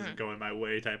that this isn't going my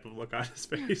way type of look on his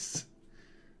face.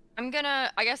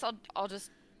 I guess I'll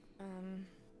just kind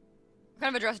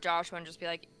of address Joshua and just be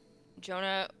like,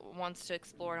 Jonah wants to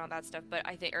explore and all that stuff, but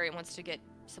I think Arian wants to get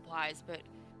supplies, but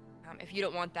if you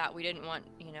don't want that, we didn't want,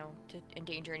 to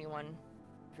endanger anyone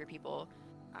of your people.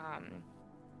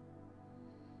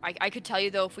 I could tell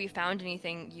you though, if we found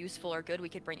anything useful or good, we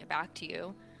could bring it back to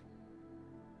you.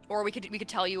 Or we could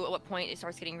tell you at what point it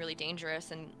starts getting really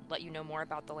dangerous and let you know more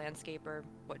about the landscape or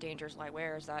what dangers lie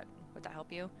where. Would that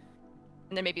help you?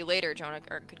 And then maybe later Jonah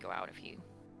could go out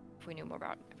if we knew more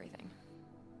about everything.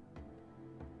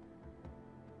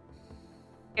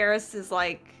 Eris is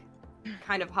like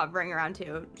kind of hovering around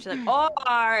too. She's like,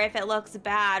 or if it looks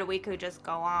bad, we could just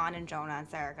go on and Jonah and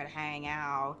Sarah could hang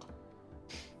out.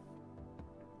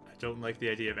 I don't like the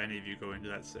idea of any of you going to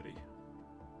that city.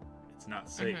 It's not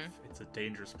safe. It's a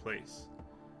dangerous place.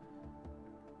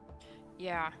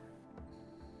 Yeah.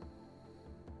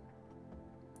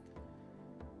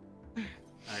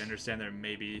 I understand there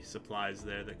may be supplies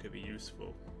there that could be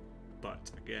useful, but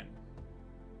again,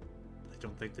 I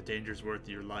don't think the danger's worth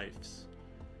your lives.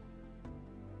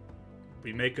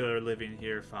 We make our living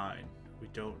here fine. We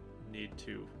don't need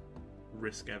to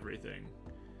risk everything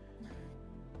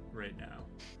right now.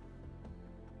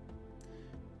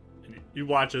 And you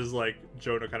watch as like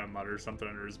Jonah kind of mutters something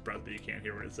under his breath, but you can't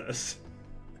hear what it says.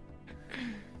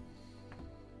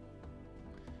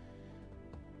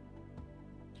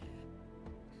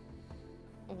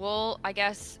 Well, I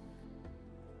guess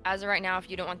as of right now,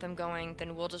 if you don't want them going,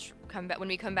 then we'll just come back. When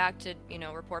we come back to,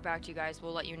 report back to you guys,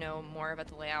 we'll let you know more about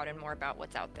the layout and more about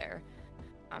what's out there.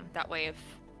 That way, if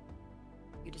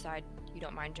you decide you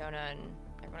don't mind Jonah and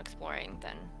everyone exploring,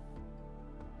 then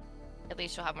at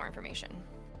least you'll have more information.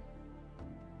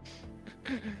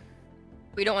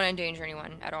 We don't want to endanger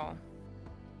anyone at all.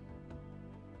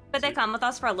 But they come with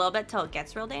us for a little bit till it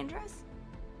gets real dangerous?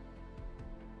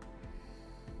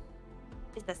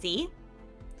 Is the sea?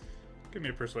 Give me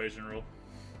a persuasion roll.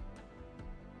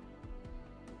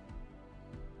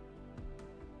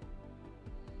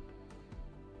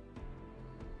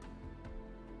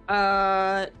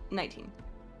 Uh, 19.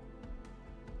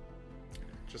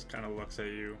 Just kind of looks at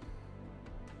you.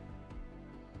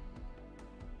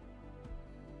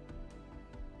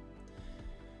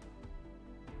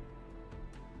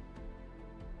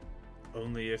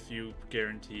 Only if you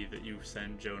guarantee that you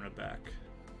send Jonah back.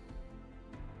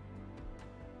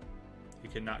 He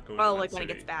cannot go. Oh, like when he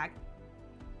gets back.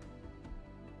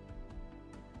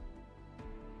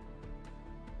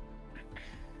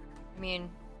 I mean,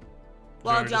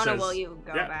 well, just Jonah, says, will you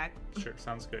go back? Sure,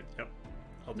 sounds good. Yep,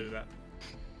 I'll do that.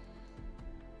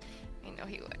 I know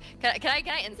he would. Can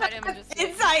I inside him and just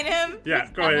Inside him? Yeah,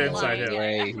 go ahead inside him.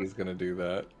 Way he's gonna do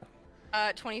that.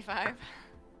 25.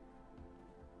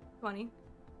 20.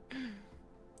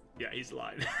 Yeah, he's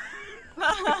lying.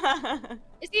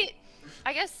 Is he?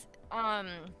 I guess.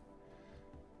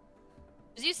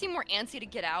 Does he seem more antsy to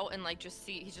get out and like just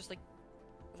see? He's just like.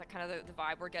 Is that kind of the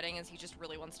vibe we're getting? Is he just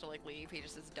really wants to like leave? He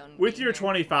just is done. With being your here?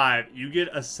 25, you get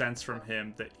a sense from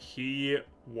him that he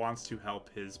wants to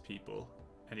help his people,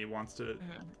 and he wants to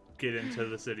get into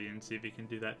the city and see if he can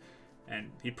do that.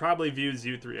 And he probably views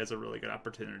you three as a really good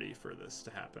opportunity for this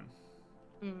to happen.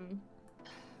 Mm.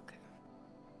 Okay.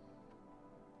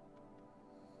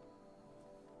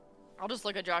 I'll just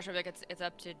look at Joshua like it's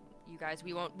up to you guys.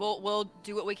 We'll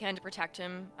do what we can to protect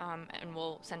him, and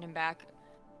we'll send him back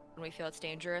when we feel it's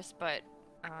dangerous, but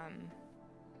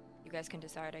you guys can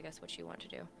decide, I guess, what you want to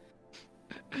do.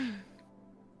 And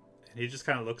he just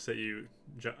kind of looks at you,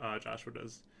 Joshua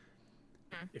does.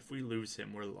 If we lose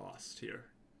him, we're lost here.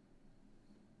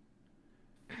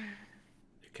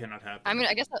 It cannot happen. I mean,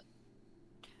 I guess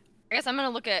I'm gonna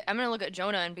look at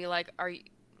Jonah and be like,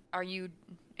 are you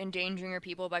endangering your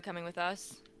people by coming with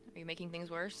us? Are you making things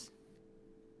worse?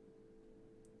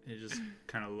 He just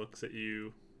kind of looks at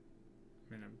you.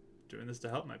 I mean, I'm doing this to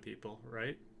help my people,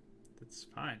 right? That's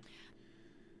fine.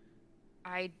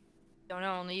 I don't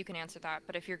know. Only you can answer that.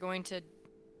 But if you're going to,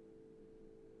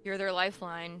 you're their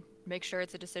lifeline. Make sure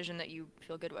it's a decision that you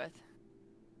feel good with.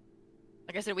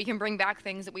 Like I said, we can bring back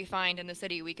things that we find in the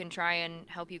city. We can try and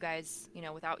help you guys,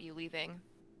 without you leaving,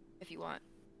 if you want.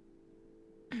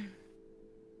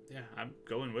 Yeah, I'm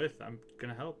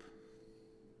gonna help.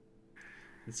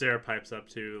 And Sarah pipes up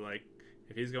too, like,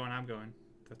 if he's going, I'm going.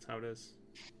 That's how it is.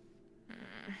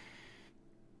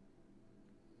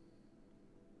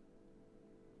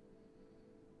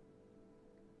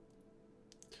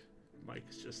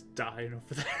 Mike's just dying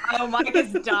over there. Oh, Mike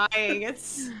is dying.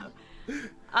 It's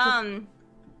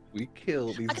We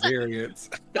kill these variants.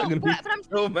 No, I'm but gonna be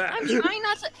so mad. I'm trying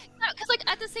not to, because like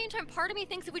at the same time, part of me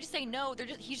thinks if we just say no,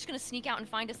 he's just gonna sneak out and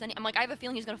find us. I'm like, I have a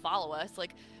feeling he's gonna follow us.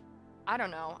 Like, I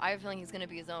don't know. I have a feeling he's gonna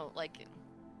be his own. Like,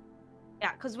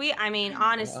 yeah, because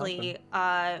honestly,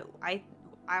 I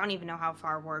don't even know how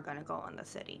far we're gonna go in the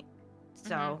city,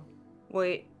 so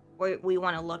we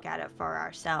want to look at it for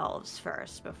ourselves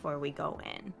first before we go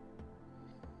in.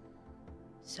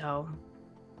 So.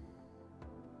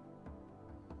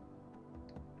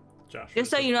 Joshua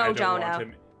Just so says, you know, I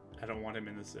Jonah. don't want him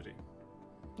in the city.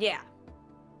 Yeah.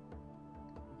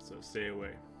 So stay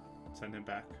away. Send him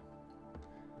back.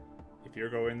 If you're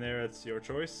going there, it's your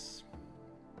choice.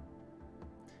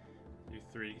 You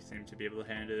three seem to be able to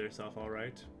handle yourself all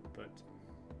right, but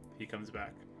he comes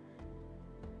back.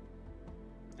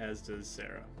 As does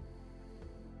Sarah.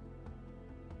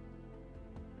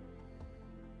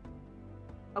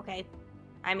 Okay.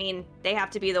 I mean, they have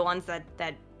to be the ones that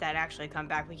actually come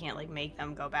back. We can't, make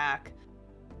them go back.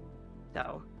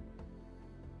 So.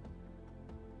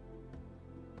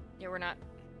 yeah, we're not.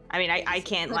 I mean, I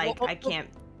can't, I can't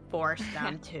force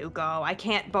them to go. I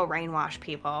can't brainwash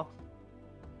people.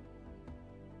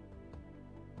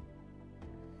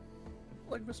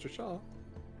 Like Mr. Shaw.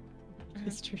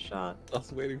 Mr. Shaw. I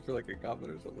was waiting for a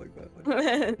comment or something like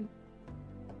that.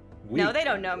 No, they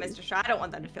don't know Mr. Shaw. I don't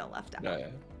want them to feel left out. No, yeah.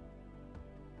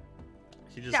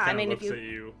 He just Yeah, kind of if looks you- at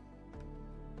you.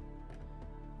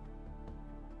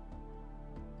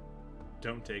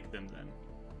 Don't take them then,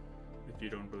 if you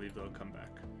don't believe they'll come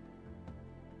back.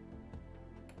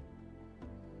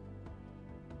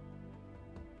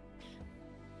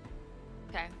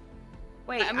 Okay.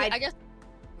 Wait, I mean, I guess.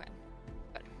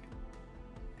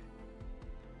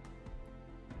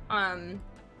 Okay.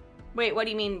 Wait, what do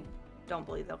you mean don't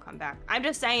believe they'll come back? I'm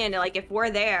just saying, if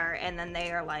we're there and then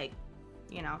they are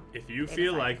If you they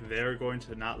feel decide. like they're going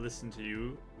to not listen to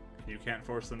you, and you can't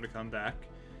force them to come back,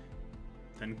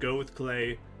 then go with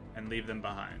Clay and leave them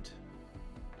behind.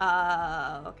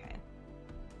 Okay.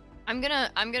 I'm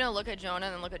gonna look at Jonah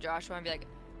and then look at Joshua and be like,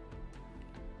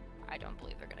 I don't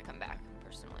believe they're gonna come back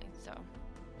personally, so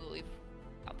we'll leave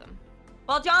without them.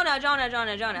 Well,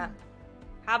 Jonah.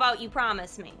 How about you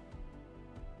promise me?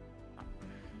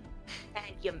 And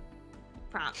you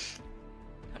promise.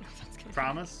 I don't know if that's gonna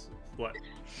Promise? What?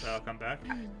 That I'll come back?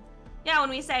 Yeah,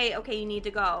 when we say, okay, you need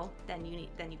to go, then you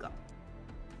go.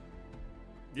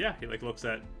 Yeah, he looks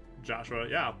at Joshua.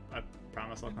 Yeah, I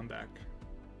promise I'll come back.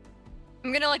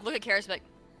 I'm gonna look at Karis and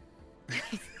be like,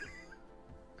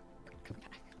 come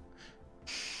back.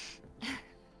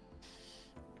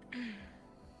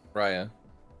 Raya.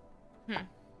 Hmm.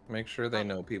 Make sure they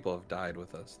know people have died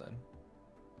with us then.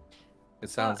 It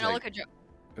sounds and I'll like look at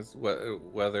it's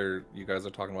whether you guys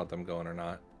are talking about them going or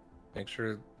not. Make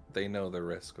sure they know the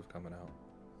risk of coming out.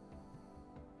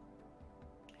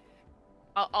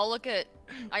 I'll look at.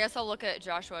 I guess I'll look at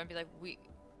Joshua and be like,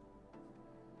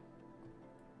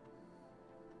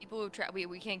 people who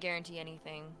we can't guarantee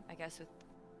anything. I guess with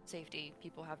safety,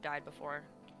 people have died before.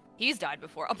 He's died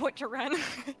before. I'll point to Ren.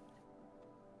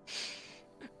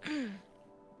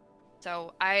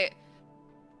 So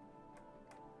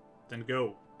Then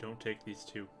go. Don't take these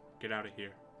two. Get out of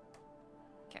here.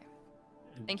 Okay.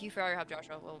 Thank you for all your help,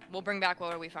 Joshua. We'll bring back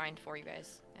whatever we find for you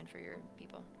guys and for your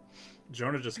people.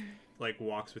 Jonah just like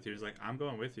walks with you. He's like, I'm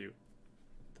going with you.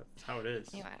 That's how it is.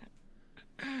 Yeah.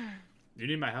 You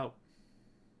need my help.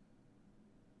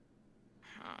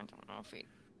 I don't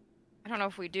know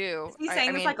if we do. Is he I saying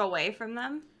mean, this like away from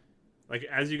them? Like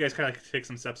as you guys kind of take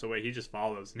some steps away, he just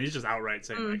follows, and he's just outright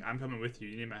saying like, I'm coming with you.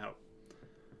 You need my help.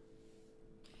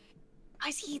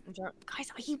 Guys, he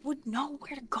would know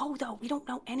where to go though. We don't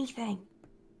know anything.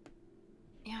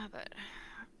 Yeah, but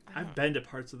I've been to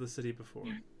parts of the city before.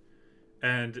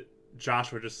 And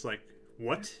Joshua just like,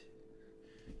 what?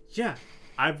 Yeah,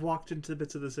 I've walked into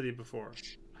bits of the city before.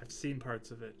 I've seen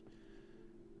parts of it.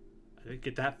 I didn't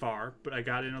get that far, but I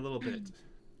got in a little bit.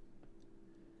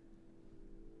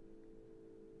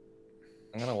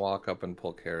 I'm gonna walk up and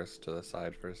pull Karis to the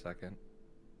side for a second.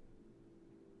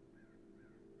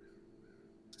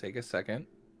 Take a second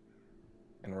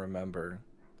and remember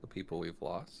the people we've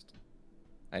lost.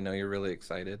 I know you're really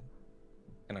excited,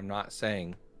 and I'm not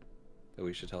saying that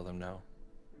we should tell them no.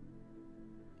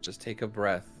 Just take a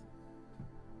breath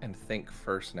and think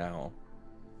first now.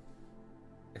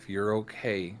 If you're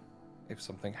okay if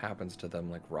something happens to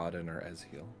them like Rodden or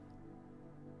Ezheal.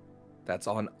 That's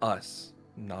on us,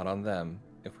 not on them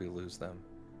if we lose them.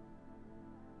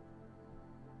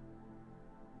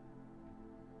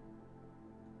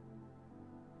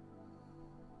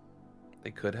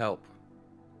 They could help.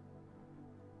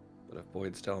 But if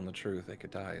Boyd's telling the truth, they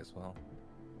could die as well.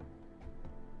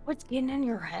 What's getting in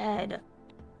your head?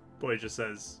 Boyd just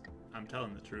says, I'm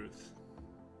telling the truth.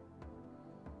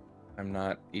 I'm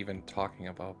not even talking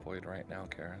about Boyd right now,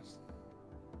 Karis.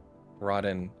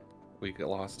 Rodden, we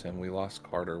lost him. We lost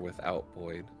Carter without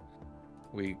Boyd.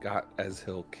 We got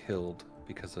Ezheal killed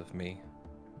because of me.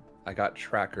 I got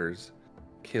trackers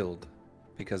killed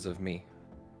because of me.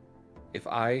 If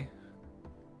I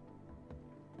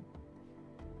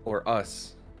or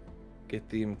us get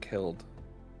them killed,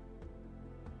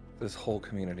 this whole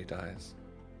community dies.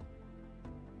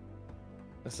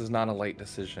 This is not a light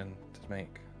decision to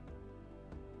make.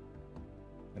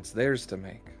 It's theirs to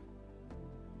make.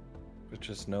 But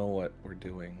just know what we're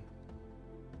doing.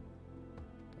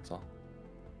 That's all.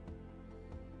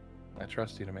 I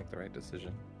trust you to make the right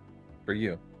decision. For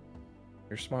you.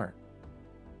 You're smart.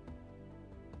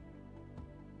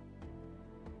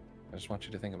 I just want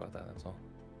you to think about that, that's all.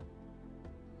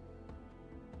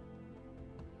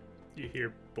 You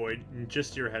hear Boyd in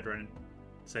just your head run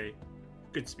say,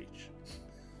 good speech.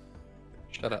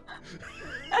 Shut up.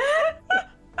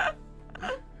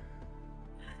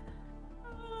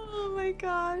 Oh my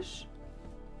gosh.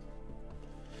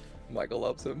 Michael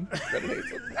loves him. Red hates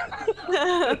him.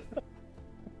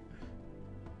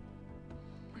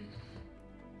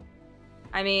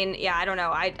 I mean, yeah, I don't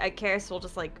know. I Karis will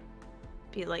just like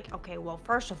be like, okay, well,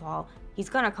 first of all, he's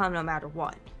gonna come no matter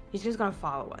what. He's just gonna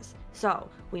follow us. So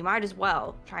we might as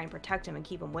well try and protect him and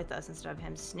keep him with us instead of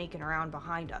him sneaking around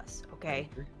behind us, okay?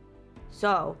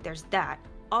 So there's that.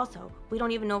 Also, we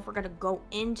don't even know if we're gonna go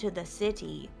into the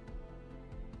city.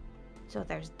 So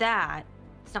there's that.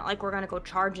 It's not like we're gonna go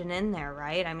charging in there,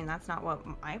 right? I mean, that's not what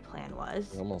my plan was.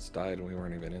 We almost died and we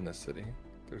weren't even in the city.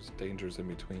 There's dangers in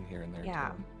between here and there. Yeah.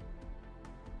 Too.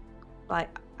 But,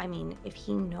 I mean, if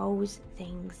he knows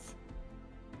things...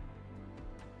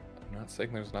 I'm not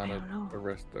saying there's not I don't know. a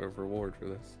risk or reward for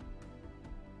this.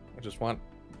 I just want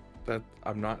that.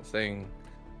 I'm not saying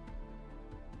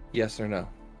yes or no.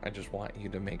 I just want you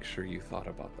to make sure you thought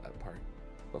about that part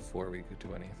before we could do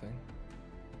anything.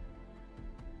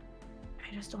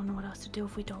 I just don't know what else to do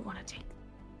if we don't want to take...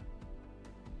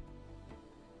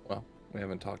 Well, we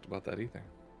haven't talked about that either.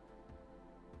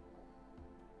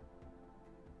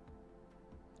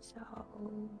 So...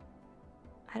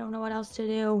 I don't know what else to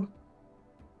do.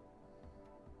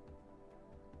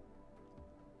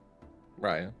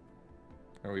 Ryan,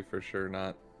 are we for sure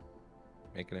not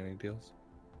making any deals?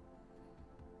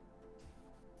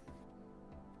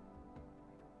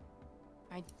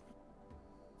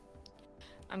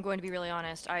 I'm going to be really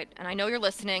honest. I know you're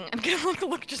listening. I'm gonna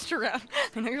look just around.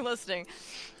 I know you're listening.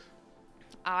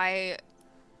 The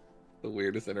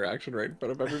weirdest interaction right in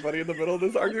front of everybody in the middle of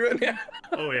this argument. Yeah.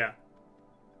 Oh, yeah.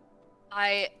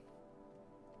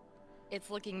 It's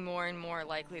looking more and more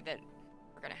likely that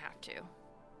we're gonna have to.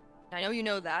 And I know you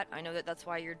know that. I know that that's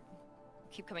why you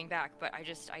keep coming back. But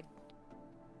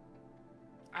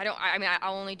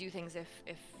I'll only do things if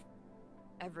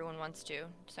everyone wants to.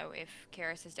 So if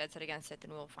Karis is dead set against it, then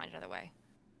we'll find another way.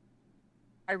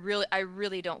 I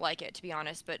really don't like it, to be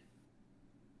honest, but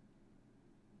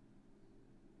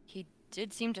he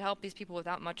did seem to help these people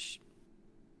without much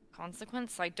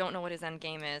consequence. So I don't know what his end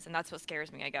game is, and that's what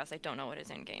scares me, I guess. I don't know what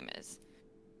his end game is.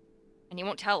 And he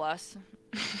won't tell us.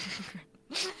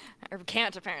 Or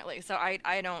can't, apparently. So I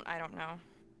don't know. I don't know.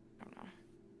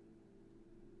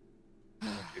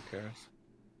 What do you, Karis?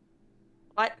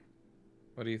 What?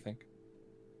 What do you think?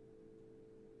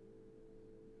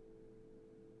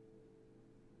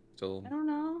 Still, I don't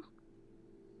know.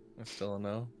 still a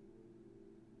no?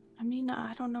 I mean,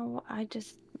 I don't know. I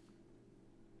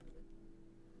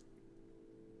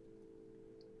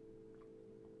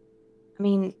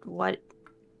mean, what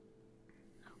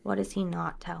is he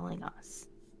not telling us?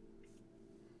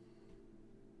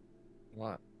 A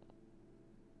lot.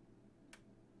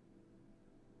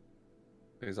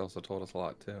 He's also told us a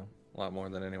lot too. A lot more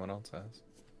than anyone else has.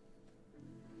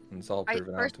 And it's all I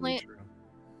proven out to be personally- true.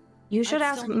 You should I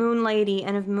ask still- Moon Lady,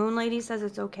 and if Moon Lady says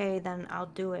it's okay, then I'll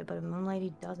do it. But if Moon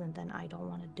Lady doesn't, then I don't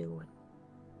want to do it.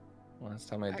 Last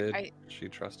time I did, I- she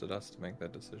trusted us to make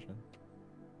that decision.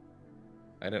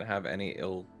 I didn't have any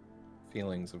ill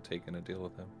feelings of taking a deal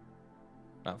with him.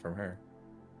 Not from her.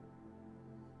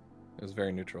 It was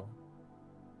very neutral.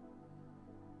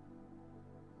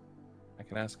 I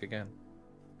can ask again.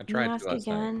 I Can you tried ask to last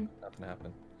again? night. Nothing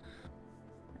happened.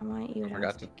 I want you I to forgot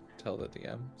ask to again. tell the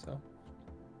DM, so.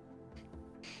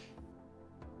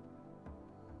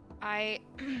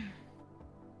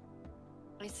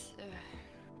 It's,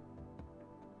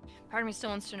 part of me still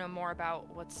wants to know more about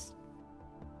what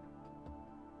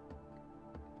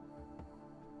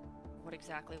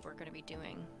exactly we're going to be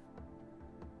doing.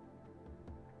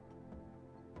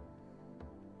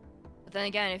 But then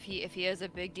again, if he is a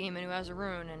big demon who has a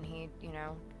rune and he, You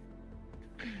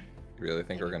really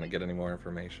think we're gonna get any more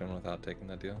information without taking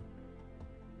that deal?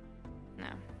 no.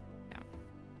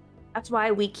 That's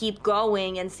why we keep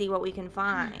going and see what we can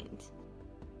find.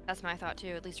 That's my thought too,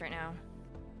 at least right now.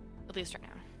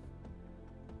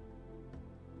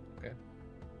 Okay.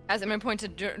 As I'm gonna point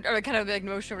to, or kind of like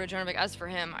motion over to Jonah, like, as for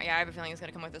him, yeah, I have a feeling he's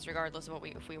gonna come with us regardless of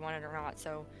if we want it or not.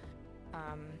 So,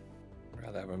 I'd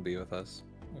rather have him be with us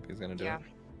if he's gonna do Yeah. it.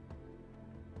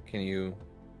 Can you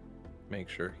make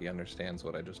sure he understands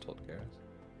what I just told Karis?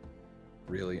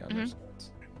 Really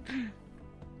understands.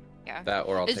 yeah. That,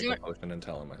 or I'll Is take your- a potion and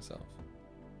tell him myself.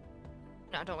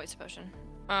 No, don't waste a potion.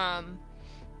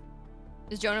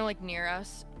 Is Jonah like near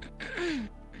us?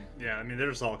 Yeah, I mean, they're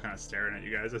just all kind of staring at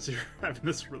you guys as you're having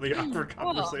this really awkward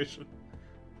Cool. conversation.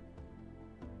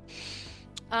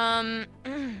 I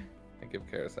I give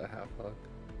Karis a half hug.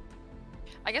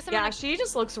 guess I'm Yeah, gonna. she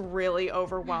just looks really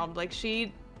overwhelmed. Like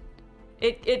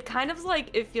it kind of like,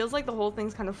 it feels like the whole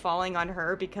thing's kind of falling on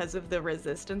her because of the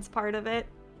resistance part of it.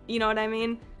 You know what I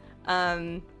mean?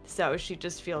 So she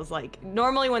just feels like,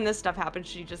 normally when this stuff happens,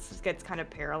 she just gets kind of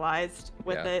paralyzed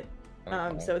with Yeah. it.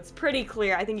 Okay. So it's pretty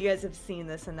clear. I think you guys have seen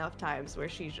this enough times where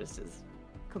she just is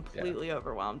completely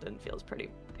overwhelmed and feels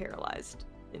pretty paralyzed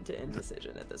into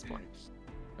indecision at this point.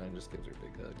 And just gives her a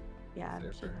big hug. Yeah,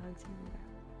 There she for her. hugs him.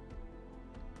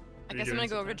 I Are you guess I'm doing gonna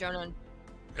go over to something?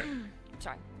 Jonah and.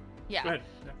 Sorry. Yeah. Go ahead.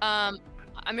 Yeah.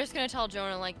 I'm just gonna tell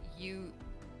Jonah, like,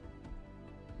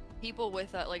 people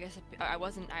with like I said, I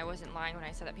wasn't lying when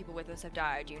I said that people with us have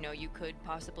died. You know, you could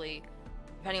possibly,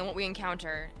 depending on what we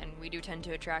encounter, and we do tend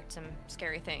to attract some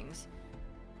scary things,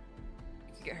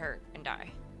 you could get hurt and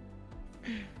die.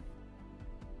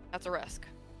 That's a risk.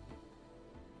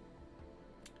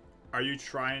 Are you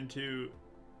trying to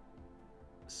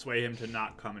sway him to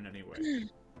not come in any way?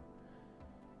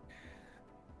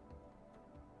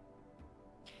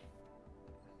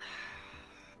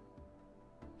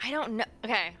 I don't know.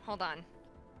 Okay, hold on.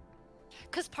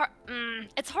 Cause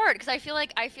it's hard because I feel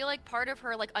like part of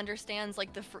her like understands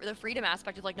like the freedom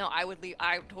aspect of like, no, I would leave.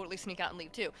 I would totally sneak out and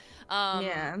leave too.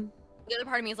 Yeah. The other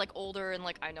part of me is like older and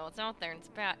like I know it's out there and it's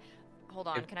bad. Hold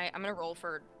on, If- can I'm gonna roll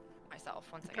for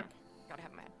myself. 1 second. Gotta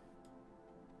have my head.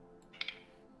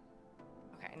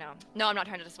 Okay, no, I'm not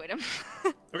trying to dissuade him.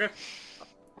 Okay.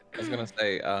 I was gonna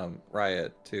say,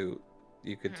 Riot, too,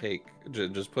 you could take,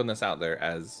 just putting this out there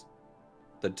as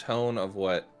the tone of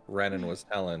what Renan was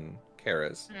telling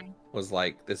Karis was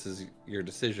like, this is your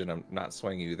decision, I'm not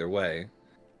swaying you either way,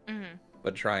 Mm-hmm.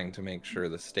 but trying to make sure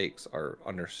the stakes are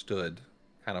understood,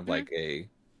 kind of like a,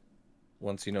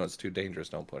 once you know it's too dangerous,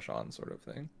 don't push on sort of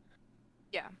thing.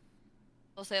 Yeah.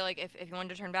 I'll say like if you wanted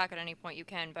to turn back at any point you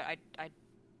can, but I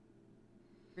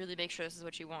really make sure this is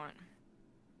what you want.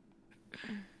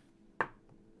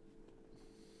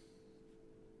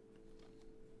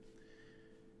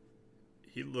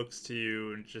 He looks to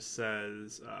you and just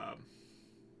says, I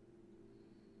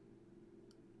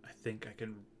think I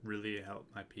can really help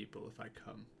my people if I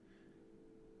come.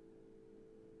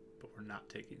 But we're not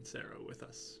taking Sarah with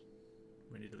us.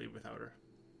 We need to leave without her.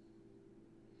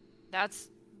 That's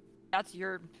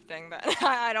your thing, but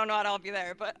I don't know how to help you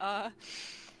there, but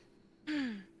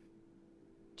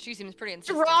she seems pretty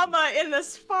insistent. Drama in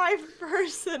this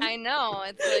 5-person. I know,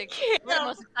 it's like the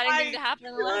most exciting thing to happen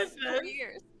in the last 4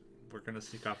 years. We're gonna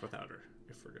sneak off without her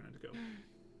if we're gonna go.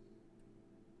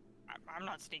 I'm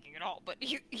not sneaking at all, but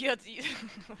you okay.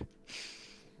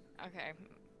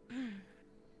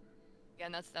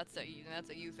 Again, that's a you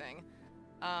thing.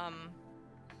 How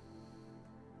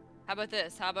about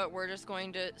this? How about we're just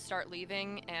going to start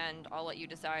leaving, and I'll let you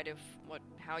decide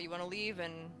how you want to leave,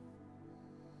 and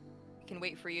we can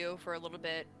wait for you for a little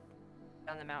bit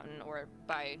down the mountain or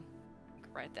by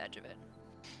right at the edge of it.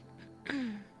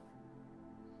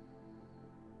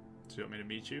 So you want me to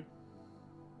meet you?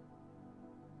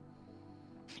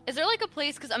 Is there like a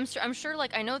place? Because I'm sure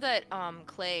like I know that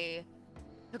Clay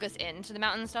took us into the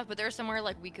mountain and stuff, but there's somewhere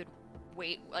like we could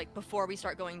wait like before we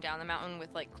start going down the mountain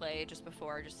with like Clay just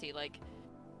just see like,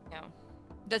 you know,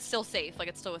 that's still safe, like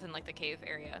it's still within like the cave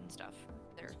area and stuff.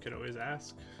 There. You could always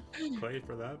ask Clay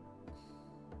for that.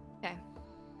 Okay.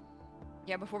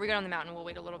 Yeah, before we go down the mountain, we'll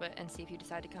wait a little bit and see if you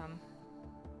decide to come.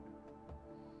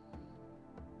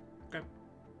 Okay.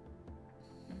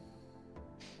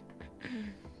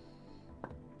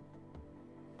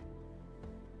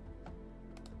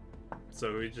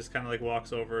 So he just kind of like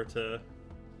walks over to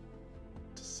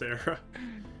Sarah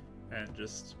and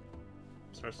just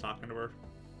starts talking to her.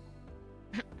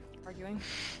 Arguing.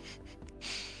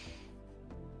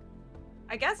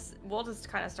 I guess we'll just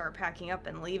kind of start packing up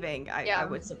and leaving, I Yeah.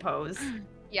 would suppose.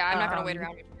 Yeah, I'm not gonna wait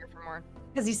around here for more.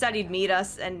 Because he said he'd meet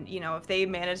us, and, you know, if they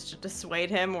manage to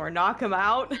dissuade him or knock him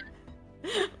out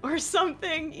or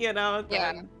something, you know,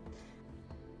 Yeah. then...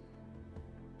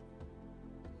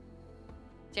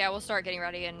 So yeah, we'll start getting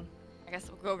ready, and I guess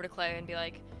we'll go over to Clay and be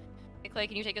like, "Hey, Clay,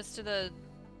 can you take us to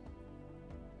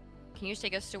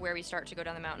where we start to go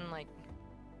down the mountain, like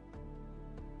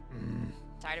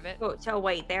side of it?" Oh, so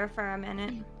wait there for a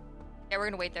minute. Yeah, we're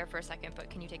gonna wait there for a second, but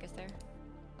can you take us there?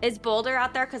 Is Boulder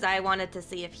out there? Because I wanted to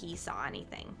see if he saw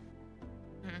anything.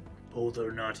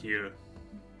 Boulder not here.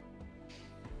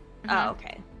 Oh,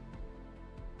 okay.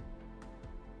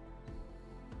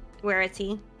 Where is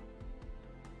he?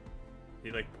 He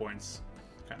like points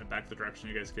kind of back the direction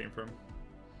you guys came from.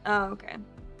 Oh, okay.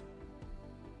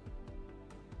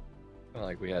 Kinda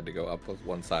like we had to go up with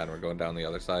one side and we're going down the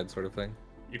other side, sort of thing.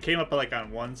 You came up like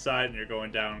on one side and you're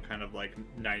going down kind of like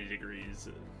 90 degrees,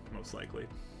 most likely,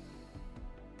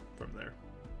 from there.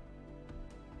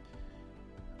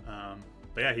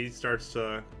 But yeah, he starts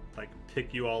to like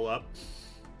pick you all up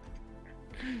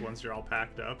once you're all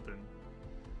packed up and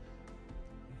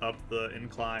up the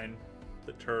incline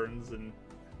that turns and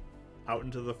out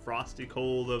into the frosty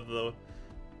cold of the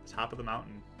top of the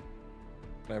mountain.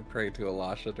 Can I pray to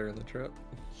Elisha during the trip?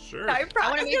 Sure. Can I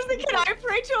pray to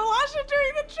Elisha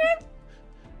during the trip?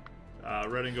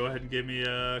 Redding, go ahead and give me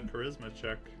a charisma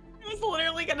check. I was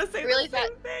literally gonna say Really the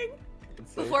same thing.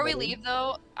 Before we leave,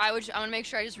 though, I want to make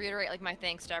sure I just reiterate like my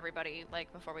thanks to everybody,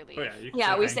 like before we leave. Oh yeah, you can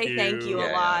Yeah, we say say thank you a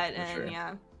Yeah, lot, for and sure.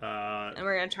 yeah, Uh, and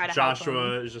we're gonna try to help him.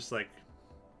 Joshua is just like,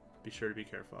 be sure to be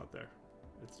careful out there.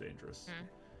 It's dangerous.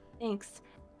 Thanks.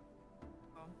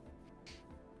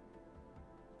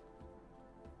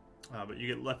 But you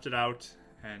get lifted out,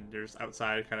 and you're just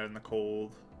outside, kind of in the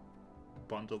cold,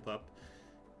 bundled up.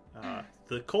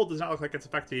 The cold does not look like it's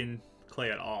affecting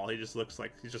Clay at all. He just looks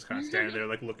like he's just kind of standing there,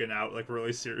 like looking out, like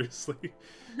really seriously,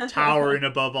 towering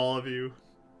above all of you.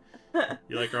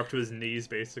 You like are up to his knees,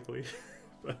 basically.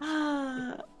 But,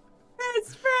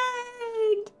 Best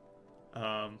friend.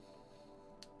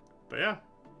 but yeah,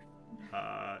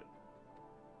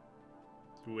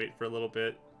 you wait for a little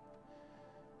bit,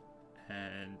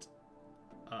 and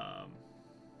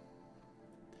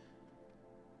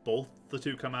both the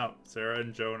two come out, Sarah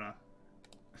and Jonah.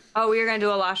 Oh, we were gonna do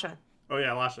Elisha. Oh yeah,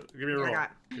 Lasha, give me a roll.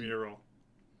 Forgot. Give me a roll.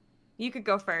 You could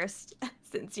go first,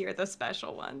 since you're the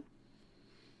special one.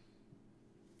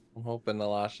 I'm hoping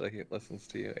Elisha he listens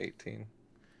to you. 18.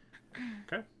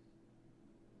 Okay.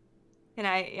 Can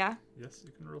I? Yeah, Yes,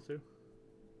 you can roll too.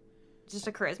 just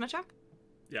a charisma check.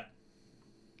 Yeah.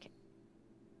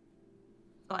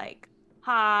 Like,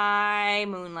 hi,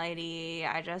 Moon Lady.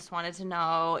 I just wanted to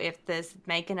know if this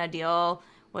making a deal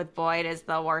with Boyd is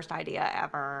the worst idea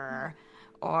ever,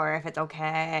 or if it's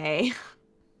okay.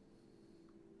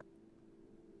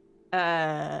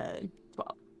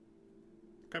 12.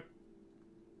 Okay.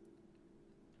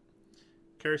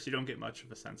 Karis, you don't get much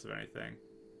of a sense of anything.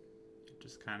 You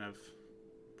just kind of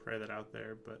pray that out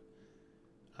there. But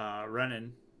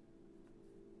Renan,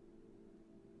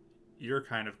 you're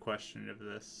kind of questioning of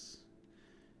this.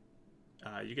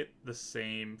 You get the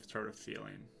same sort of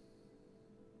feeling.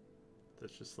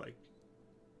 That's just like,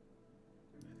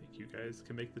 I think you guys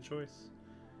can make the choice.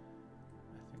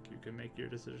 I think you can make your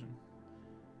decision.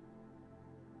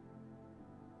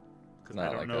 Because I Not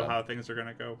don't like know a- how things are going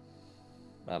to go.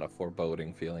 Not a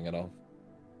foreboding feeling at all.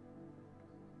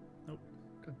 Nope.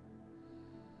 Good.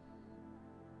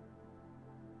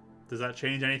 Does that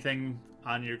change anything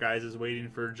on your guys' waiting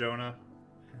for Jonah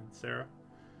and Sarah?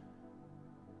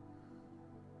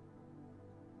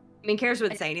 I mean, Karis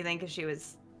wouldn't say anything because she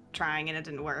was trying and it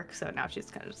didn't work, so now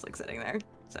she's kind of just like sitting there.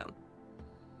 So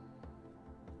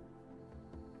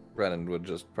Brennan would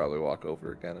just probably walk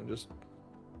over again and just,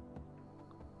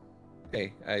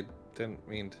 hey, I didn't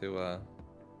mean to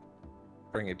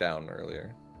bring it down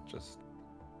earlier. Just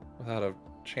without a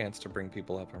chance to bring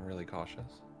people up, I'm really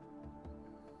cautious.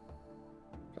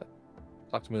 But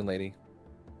talk to Moon Lady.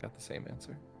 Got the same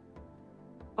answer.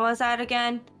 what was that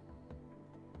again?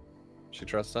 She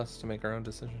trusts us to make our own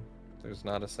decision. There's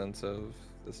not a sense of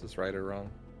this is right or wrong.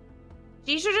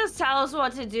 She should just tell us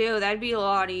what to do. That'd be a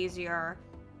lot easier.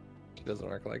 She doesn't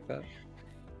work like that.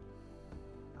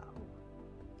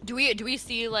 Do we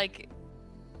see like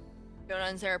Jonah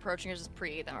and Sarah approaching, or just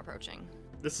pre them approaching?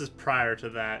 This is prior to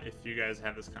that if you guys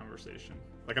have this conversation.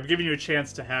 Like, I'm giving you a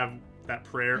chance to have that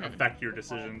prayer Mhm. affect your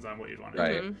decisions on what you'd want to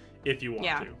Right. do, if you want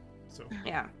Yeah. to. So,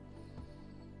 Yeah.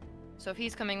 So if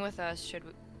he's coming with us, should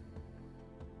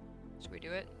we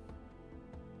do it?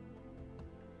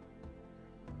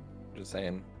 I'm just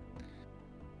saying,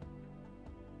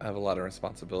 I have a lot of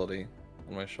responsibility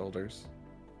on my shoulders,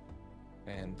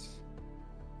 and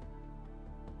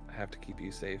I have to keep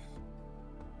you safe.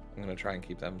 I'm gonna try and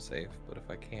keep them safe, but if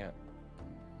I can't,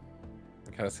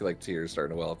 I kind of see like tears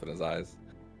starting to well up in his eyes.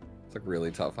 It's like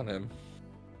really tough on him.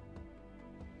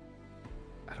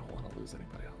 I don't want to lose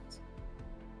anybody else.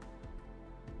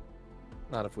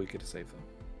 Not if we could save them.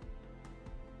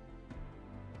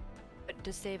 But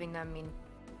does saving them mean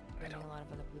I hurting don't. a lot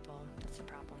of other people? That's the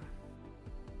problem.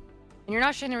 And you're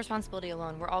not sharing the responsibility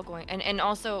alone. We're all going, and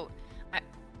also,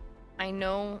 I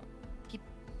know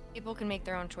people can make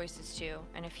their own choices too.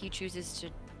 And if he chooses to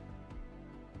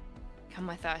come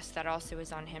with us, that also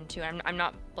is on him too. I'm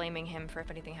not blaming him for if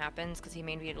anything happens, because he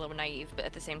may be a little naive, but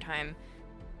at the same time,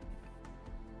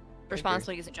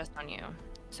 responsibility isn't just on you.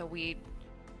 So we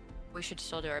should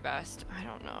still do our best. I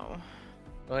don't know.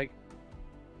 Like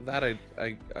that, I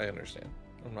understand.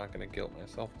 I'm not gonna guilt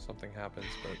myself if something happens,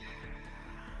 but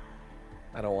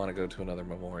I don't want to go to another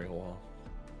memorial wall.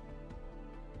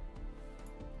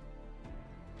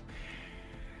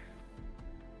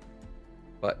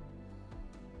 But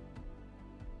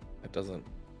it doesn't,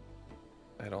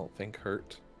 I don't think,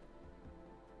 hurt.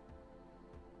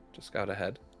 Just scout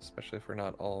ahead, especially if we're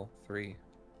not all three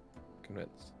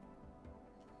convinced.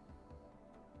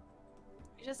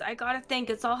 I gotta think.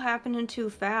 It's all happening too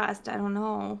fast. I don't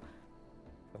know.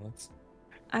 Then let's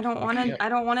I don't We want to. can't- I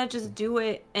don't want to just do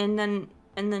it and then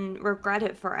regret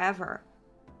it forever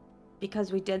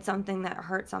because we did something that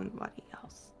hurt somebody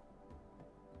else.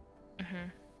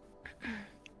 Mm-hmm.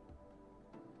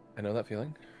 I know that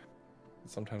feeling.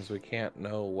 Sometimes we can't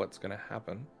know what's going to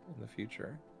happen in the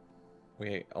future.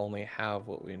 We only have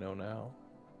what we know now.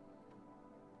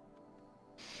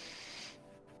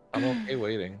 I'm okay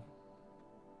waiting.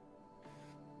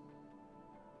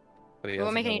 But he We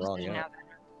won't hasn't make any been wrong decision yet.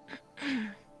 now.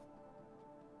 Then.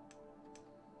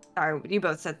 Sorry, you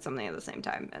both said something at the same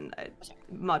time, and I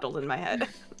muddled in my head.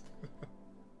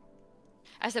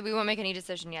 I said we won't make any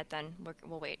decision yet. Then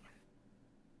we'll wait.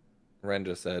 Ren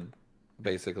just said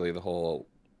basically the whole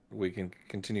we can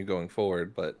continue going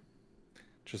forward, but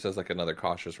just as like another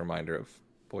cautious reminder of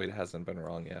Boyd hasn't been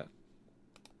wrong yet.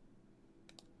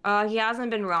 He hasn't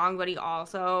been wrong, but he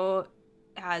also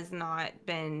has not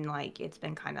been like, it's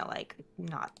been kind of like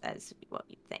not as what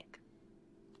you'd think.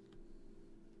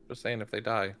 Just saying if they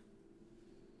die.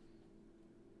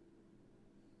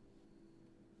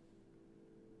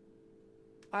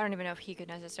 I don't even know if he could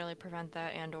necessarily prevent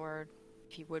that, and or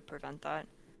if he would prevent that.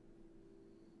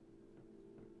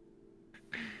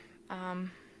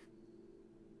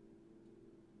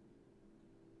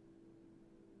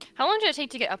 How long did it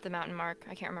take to get up the mountain, Mark?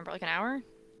 I can't remember. Like an hour?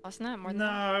 Less than that? More than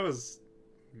that? no, it was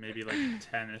maybe like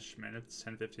 10-ish minutes,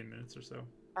 10, 15 minutes or so.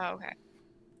 Oh, okay.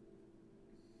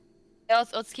 Yeah,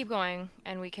 let's keep going,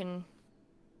 and we can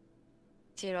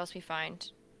see what else we find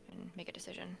and make a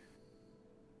decision.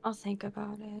 I'll think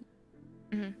about it.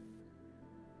 Mm-hmm.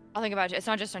 I'll think about it. It's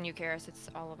not just on you, Karis. It's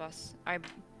all of us. I'm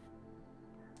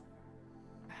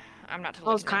not totally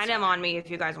Well, it's convinced kind of yet. on me if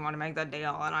you guys want to make that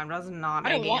deal, and I'm just not I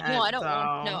don't making want. it. No, I don't so...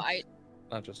 want. No,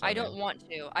 Not just. I on don't you. want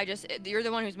to. You're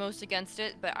the one who's most against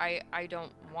it, but I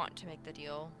don't want to make the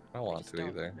deal. I don't want just to don't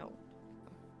either. know.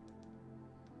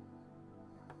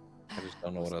 I just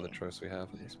don't know We'll what other see. choice we have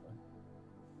at this point.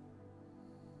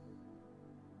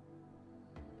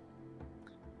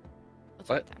 Let's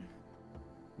But- wait then.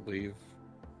 We've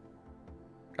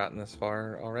gotten this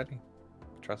far already,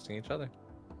 trusting each other.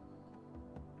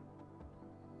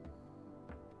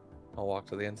 I'll walk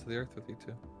to the ends of the earth with you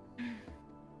two.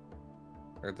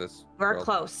 Or this. We're world,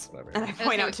 close. whatever. And I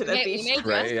point out to the We beach. may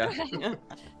Right, just- yeah.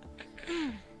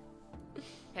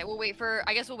 Okay, we'll wait for.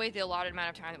 I guess we'll wait the allotted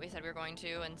amount of time that we said we were going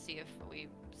to, and see if we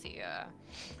see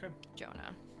Okay.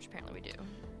 Jonah, which apparently we do.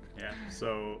 Yeah,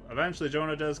 so eventually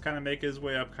Jonah does kind of make his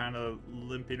way up, kind of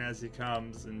limping as he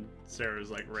comes, and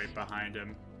Sarah's like right behind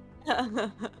him.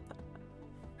 Do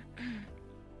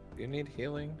you need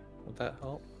healing? Would that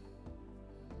help?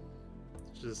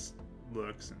 Just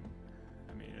looks, and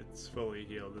I mean, it's fully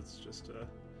healed. It's just a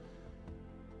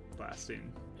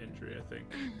lasting injury, I think.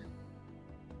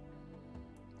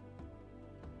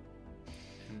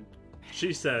 And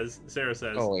Sarah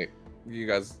says, Oh wait, you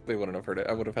guys, they wouldn't have heard it.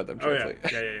 I would have had them oh yeah,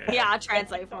 translate. yeah. Yeah, I'll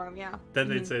translate for him, yeah. Then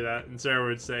they'd say that, and Sarah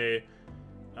would say,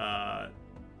 one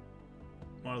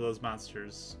of those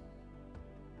monsters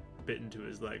bit into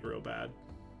his leg real bad.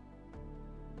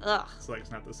 Ugh. His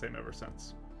leg's not the same ever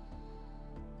since.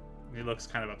 And he looks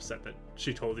kind of upset that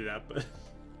she told you that, but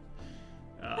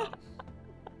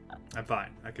I'm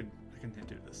fine. I can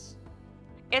do this.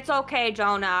 It's okay,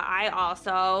 Jonah. I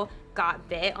also got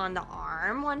bit on the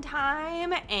arm one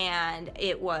time, and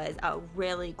it was a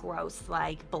really gross,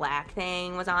 like, black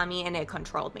thing was on me, and it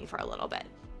controlled me for a little bit.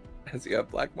 Does he have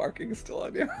black markings still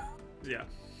on you? Yeah.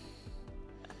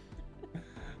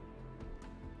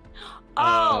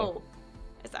 Oh!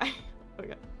 Sorry.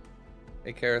 Okay.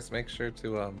 Hey, Karis, make sure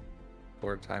to,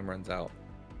 before time runs out,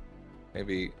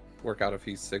 maybe work out a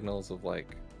few signals of,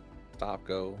 like, stop,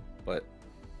 go, but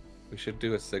we should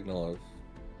do a signal of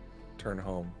turn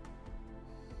home,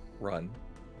 run,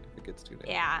 if it gets too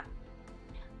dangerous. Yeah.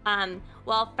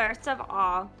 Well, first of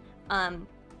all,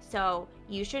 so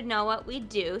you should know what we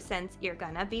do since you're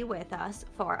gonna be with us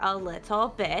for a little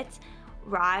bit.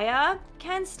 Raya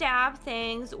can stab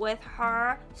things with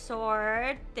her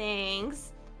sword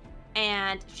things,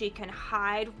 and she can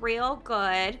hide real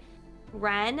good.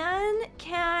 Renan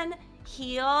can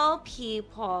heal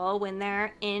people when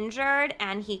they're injured,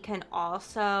 and he can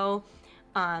also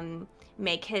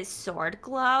make his sword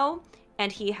glow,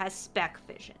 and he has spec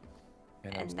vision.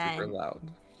 And I'm And super then- loud.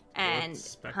 And What's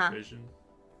spec vision?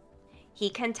 he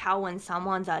can tell when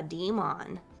someone's a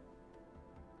demon.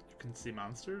 You can see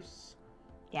monsters?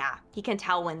 Yeah, he can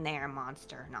tell when they're a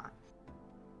monster or not.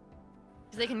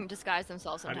 Because they can disguise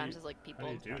themselves How do sometimes you- as like How people. do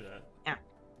you and do stuff.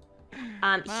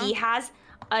 that? Well- He has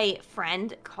a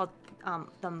friend called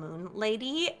the Moon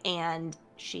Lady, and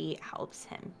she helps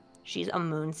him. She's a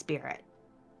moon spirit.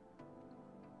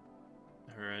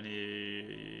 Are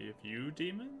any of you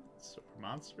demons or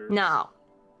monsters? No,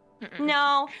 Mm-mm.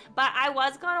 no, but I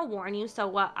was gonna warn you. So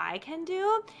what I can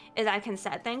do is I can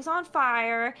set things on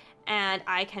fire, and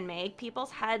I can make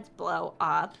people's heads blow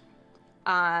up.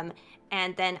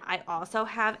 And then I also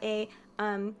have a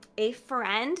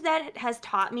friend that has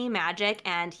taught me magic,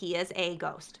 and he is a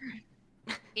ghost.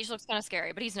 He just looks kind of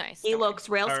scary, but he's nice. He Don't worry. looks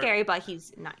real Are- scary, but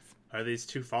he's nice. Are these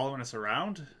two following us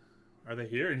around? Are they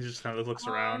here? And he just kind of looks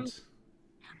around.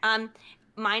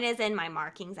 Mine is in my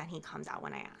markings, and he comes out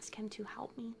when I ask him to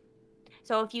help me.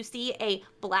 So if you see a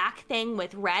black thing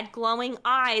with red glowing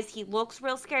eyes, he looks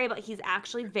real scary, but he's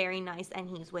actually very nice, and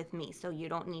he's with me, so you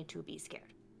don't need to be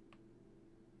scared.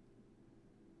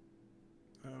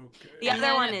 Okay. The And other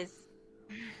then- one is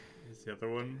Is the other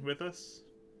one with us?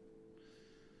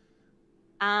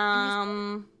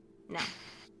 no,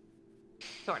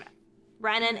 sorta.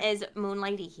 Renan is Moon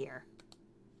Lady here.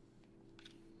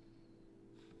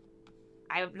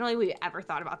 I don't know if we ever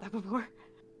thought about that before.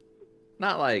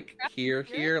 Not like Here?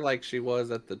 here like she was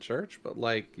at the church, but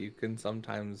like you can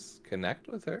sometimes connect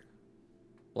with her.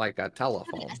 Like a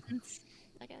telephone. Essence,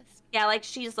 I guess. Yeah, like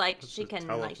she's like What's she a can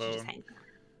like she just telephone?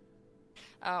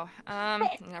 Oh,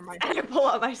 never mind. I had to pull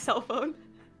out my cell phone.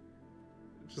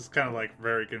 Just kind of like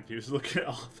very confused looking at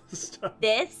all this stuff.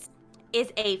 This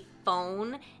is a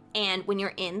phone, and when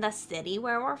you're in the city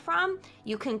where we're from,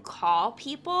 you can call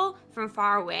people from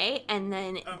far away, and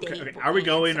then Okay, they okay. will Are we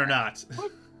going or answer. not?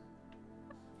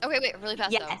 Okay, wait, really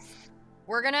fast though. Yes.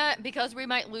 We're gonna, because we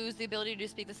might lose the ability to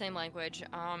speak the same language,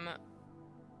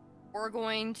 we're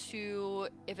going to,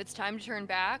 if it's time to turn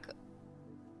back,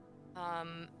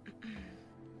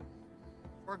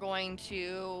 we're going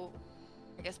to,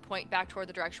 I guess, point back toward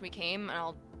the direction we came, and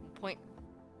I'll point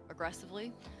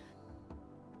aggressively.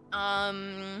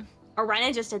 Or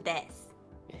Renan just did this.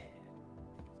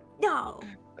 No.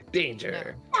 Like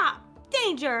danger. Stop.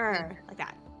 Danger. Like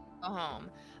that. Go home.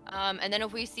 And then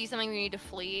if we see something we need to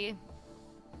flee,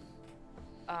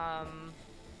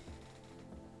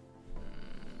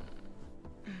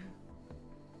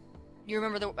 you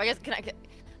remember the? I guess can I get?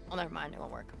 Oh, never mind. It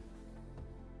won't work.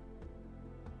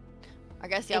 I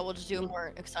guess yeah. We'll just do a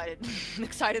more excited,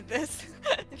 excited this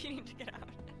if you need to get out.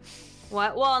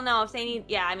 What? Well, no. If they need,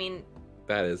 yeah. I mean,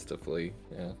 That is to flee.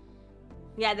 Yeah.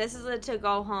 yeah. This is a to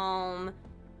go home.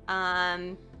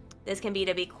 This can be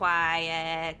to be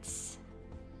quiet.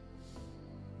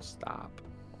 Stop.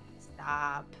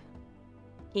 Stop.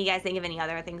 Can you guys think of any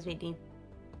other things we need?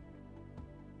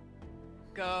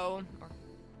 Go.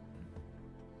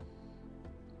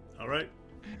 All right.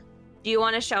 Do you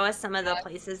want to show us some of the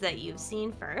places that you've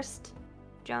seen first,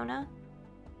 Jonah?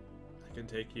 I can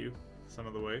take you some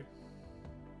of the way.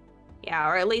 Yeah,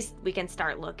 or at least we can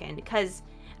start looking. Because,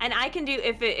 and I can do,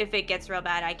 if it gets real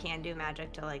bad, I can do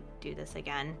magic to, like, do this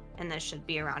again. And this should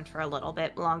be around for a little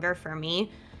bit longer for me.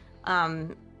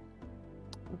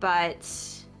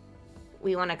 But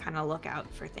we want to kind of look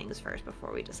out for things first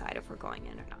before we decide if we're going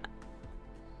in or not.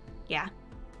 Yeah?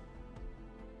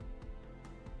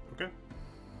 Okay.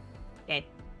 Okay.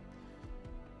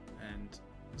 And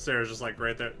Sarah's just like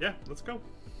right there. Yeah, let's go.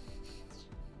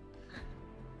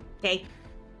 Okay.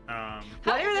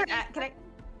 What are their,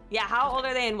 yeah, how old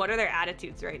are they and what are their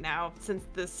attitudes right now, since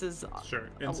this is Sure.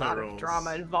 a Inside lot rolls. of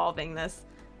drama involving this?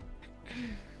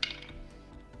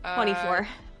 24.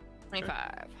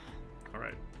 25. All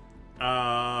right.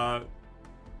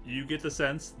 You get the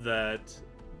sense that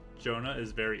Jonah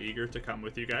is very eager to come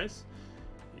with you guys.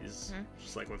 He's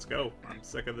just like, let's go. I'm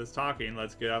sick of this talking.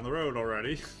 Let's get on the road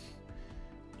already.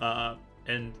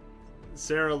 And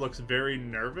Sarah looks very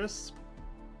nervous,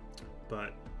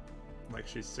 but like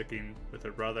she's sticking with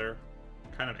her brother.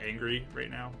 Kind of angry right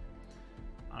now,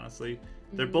 honestly.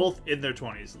 They're both in their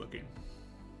 20s looking.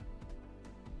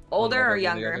 Older One or older than the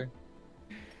younger?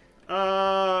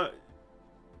 other?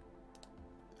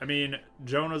 I mean,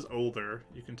 Jonah's older.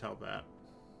 You can tell that.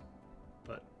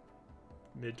 But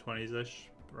mid-20s-ish,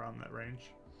 around that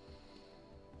range.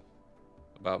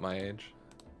 About my age.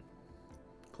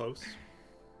 Close.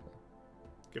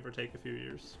 Give or take a few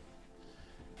years.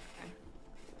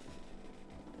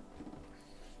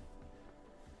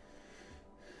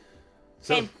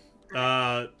 So, Same.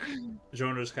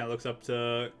 Jonah just kind of looks up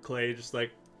to Clay, just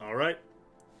like, all right,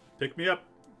 pick me up.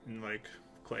 And, like,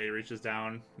 Clay reaches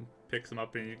down, and picks him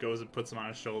up, and he goes and puts him on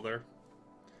his shoulder.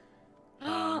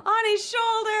 On his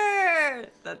shoulder!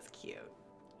 That's cute.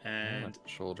 And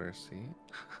Shoulder seat.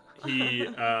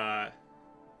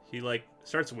 he like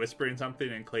starts whispering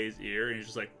something in Clay's ear, and he's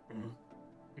just like,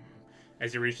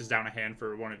 as he reaches down a hand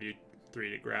for one of you three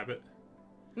to grab it.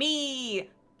 Me!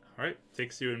 All right,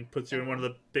 takes you and puts you in one of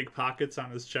the big pockets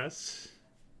on his chest.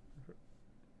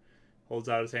 Holds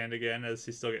out his hand again as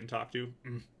he's still getting talked to.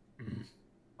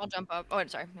 I'll jump up. Oh, I'm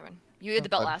sorry. Never mind. You had the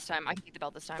belt last time. I can take the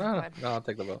belt this time. Go ahead. No, I'll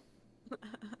take the belt.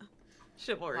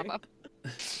 Chivalry. Hop up.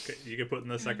 Okay, you get put in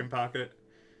the second pocket,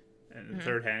 and the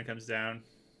third hand comes down.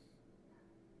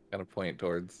 Gotta point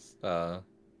towards the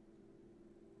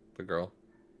girl.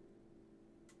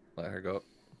 Let her go.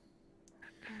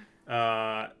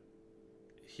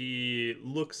 He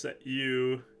looks at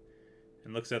you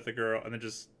and looks at the girl, and then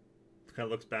just kind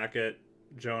of looks back at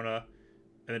Jonah,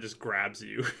 and then just grabs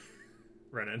you,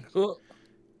 Renan,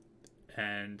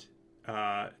 and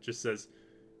just says,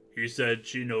 "You said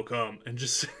she no come," and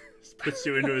just puts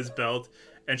you into his belt.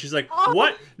 And she's like,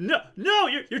 "What? No,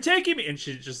 you're taking me!" And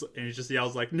he just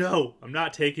yells like, "No, I'm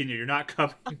not taking you. You're not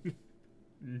coming."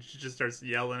 And she just starts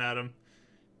yelling at him,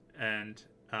 and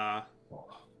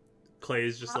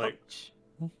Clay's just like,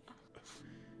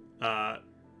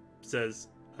 says,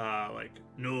 like,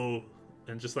 "No,"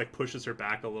 and just like pushes her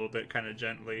back a little bit, kind of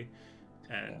gently,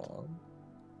 and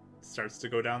starts to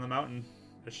go down the mountain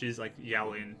as she's like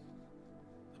yelling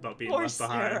about being Poor left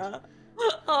behind. Sarah.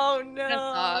 Oh That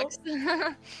no. sucks.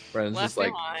 Brennan's Left just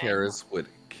like, behind. Karis would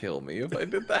kill me if I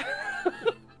did that.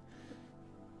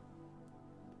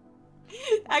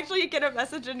 Actually, you get a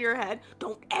message in your head.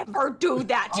 Don't ever do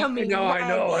that to me. I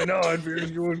know. I figured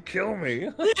you would kill me.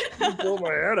 You blow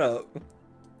my head up.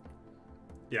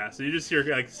 Yeah, so you just hear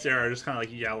like Sarah just kind of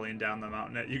like yelling down the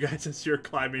mountain at you guys as you're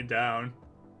climbing down.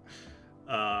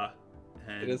 And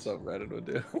It is what Reddit would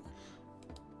do.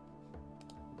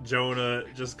 Jonah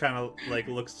just kind of like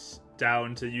looks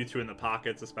down to you two in the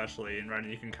pockets, especially, and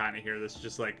Renan, you can kind of hear this,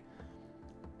 just like,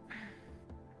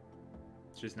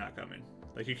 she's not coming.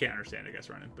 Like, you can't understand, I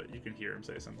guess, Renan, but you can hear him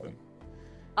say something.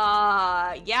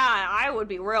 Yeah, I would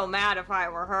be real mad if I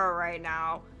were her right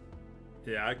now.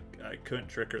 Yeah, I couldn't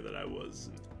trick her that I was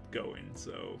going,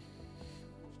 so.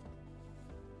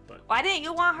 But Why didn't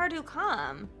you want her to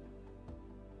come?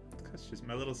 because she's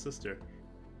my little sister,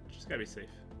 she's gotta be safe.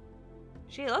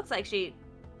 She looks like she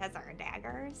has her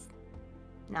daggers.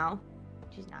 No,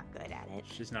 she's not good at it.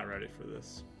 She's not ready for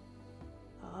this.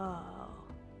 Oh.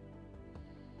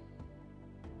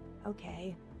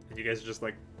 Okay. And you guys are just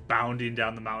like bounding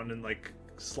down the mountain and like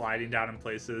sliding down in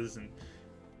places, and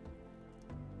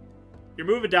you're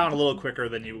moving down a little quicker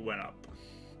than you went up,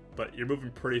 but you're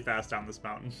moving pretty fast down this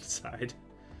mountainside.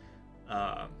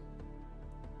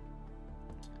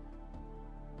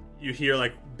 You hear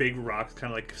like big rocks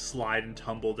kind of like slide and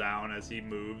tumble down as he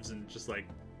moves, and just like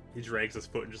he drags his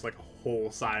foot and just like a whole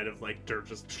side of like dirt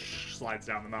just slides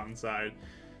down the mountainside.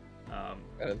 And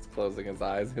it's closing his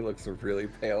eyes. He looks really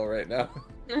pale right now.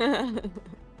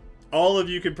 All of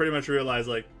you can pretty much realize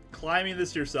like climbing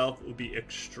this yourself would be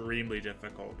extremely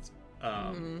difficult.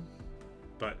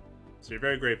 But so you're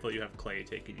very grateful you have Clay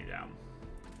taking you down.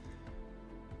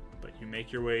 But you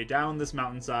make your way down this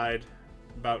mountainside.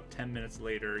 About 10 minutes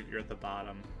later, you're at the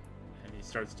bottom, and he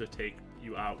starts to take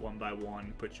you out one by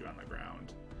one, put you on the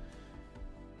ground.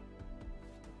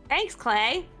 Thanks,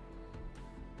 Clay.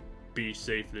 Be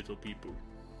safe, little people.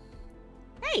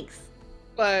 Thanks.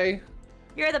 Bye.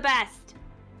 You're the best.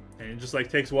 And he just like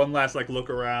takes one last like look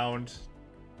around,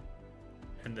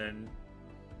 and then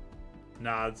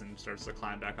nods and starts to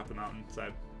climb back up the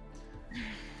mountainside.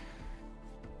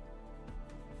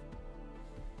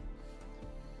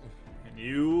 And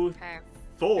you Okay.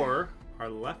 four are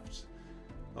left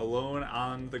alone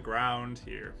on the ground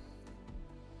here.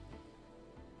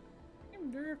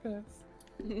 I'm nervous.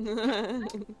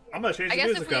 I'm gonna change I the guess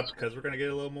if music we- up because we're gonna get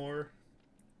a little more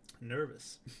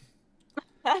nervous.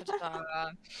 Just,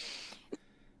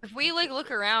 if we like look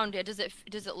around, does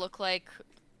it look like?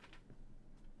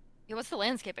 Yeah, what's the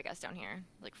landscape? I guess down here,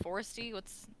 like foresty.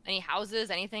 What's any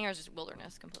houses, anything, or is it just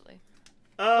wilderness completely?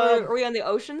 Are we on the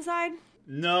ocean side?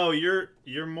 No, you're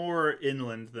more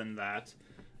inland than that.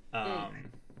 Let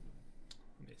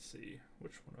me see.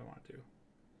 Which one do I want to do?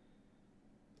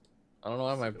 I don't know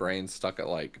why my brain's stuck at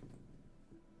like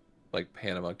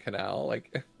Panama Canal,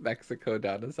 like Mexico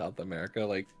down to South America.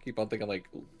 Like keep on thinking like,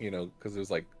 you know, because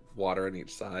there's like water on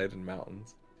each side and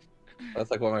mountains. That's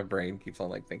like what my brain keeps on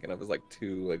like thinking of is like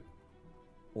two like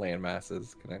land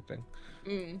masses connecting.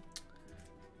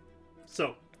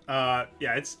 So,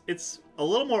 yeah, it's a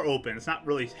little more open. It's not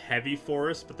really heavy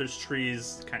forest, but there's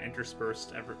trees kind of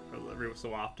interspersed every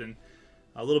so often.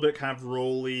 A little bit kind of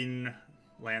rolling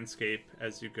landscape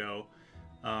as you go.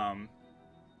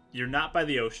 You're not by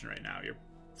the ocean right now. You're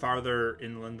farther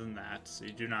inland than that, so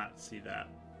you do not see that.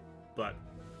 But,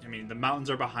 I mean, the mountains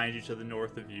are behind you to the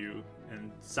north of you,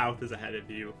 and south is ahead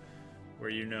of you, where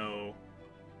you know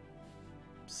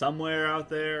somewhere out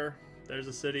there, there's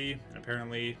a city, and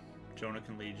apparently Jonah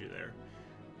can lead you there.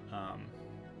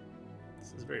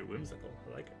 This is very whimsical.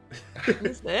 I like it.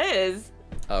 This is.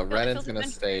 Renan's feels gonna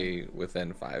adventurous. stay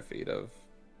within 5 feet of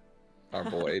our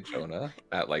boy Jonah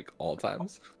at like all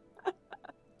times.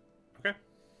 Okay.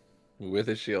 With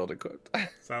his shield equipped.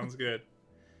 Sounds good.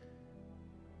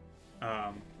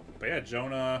 But yeah,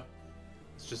 Jonah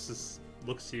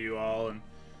looks to you all and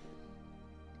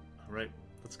all right,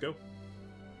 let's go.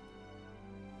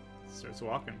 Starts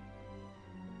walking.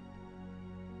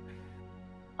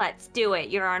 Let's do it.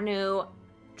 You're our new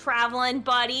traveling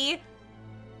buddy.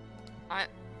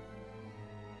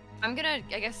 I'm gonna,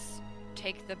 I guess,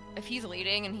 if he's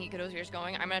leading and he goes where he's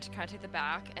going, I'm gonna kind of take the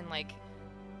back and like,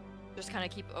 just kind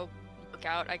of keep a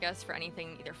lookout, I guess, for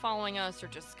anything either following us or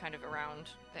just kind of around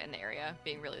in the area,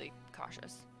 being really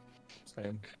cautious.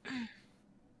 Same.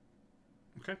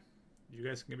 Okay. You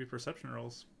guys can give me perception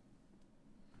rolls.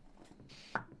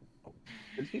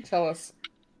 Did he tell us,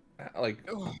 like,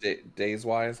 days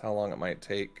wise, how long it might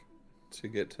take to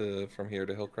get from here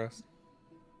to Hillcrest?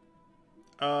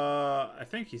 I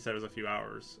think he said it was a few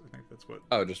hours. I think that's what.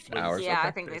 Oh, just Was- hours. Yeah, okay.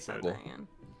 I think they They said said- that. Yeah.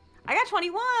 I got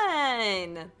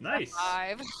 21. Nice.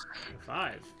 5.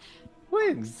 5.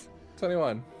 Wins.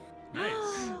 21.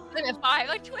 Nice. Then a 5,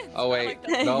 like twins. Oh I wait, like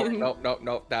that.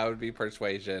 no. That would be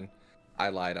persuasion. I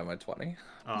lied. I'm a 20.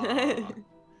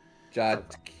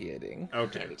 Just kidding.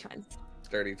 Okay. Can't be twins.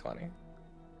 Dirty 20.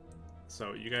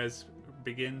 So you guys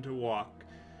begin to walk.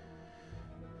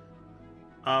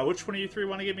 Which one of you three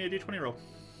want to give me a d20 roll?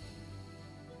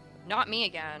 Not me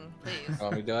again, please.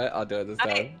 Want me to do it? I'll do it this time.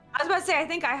 I was about to say, I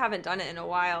think I haven't done it in a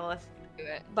while. Do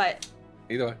it. But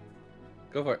Either way.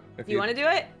 Go for it. If you want to do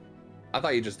it? I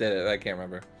thought you just did it. I can't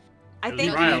remember. I It was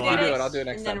think Raya you last. did I'll do it, it, I'll do it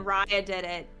next and then time. Raya did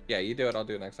it. Yeah, you do it. I'll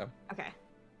do it next time. Okay.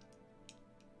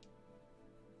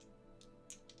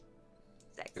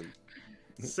 6.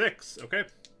 6. Okay.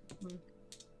 Mhm.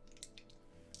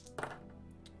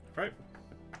 Right.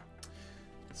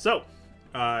 So,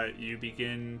 you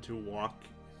begin to walk.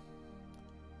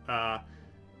 Are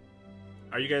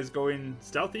you guys going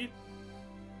stealthy?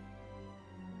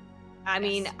 I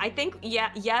mean, I think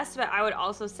yes, but I would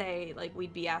also say like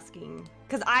we'd be asking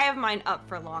because I have mine up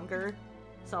for longer,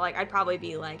 so like I'd probably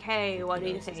be like, hey, what do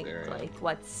you think? Necessary. Like,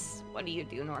 what do you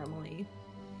do normally?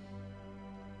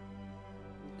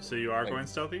 So you are Like- going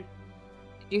stealthy?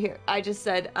 You hear? I just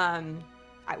said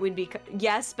I would be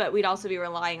yes, but we'd also be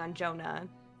relying on Jonah.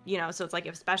 You know, so it's like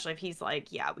especially if he's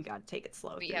like, yeah, we got to take it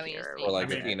slow But through yeah, we need to here. see. Or like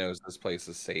I if mean- he knows this place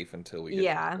is safe until we get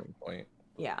Yeah. to a certain point.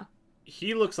 Yeah.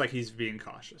 He looks like he's being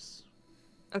cautious.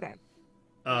 Okay.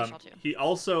 shall too. He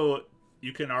also,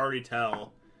 you can already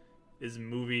tell, is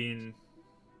moving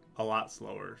a lot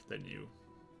slower than you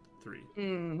 3.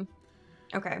 Hmm.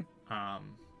 Okay.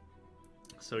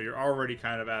 So you're already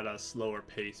kind of at a slower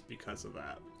pace because of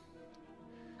that.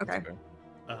 Okay.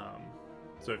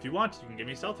 So if you want, you can give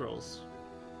me stealth rolls.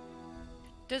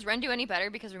 Does Ren do any better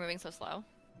because we're moving so slow?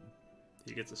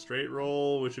 He gets a straight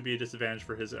roll, which would be a disadvantage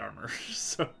for his armor.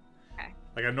 So, Okay.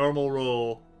 like a normal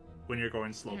roll when you're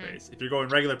going slow Mhm. pace. If you're going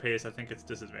regular pace, I think it's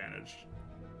disadvantage.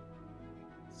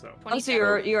 So, Oh, so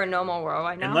 27. you're a normal roll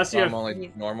right now. unless So you I'm have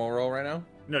only normal roll right now?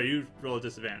 no, you roll a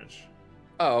disadvantage.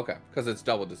 Oh, okay. Because it's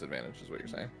double disadvantage is what you're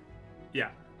saying.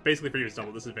 Yeah, basically for you it's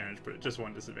double disadvantage, but just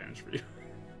one disadvantage for you.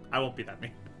 I won't be that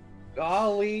mean.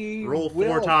 Golly. Roll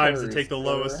 4 times and take the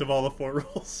lowest of all the 4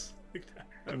 rolls. That'd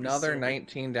be Another so good.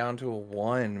 19 down to a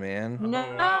 1, man.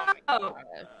 No. Oh.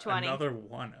 20. Another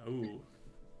 1. Ooh.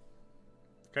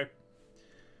 Okay.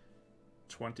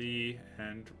 20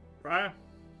 and Raya.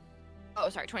 Oh,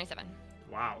 sorry, 27.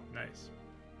 Wow, nice.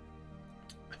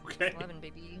 Okay. 11,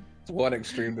 baby. It's one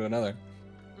extreme to another.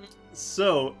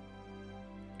 So,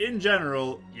 in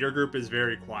general, your group is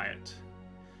very quiet.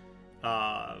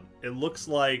 It looks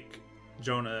like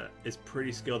Jonah is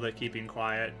pretty skilled at keeping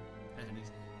quiet, and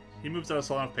he moves at a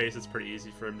slow enough pace. It's pretty easy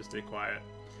for him to stay quiet.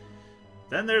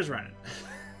 Then there's Renan.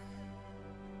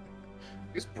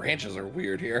 These branches are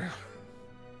weird here.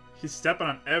 He's stepping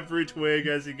on every twig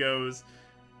as he goes,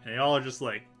 and they all are just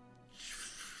like.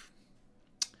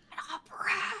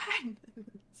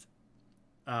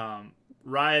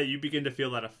 Raya, you begin to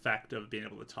feel that effect of being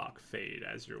able to talk fade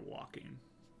as you're walking.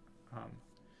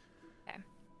 Okay.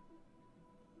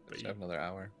 But Just you have another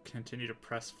hour. continue to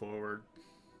press forward,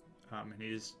 and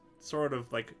he's sort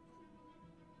of like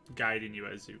guiding you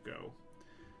as you go.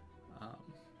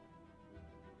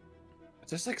 Is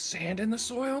this like sand in the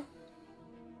soil?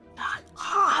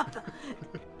 Stop.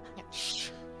 Yeah. Shh.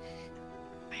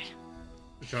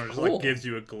 Jonah just Cool. like gives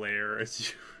you a glare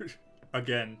as you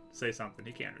again say something.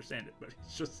 He can't understand it, but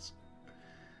he's just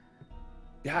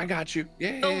Yeah, I got you.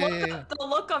 Yeah. The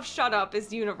look of shut up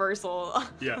is universal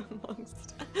Yeah.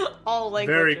 amongst all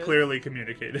languages. very clearly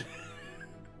communicated.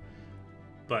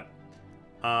 But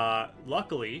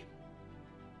luckily,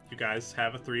 you guys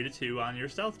have a 3-2 on your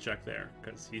stealth check there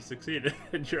because he succeeded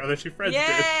and your other 2 friends did.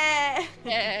 Yeah.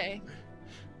 Yay.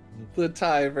 The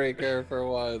tiebreaker for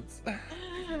once.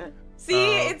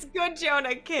 See, it's good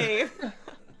Jonah came.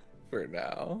 For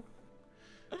now.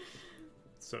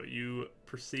 So you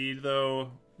proceed,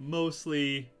 though,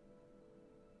 mostly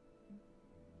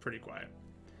pretty quiet.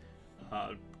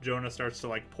 Jonah starts to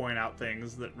like point out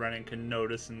things that Renan can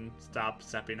notice and stop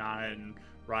stepping on it, and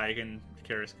Ryan and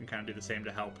Karis can kind of do the same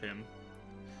to help him.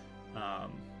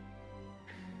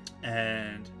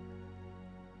 And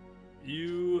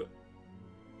you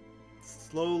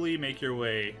slowly make your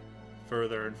way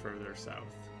further and further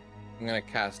south. I'm gonna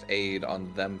cast aid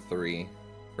on them 3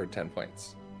 for 10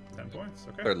 points. 10 points,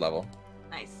 okay. 3rd level.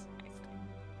 Nice.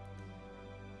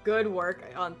 Good work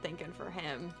on thinking for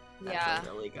him. That's Yeah. a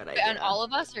really good idea. And all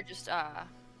of us are just,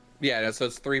 Yeah, so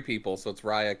it's 3 people. So it's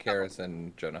Raya, Karis,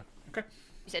 and Jonah. you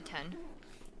said 10.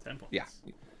 10 points. Yeah.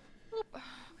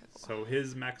 So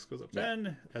his max goes up Yeah.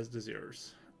 10, as does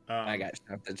yours. I got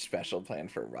something special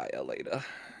planned for Raya later.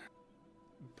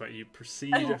 But you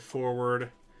proceed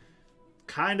forward,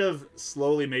 kind of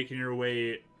slowly making your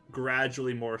way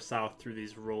gradually more south through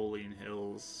these rolling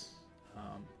hills.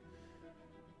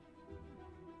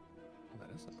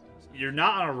 You're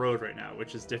not on a road right now,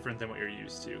 which is different than what you're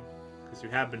used to, because you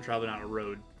have been traveling on a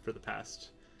road for the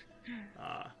past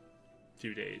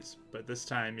few days. But this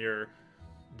time you're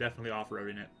definitely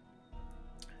off-roading it.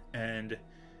 And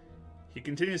he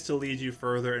continues to lead you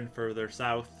further and further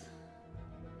south,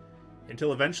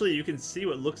 until eventually you can see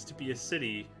what looks to be a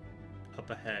city up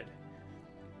ahead.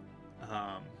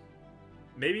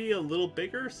 Maybe a little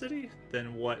bigger city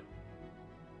than what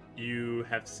you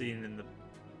have seen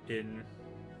in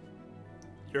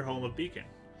your home of Beacon.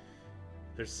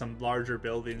 There's some larger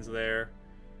buildings there,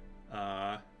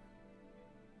 but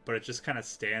it just kind of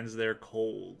stands there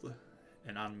cold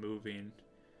and unmoving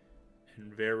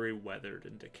and very weathered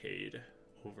and decayed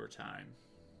over time,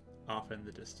 off in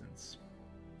the distance.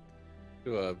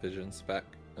 Do a vision spec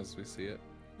as we see it.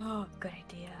 Oh, good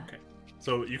idea. Okay.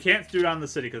 So you can't do it on the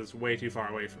city because it's way too far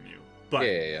away from you. But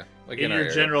Yeah. Like in our your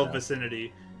area, general yeah.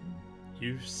 vicinity,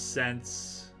 you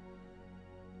sense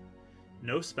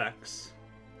no specks,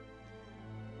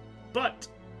 but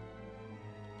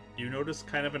you notice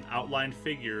kind of an outlined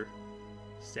figure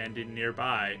standing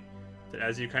nearby that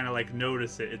as you kind of like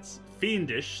notice it, it's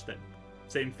fiendish, that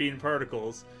same fiend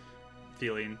particles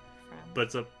feeling, but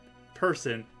it's a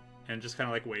person and just kind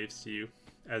of like waves to you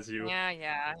as you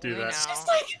Yeah. do we that. know. Just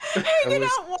like I hanging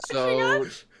was out watching so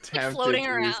us. tempted floating to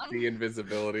use around. the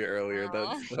invisibility earlier. Aw.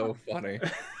 That's so funny.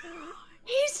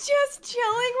 He's just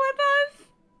chilling with us.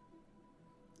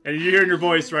 And you hear in your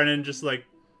voice, Renan, just like,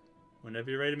 whenever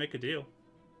you're ready to make a deal,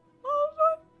 Oh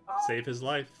my God. save his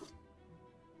life.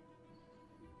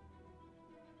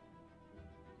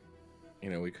 You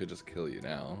know, we could just kill you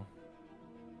now.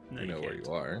 No, We you know where can't.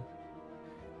 you are.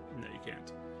 No, you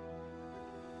can't.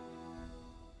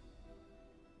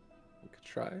 We could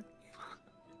try.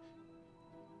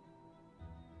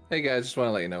 Hey guys, just want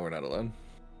to let you know we're not alone.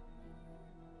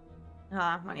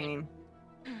 What do you mean?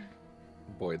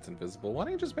 Boyd's invisible. Why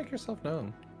don't you just make yourself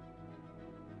known?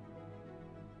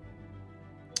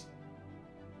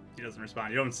 He doesn't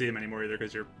respond. You don't see him anymore either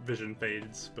because your vision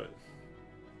fades. But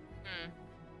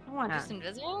Why not? Just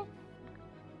invisible?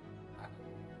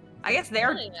 I guess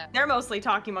Really? they're mostly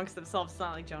talking amongst themselves. It's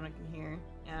not like Jonah can hear.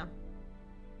 Yeah.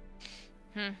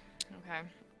 Okay.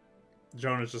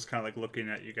 Jonah's just kind of like looking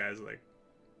at you guys like,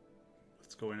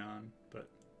 what's going on? But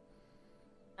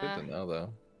Good Uh, to know,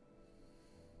 though.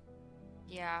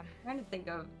 yeah. I'm trying to think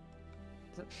of.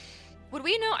 Would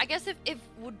we know? I guess if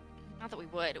would not that we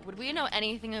would we know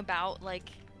anything about like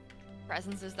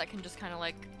presences that can just kind of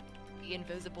like be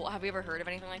invisible? Have we ever heard of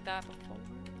anything like that before?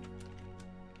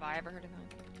 Have I ever heard of that?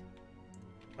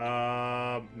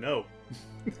 no,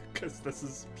 because this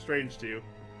is strange to you.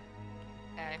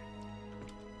 Okay.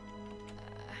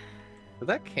 Did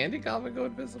that candy goblin go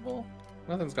invisible?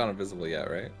 Nothing's gone invisible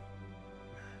yet, right?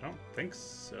 I don't think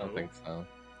so. I don't think so.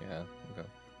 Yeah. Okay.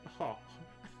 Oh,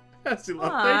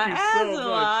 Azula, thank you so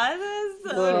much. That's so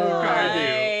So kind of you.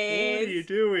 nice. What are you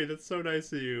doing? That's so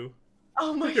nice of you.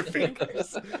 Oh my Your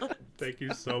fingers. Thank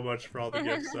you so much for all the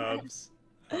gift subs.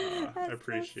 I That's so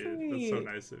appreciate it. That's so sweet.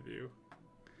 nice of you.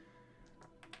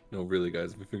 No, really,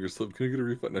 guys, my finger slipped. Can I get a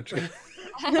refund? No, just-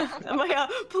 Oh my God,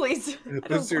 please. I no,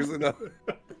 don't seriously, no.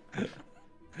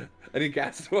 I need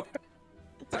gas.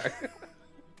 Sorry.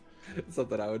 It's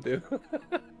something I would do.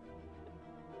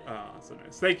 So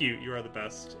nice. Thank you. You are the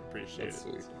best. Appreciate That's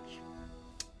it sweet. so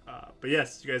much. But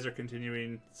yes, you guys are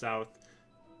continuing south.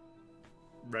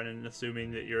 Renan,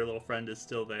 assuming that your little friend is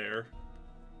still there.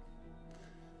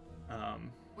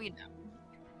 We know.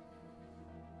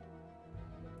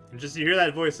 And just you hear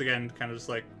that voice again, kind of just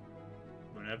like,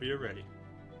 whenever you're ready,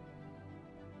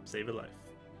 save a life.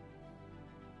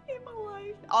 Save my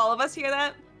life. All of us hear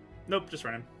that? Nope, just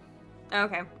Renan.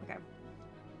 Okay.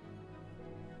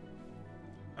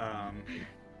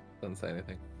 Doesn't say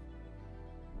anything.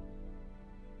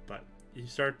 But you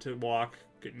start to walk,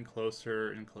 getting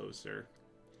closer and closer.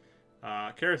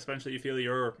 Karis, eventually you feel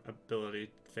your ability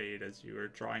fade as you are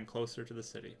drawing closer to the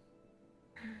city.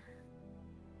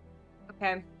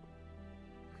 Okay.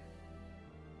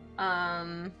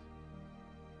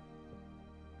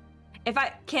 If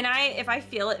I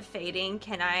feel it fading,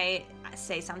 can I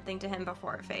say something to him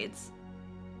before it fades?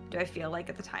 Do I feel like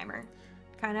at the timer?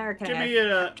 Kind of, or can Give I? me an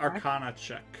track? Arcana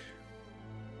check.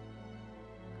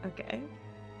 Okay.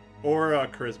 Or a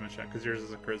Charisma check, because yours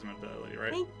is a Charisma ability,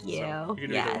 right? Thank you. So you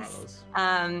can do either one of Yes.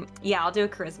 those. Yeah, I'll do a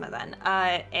charisma then.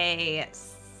 A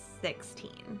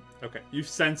 16. Okay. You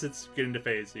sense it's getting to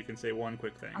phase, so you can say one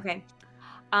quick thing. Okay.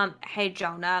 Hey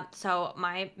Jonah, so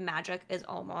my magic is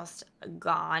almost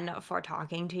gone for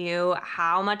talking to you.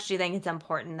 How much do you think it's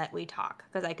important that we talk?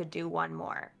 Because I could do one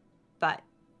more, but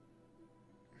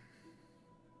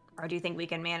or do you think we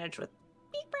can manage with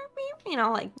beep, beep, beep,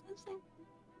 like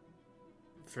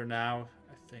For now,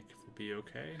 I think it will be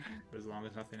okay, as long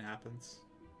as nothing happens.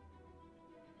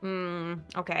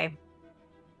 okay.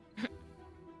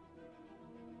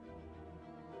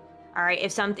 All right,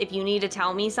 if you need to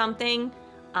tell me something,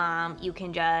 you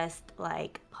can just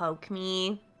like poke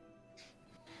me.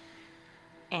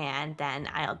 and then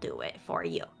I'll do it for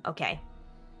you. Okay.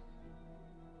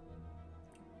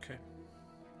 Okay.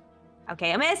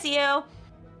 Okay, I miss you.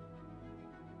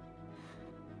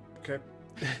 Okay.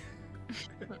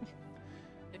 No.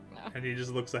 And he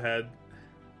just looks ahead.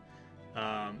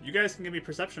 You guys can give me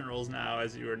perception rolls now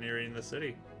as you are nearing the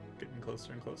city, getting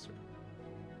closer and closer.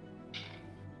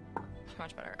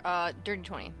 Much better. Dirty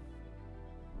 20.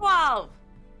 12.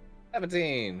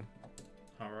 17.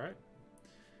 All right.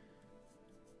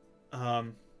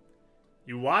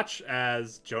 You watch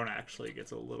as Jonah actually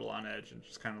gets a little on edge and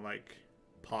just kind of like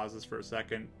pauses for a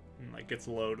second and like gets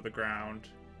low to the ground,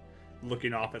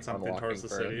 looking off at something towards the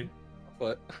city.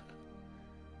 What?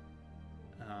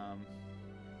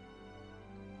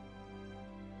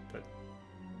 But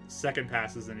second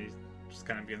passes and he just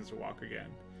kind of begins to walk again.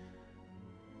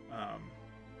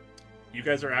 You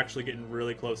guys are actually getting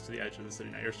really close to the edge of the city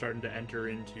now. You're starting to enter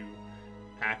into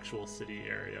actual city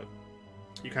area.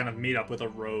 You kind of meet up with a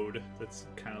road that's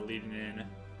kind of leading in.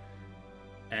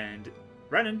 And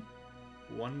Renan,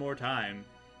 one more time,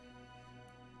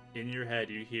 in your head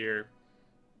you hear,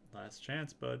 "Last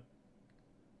chance, bud."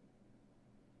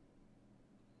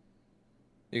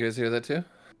 You guys hear that too?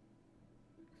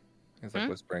 He's like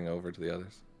whispering over to the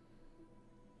others.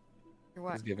 Or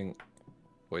what?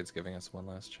 Boyd's giving us one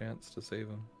last chance to save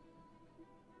him.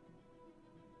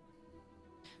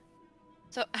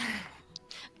 So,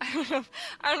 I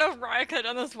don't know if Raya could have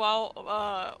done this while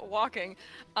walking.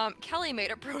 Kelly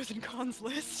made a pros and cons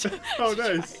list. Oh,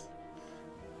 nice.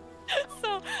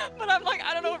 So, but I'm like,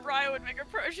 I don't know if Raya would make a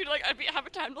pro. She'd like, have a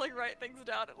time to like write things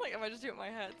down. And, like, I might just do it in my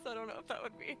head. So I don't know if that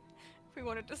would be, if we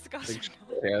want to discuss it.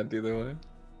 Yeah, either way.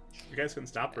 You guys can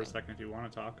stop for a second if you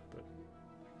want to talk, but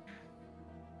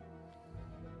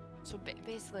So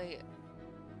basically,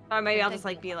 Or maybe I'll just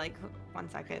like be like 1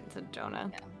 second to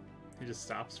Jonah. he just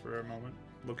stops for a moment,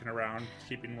 looking around,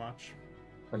 keeping watch.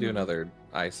 I'll do another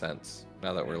eye sense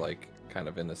now that we're like kind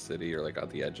of in the city or like at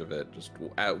the edge of it. Just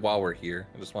while we're here,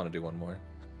 I just want to do one more.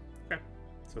 Okay.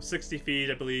 So 60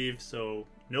 feet, I believe. So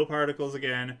no particles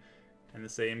again, and the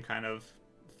same kind of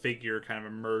figure kind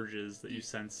of emerges that you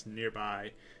sense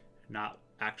nearby, not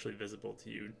actually visible to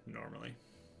you normally.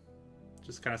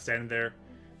 Just kind of standing there.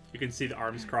 You can see the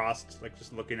arms crossed, like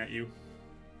just looking at you.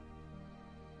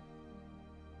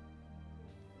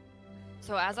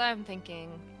 so as I'm thinking,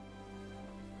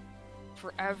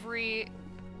 for every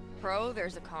pro,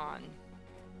 there's a con.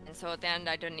 And so at the end,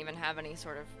 I didn't even have any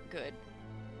sort of good,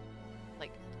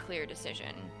 like, clear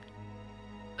decision.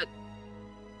 But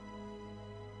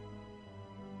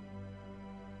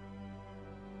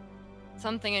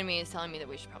something in me is telling me that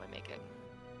we should probably make it.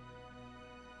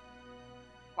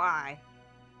 Why?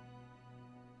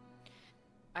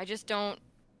 I just don't...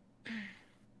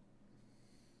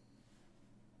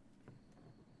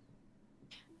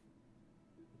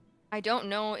 I don't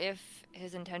know if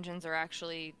his intentions are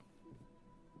actually...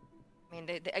 I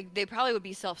mean, they probably would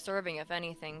be self-serving, if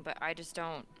anything, but I just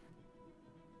don't...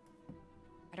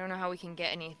 I don't know how we can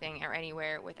get anything or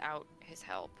anywhere without his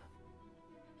help.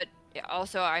 But yeah,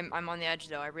 also, I'm on the edge,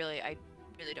 though. I really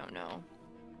don't know.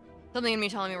 Something in me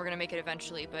telling me we're gonna make it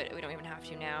eventually, but we don't even have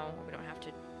to now. We don't have to...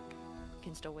 We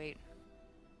can still wait.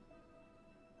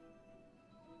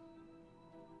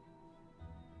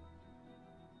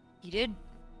 He did...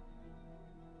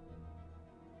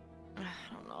 I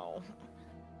don't know.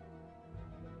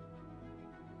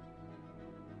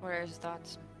 What are his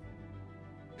thoughts?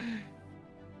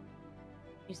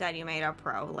 You said you made a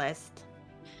pro list.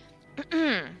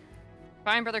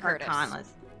 Find Brother Or Curtis. con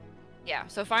list. Yeah,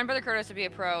 so find Brother Curtis would be a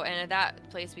pro, and at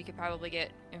that place we could probably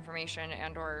get information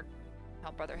and or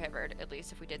help Brother Hibbard, at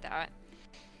least if we did that.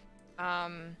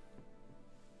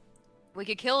 We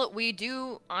could kill it. We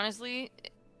do, honestly,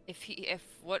 if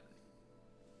what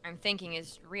I'm thinking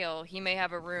is real, he may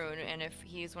have a rune, and if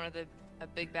he's one of a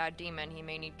big bad demon, he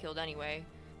may need killed anyway.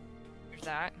 There's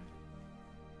that.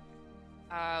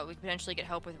 We could potentially get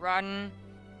help with Rodden.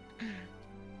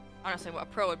 Honestly, what a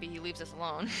pro would be, he leaves us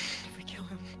alone if we kill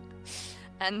him.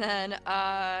 And then,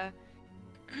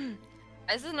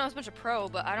 this isn't as much a pro,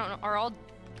 but I don't know, are all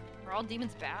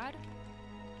demons bad?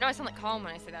 I know I sound like calm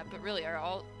when I say that, but really,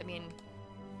 I mean,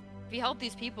 if he helped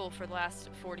these people for the last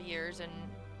 40 years, and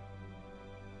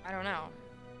I don't know.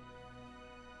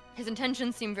 His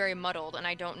intentions seem very muddled, and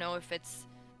I don't know if it's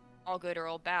all good or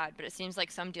all bad, but it seems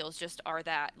like some deals just are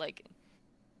that, like,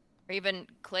 or even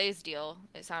Clay's deal,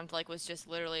 it sounded like was just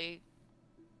literally,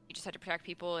 you just had to protect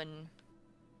people and,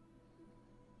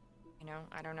 you know,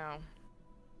 I don't know.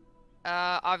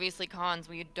 Obviously cons,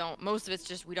 most of it's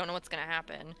just, we don't know what's gonna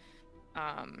happen.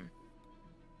 And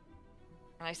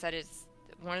I said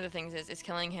one of the things is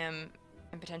killing him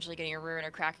and potentially getting a rune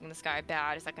or cracking the sky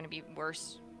bad? Is that going to be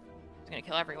worse? It's going to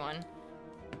kill everyone.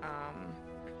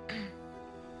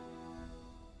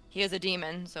 He is a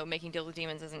demon, so making deals with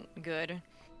demons isn't good.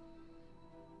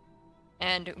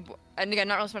 And again,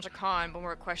 not really so much a con, but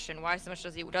more a question. Why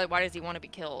does he want to be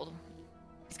killed?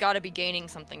 He's got to be gaining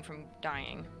something from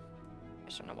dying. I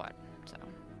just don't know what. So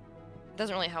it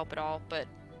doesn't really help at all, but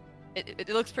it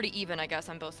looks pretty even, I guess,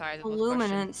 on both sides of the question.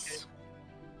 Illuminance.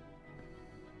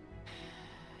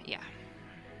 Yeah.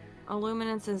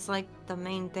 Illuminance is like the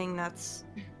main thing that's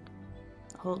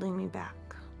holding me back.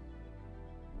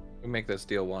 We make this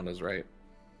deal, Wanda's right.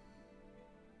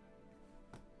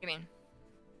 What do you mean?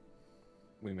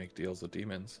 We make deals with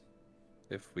demons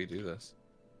if we do this.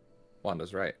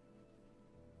 Wanda's right.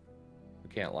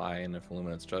 We can't lie, and if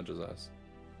Illuminance judges us.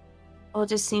 Well, it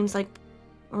just seems like,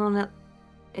 well, no,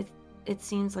 it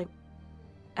seems like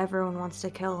everyone wants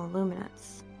to kill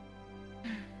Illuminance.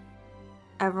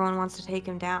 Everyone wants to take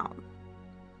him down.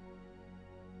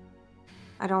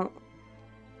 I don't.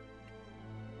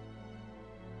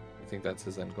 You think that's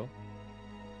his end goal?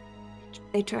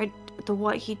 They tried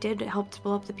what he did helped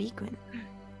blow up the beacon.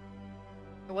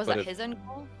 Was But that if- his end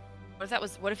goal?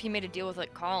 What if he made a deal with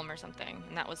like Calm or something,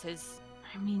 and that was his?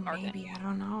 I mean, Bargain. maybe, I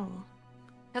don't know.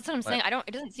 That's what I'm But- saying.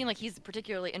 It doesn't seem like he's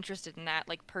particularly interested in that,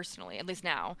 like personally, at least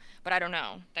now. But I don't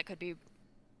know. That could be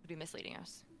misleading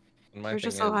us. And my There's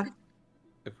thing just a lot. is,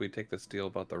 if we take this deal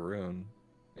about the rune,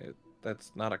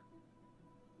 that's not a.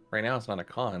 Right now, it's not a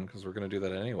con because we're going to do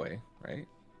that anyway, right?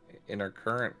 In our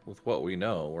current, with what we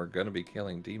know, we're going to be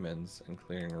killing demons and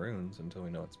clearing runes until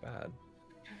we know it's bad.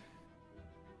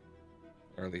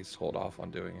 Or at least hold off on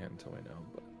doing it until we know.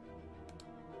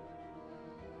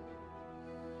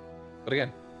 But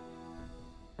again,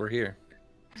 we're here.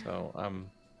 So,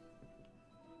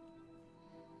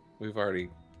 we've already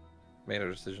made our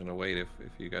decision to wait if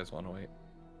you guys want to wait.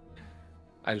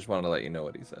 I just wanted to let you know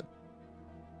what he said.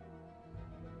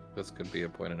 This could be a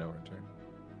point of no return.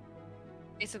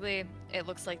 Basically, it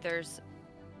looks like there's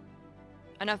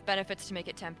enough benefits to make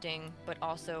it tempting, but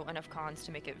also enough cons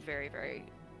to make it very, very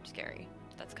scary.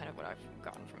 That's kind of what I've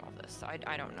gotten from all this. So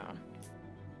I don't know.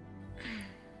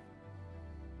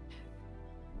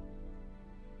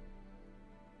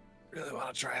 Really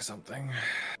want to try something.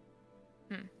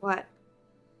 What?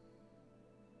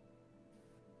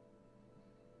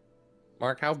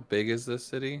 Mark, how big is this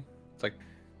city? It's like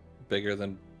bigger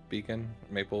than Beacon,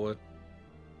 Maplewood.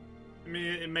 I mean,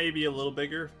 it may be a little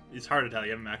bigger. It's hard to tell.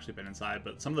 You haven't actually been inside,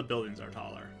 but some of the buildings are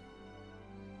taller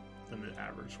than the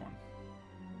average one.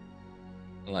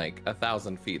 Like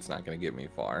 1,000 feet's not going to get me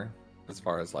far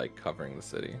as like covering the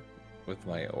city with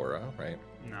my aura, right?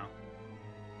 No.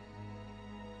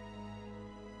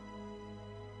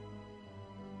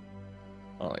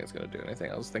 I don't think it's going to do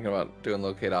anything. I was thinking about doing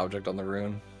locate object on the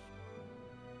rune.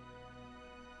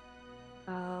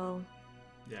 Oh.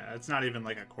 Yeah, it's not even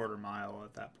like a quarter mile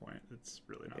at that point. It's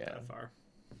really not Yeah. that far.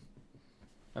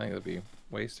 I think it'd be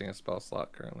wasting a spell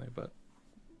slot currently, but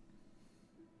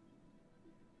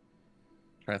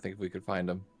trying to think if we could find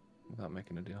him without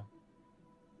making a deal.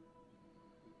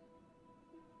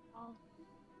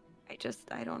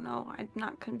 I don't know. I'm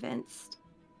not convinced.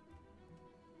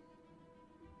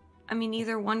 I mean,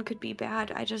 either one could be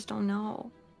bad. I just don't know.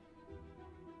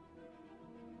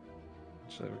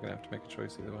 Actually, we're gonna have to make a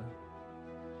choice either way.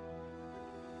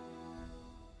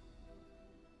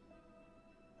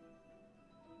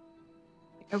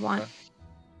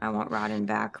 I want Rodden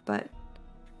back, but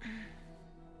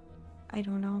I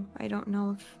don't know. I don't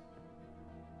know if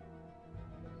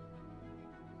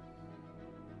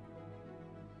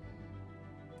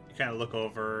You kind of look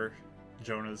over.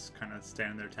 Jonah's kind of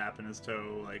standing there tapping his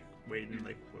toe, like waiting,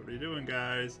 like, what are you doing,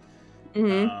 guys?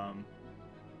 And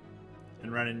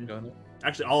running. Go ahead.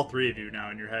 Actually, all three of you now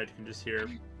in your head can just hear. Are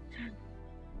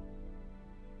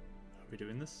we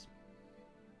doing this?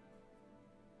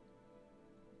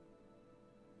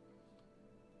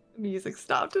 music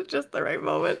stopped at just the right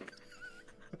moment.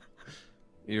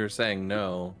 You were saying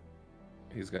no,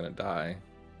 he's gonna die.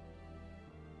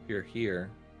 If you're here,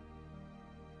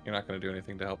 you're not gonna do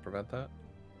anything to help prevent that?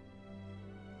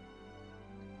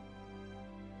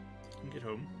 You can get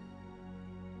home.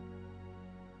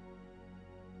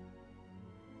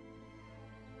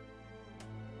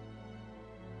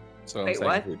 So I'm Wait, saying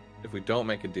what? if we don't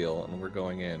make a deal and we're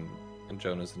going in and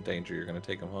Jonah's in danger, you're gonna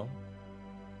take him home?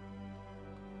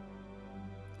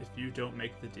 If you don't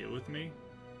make the deal with me,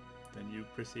 then you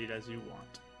proceed as you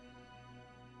want.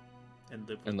 And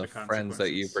live with And the the friends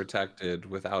that you consequences. protected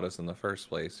without us in the first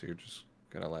place, you're just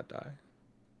gonna let die.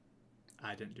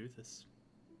 I didn't do this.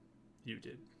 You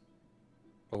did.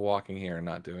 But walking here and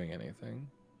not doing anything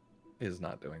is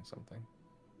not doing something.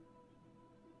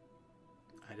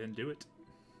 I didn't do it.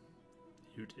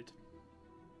 You did.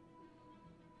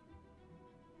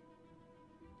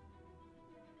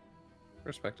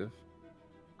 Perspective.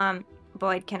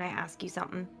 Boyd, can I ask you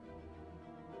something?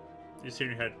 You see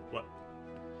in your head, what?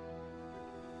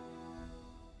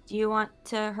 Do you want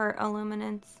to hurt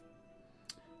Illuminance?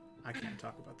 I can't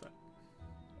talk about that.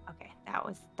 Okay,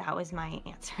 that was my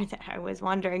answer that I was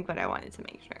wondering, but I wanted to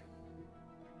make sure.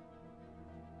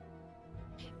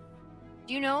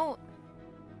 Do you know,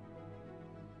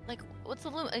 like, what's do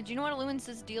you know what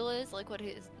Illuminance's deal is? Like, what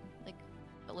his, like,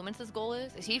 Illuminance's goal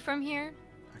is? Is he from here?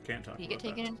 I can't talk Did he about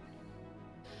get taken that.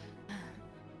 in?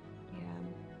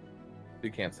 Yeah.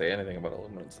 You can't say anything about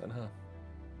Illuminance then, huh?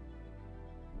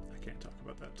 I can't talk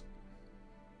about that.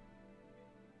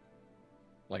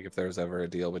 Like if there's ever a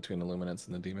deal between Illuminance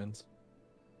and the demons?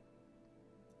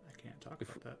 I can't talk If-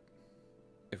 about that.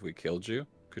 If we killed you,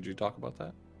 could you talk about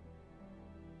that?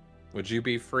 Would you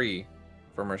be free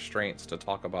from restraints to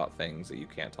talk about things that you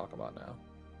can't talk about now?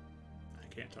 I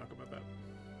can't talk about that.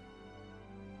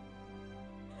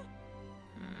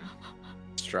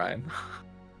 Just trying.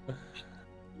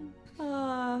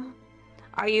 Are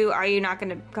you not going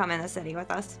to come in the city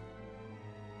with us?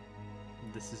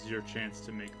 This is your chance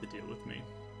to make the deal with me.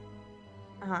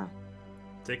 Uh-huh.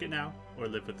 Take it now, or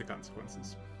live with the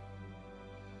consequences.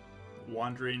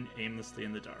 Wandering aimlessly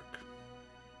in the dark.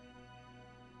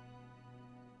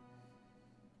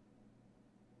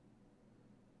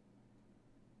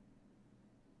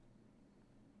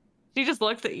 She just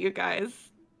looks at you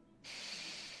guys.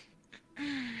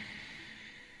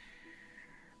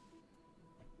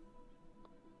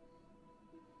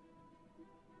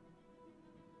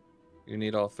 You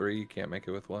need all three, you can't make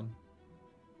it with one.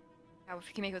 How if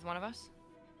you can make it with one of us?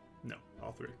 No,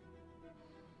 all three.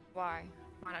 Why?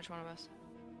 Why not one of us?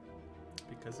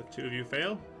 Because if two of you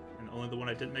fail, and only the one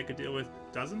I didn't make a deal with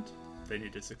doesn't, they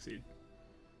need to succeed.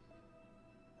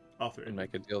 All three. And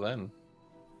make a deal then.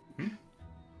 Hmm?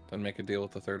 Then make a deal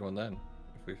with the third one then,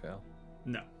 if we fail.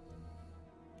 No.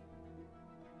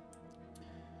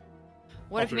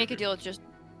 What All if you three make a of you. deal with just?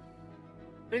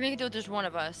 What if you make a deal with just one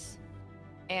of us,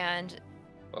 and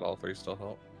But all three still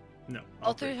help. No.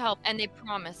 all three help, and they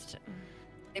promised?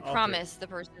 They All three. promised the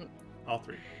person. All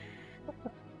three.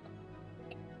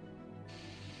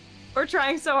 We're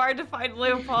trying so hard to find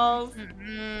loopholes.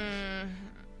 Mm.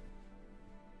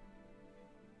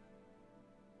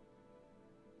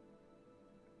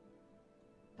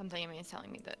 Something in me is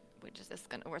telling me that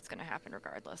it's gonna happen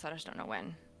regardless. I just don't know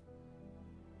when.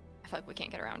 I feel like we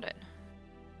can't get around it.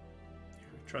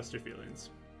 Trust your feelings.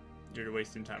 You're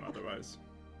wasting time otherwise.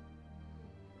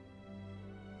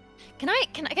 Can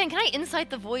I insight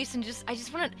the voice and I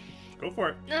just want to Go for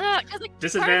it. like,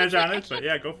 Disadvantage on I it, but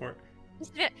yeah, go for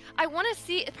it. I want to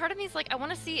see. Part of me is like, I want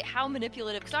to see how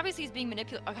manipulative, because obviously he's being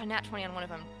manipulative. I got a nat 20 on one of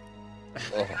them.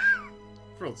 Oh,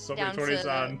 Rolled so many Down 20s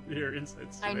to- on your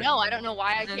insights. I today. know. I don't know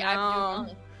why I I can't.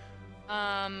 know.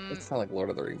 that sounds like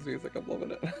Lord of the Rings music. I'm loving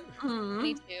it.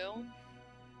 22.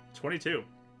 22.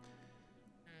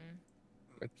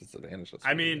 It's disadvantage.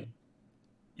 I mean,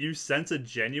 you sense a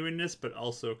genuineness, but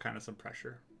also kind of some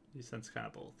pressure. You sense kind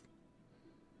of both.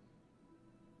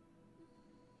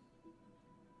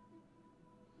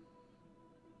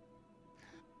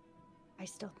 I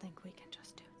still think we can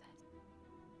just do this.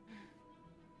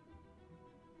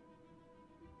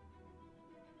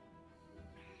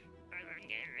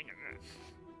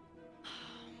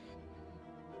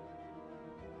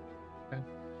 I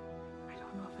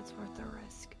don't know if it's worth the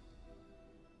risk.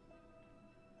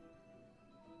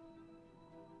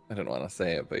 I didn't want to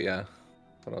say it, but yeah,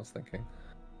 that's what I was thinking.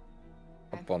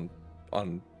 Okay. Up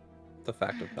on the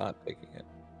fact of not taking it.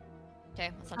 Okay,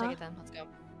 let's not take it then. Let's go.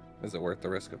 Is it worth the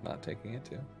risk of not taking it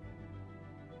too?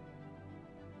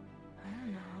 I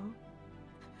don't know.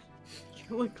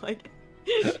 You look like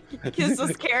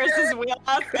Kisses Karis's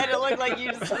wheelhouse, and it looked like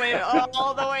you just went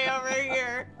all the way over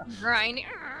here. Grind.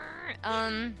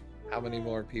 How many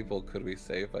more people could we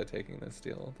save by taking this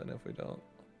deal than if we don't?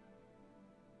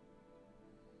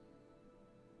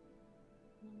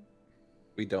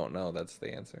 We don't know, that's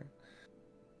the answer.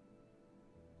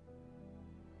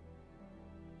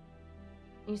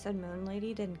 You said Moon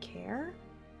Lady didn't care?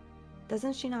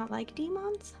 Doesn't she not like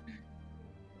demons?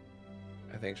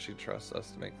 I think she trusts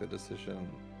us to make the decision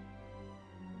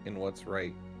in what's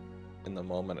right in the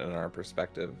moment and in our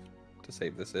perspective to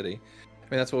save the city. I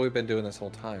mean, that's what we've been doing this whole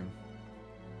time.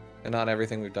 And not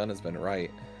everything we've done has been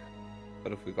right.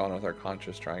 But if we've gone with our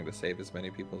conscience trying to save as many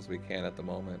people as we can at the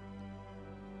moment.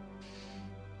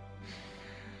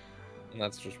 And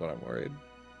that's just what I'm worried.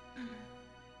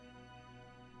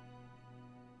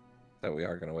 that we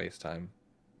are going to waste time.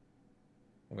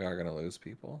 We are going to lose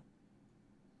people.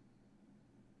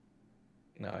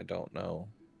 Now, I don't know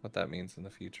what that means in the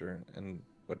future and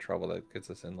what trouble that gets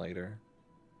us in later.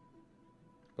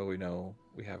 But we know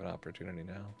we have an opportunity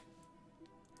now.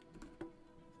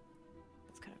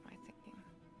 That's kind of my thinking.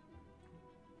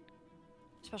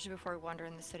 Especially before we wander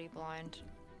in the city blind.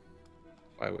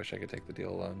 I wish I could take the deal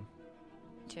alone.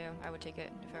 Too. I would take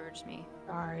it if it were just me.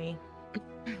 Sorry.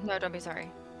 No, don't be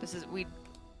sorry. This is we.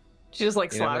 She just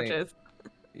like You know how many- slouches.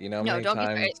 You know how No, many don't be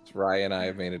times Rye and I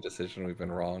have made a decision we've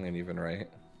been wrong and you've been right?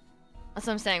 That's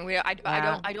what I'm saying. I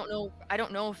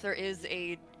don't know if there is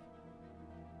a.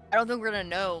 I don't think we're gonna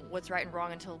know what's right and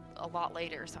wrong until a lot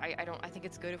later. So I think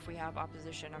it's good if we have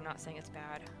opposition. I'm not saying it's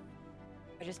bad.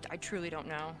 I truly don't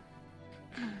know.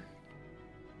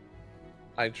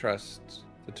 I trust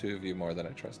the two of you more than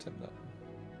I trust him, though.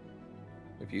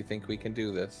 If you think we can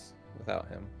do this without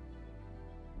him,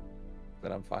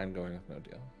 then I'm fine going with no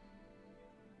deal.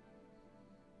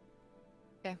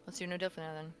 Okay, let's do no deal for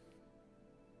now then.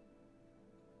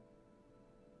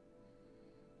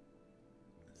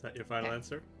 Is that your final Okay.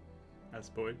 answer?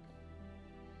 Asked Boyd.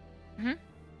 Mhm.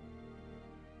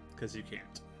 Because you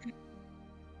can't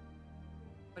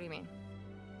What do you mean?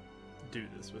 do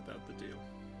this without the deal.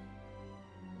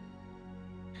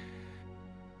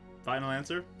 Final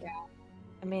answer?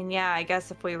 I mean, yeah, I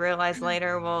guess if we realize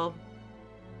later, we'll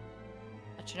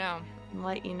Let you know.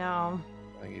 let you know.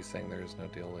 I think he's saying there is no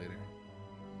deal later.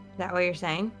 Is that what you're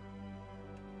saying?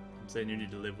 I'm saying you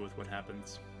need to live with what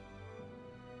happens.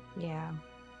 Yeah.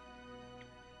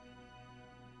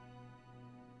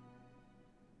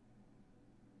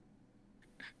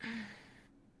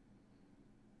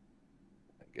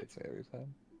 That gets me every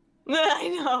time. I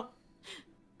know.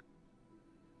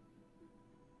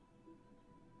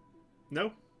 No? No.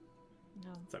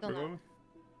 Is that Still for no. going?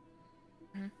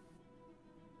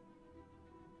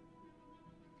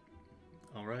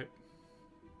 All right.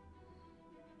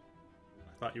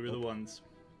 I thought you were the ones.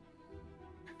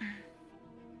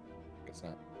 Guess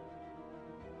not.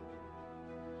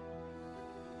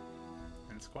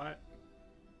 And it's quiet.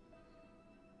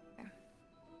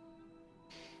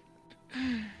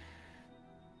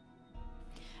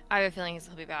 I have a feeling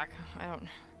he'll be back. I don't.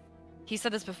 He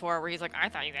said this before, where he's like, "I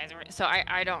thought you guys were." So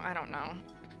I don't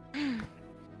know.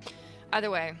 Either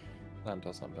way. Not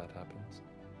until something bad happens.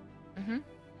 Mhm.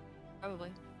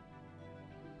 Probably.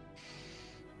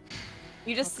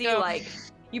 You just Let's see go. like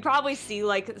you probably see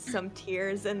like some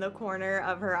tears in the corner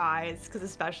of her eyes because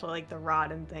especially like the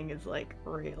rotten thing is like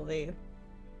really,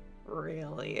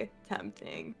 really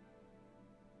tempting.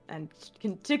 And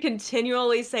to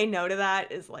continually say no to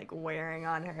that is like wearing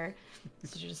on her.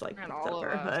 So she just like And picks all up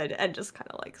of her us. hood and just kind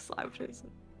of like slouches.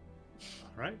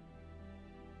 All right.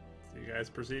 So you guys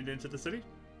proceed into the city?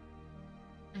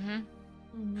 Mhm.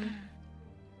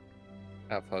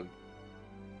 Half hug.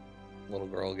 Little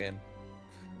girl again.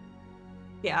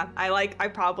 Yeah, I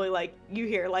probably like you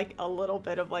hear like a little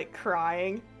bit of like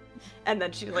crying, and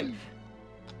then she like,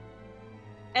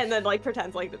 and then like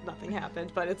pretends like that nothing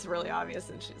happened, but it's really obvious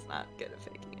and she's not good at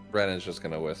faking it. Brennan's just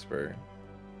gonna whisper,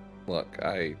 "Look,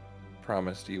 I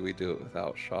promised you we'd do it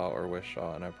without Shaw or with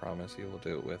Shaw, and I promise you we'll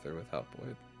do it with or without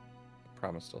Boyd. The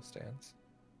promise still stands."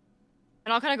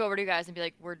 And I'll kind of go over to you guys and be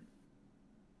like, we're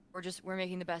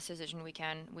making the best decision we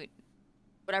can.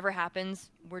 Whatever happens,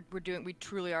 we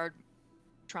truly are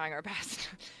trying our best,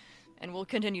 and we'll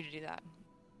continue to do that.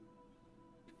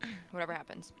 Whatever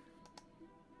happens.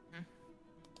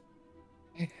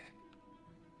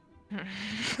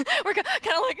 We're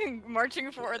kind of like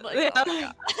marching forward, like, Yeah. oh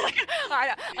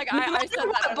my God. I said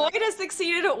that. Boyd has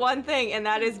succeeded at one thing, and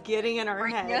that is getting in our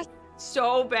Breaking head us.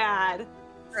 so bad. So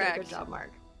Correct. good job,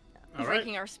 Mark. All right.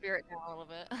 Breaking our spirit down a little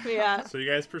bit. Yeah. So you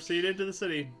guys proceed into the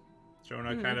city.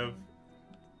 Jonah kind of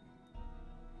Mm-hmm.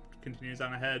 continues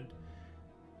on ahead,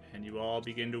 and you all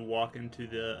begin to walk into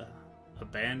the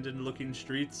abandoned-looking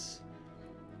streets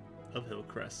of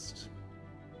Hillcrest.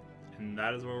 And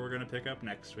that is where we're going to pick up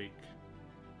next week,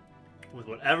 with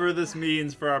whatever this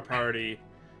means for our party,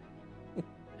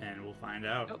 and we'll find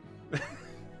out.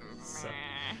 So,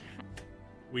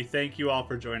 we thank you all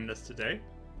for joining us today.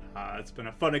 It's been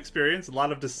a fun experience, a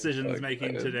lot of decisions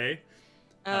making excited. today.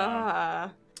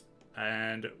 Ah.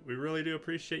 And we really do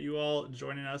appreciate you all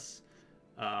joining us.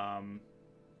 We're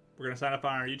going to sign up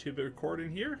on our YouTube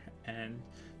recording here and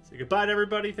say goodbye to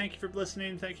everybody. Thank you for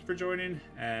listening. Thank you for joining.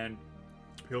 And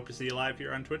we hope to see you live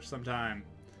here on Twitch sometime.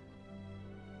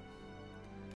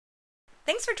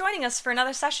 Thanks for joining us for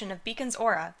another session of Beacon's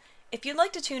Aura. If you'd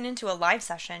like to tune into a live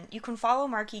session, you can follow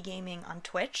Marquee Gaming on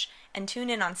Twitch and tune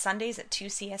in on Sundays at 2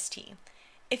 CST.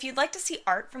 If you'd like to see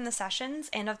art from the sessions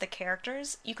and of the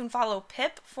characters, you can follow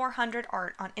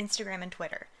Pip400art on Instagram and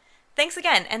Twitter. Thanks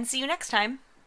again, and see you next time!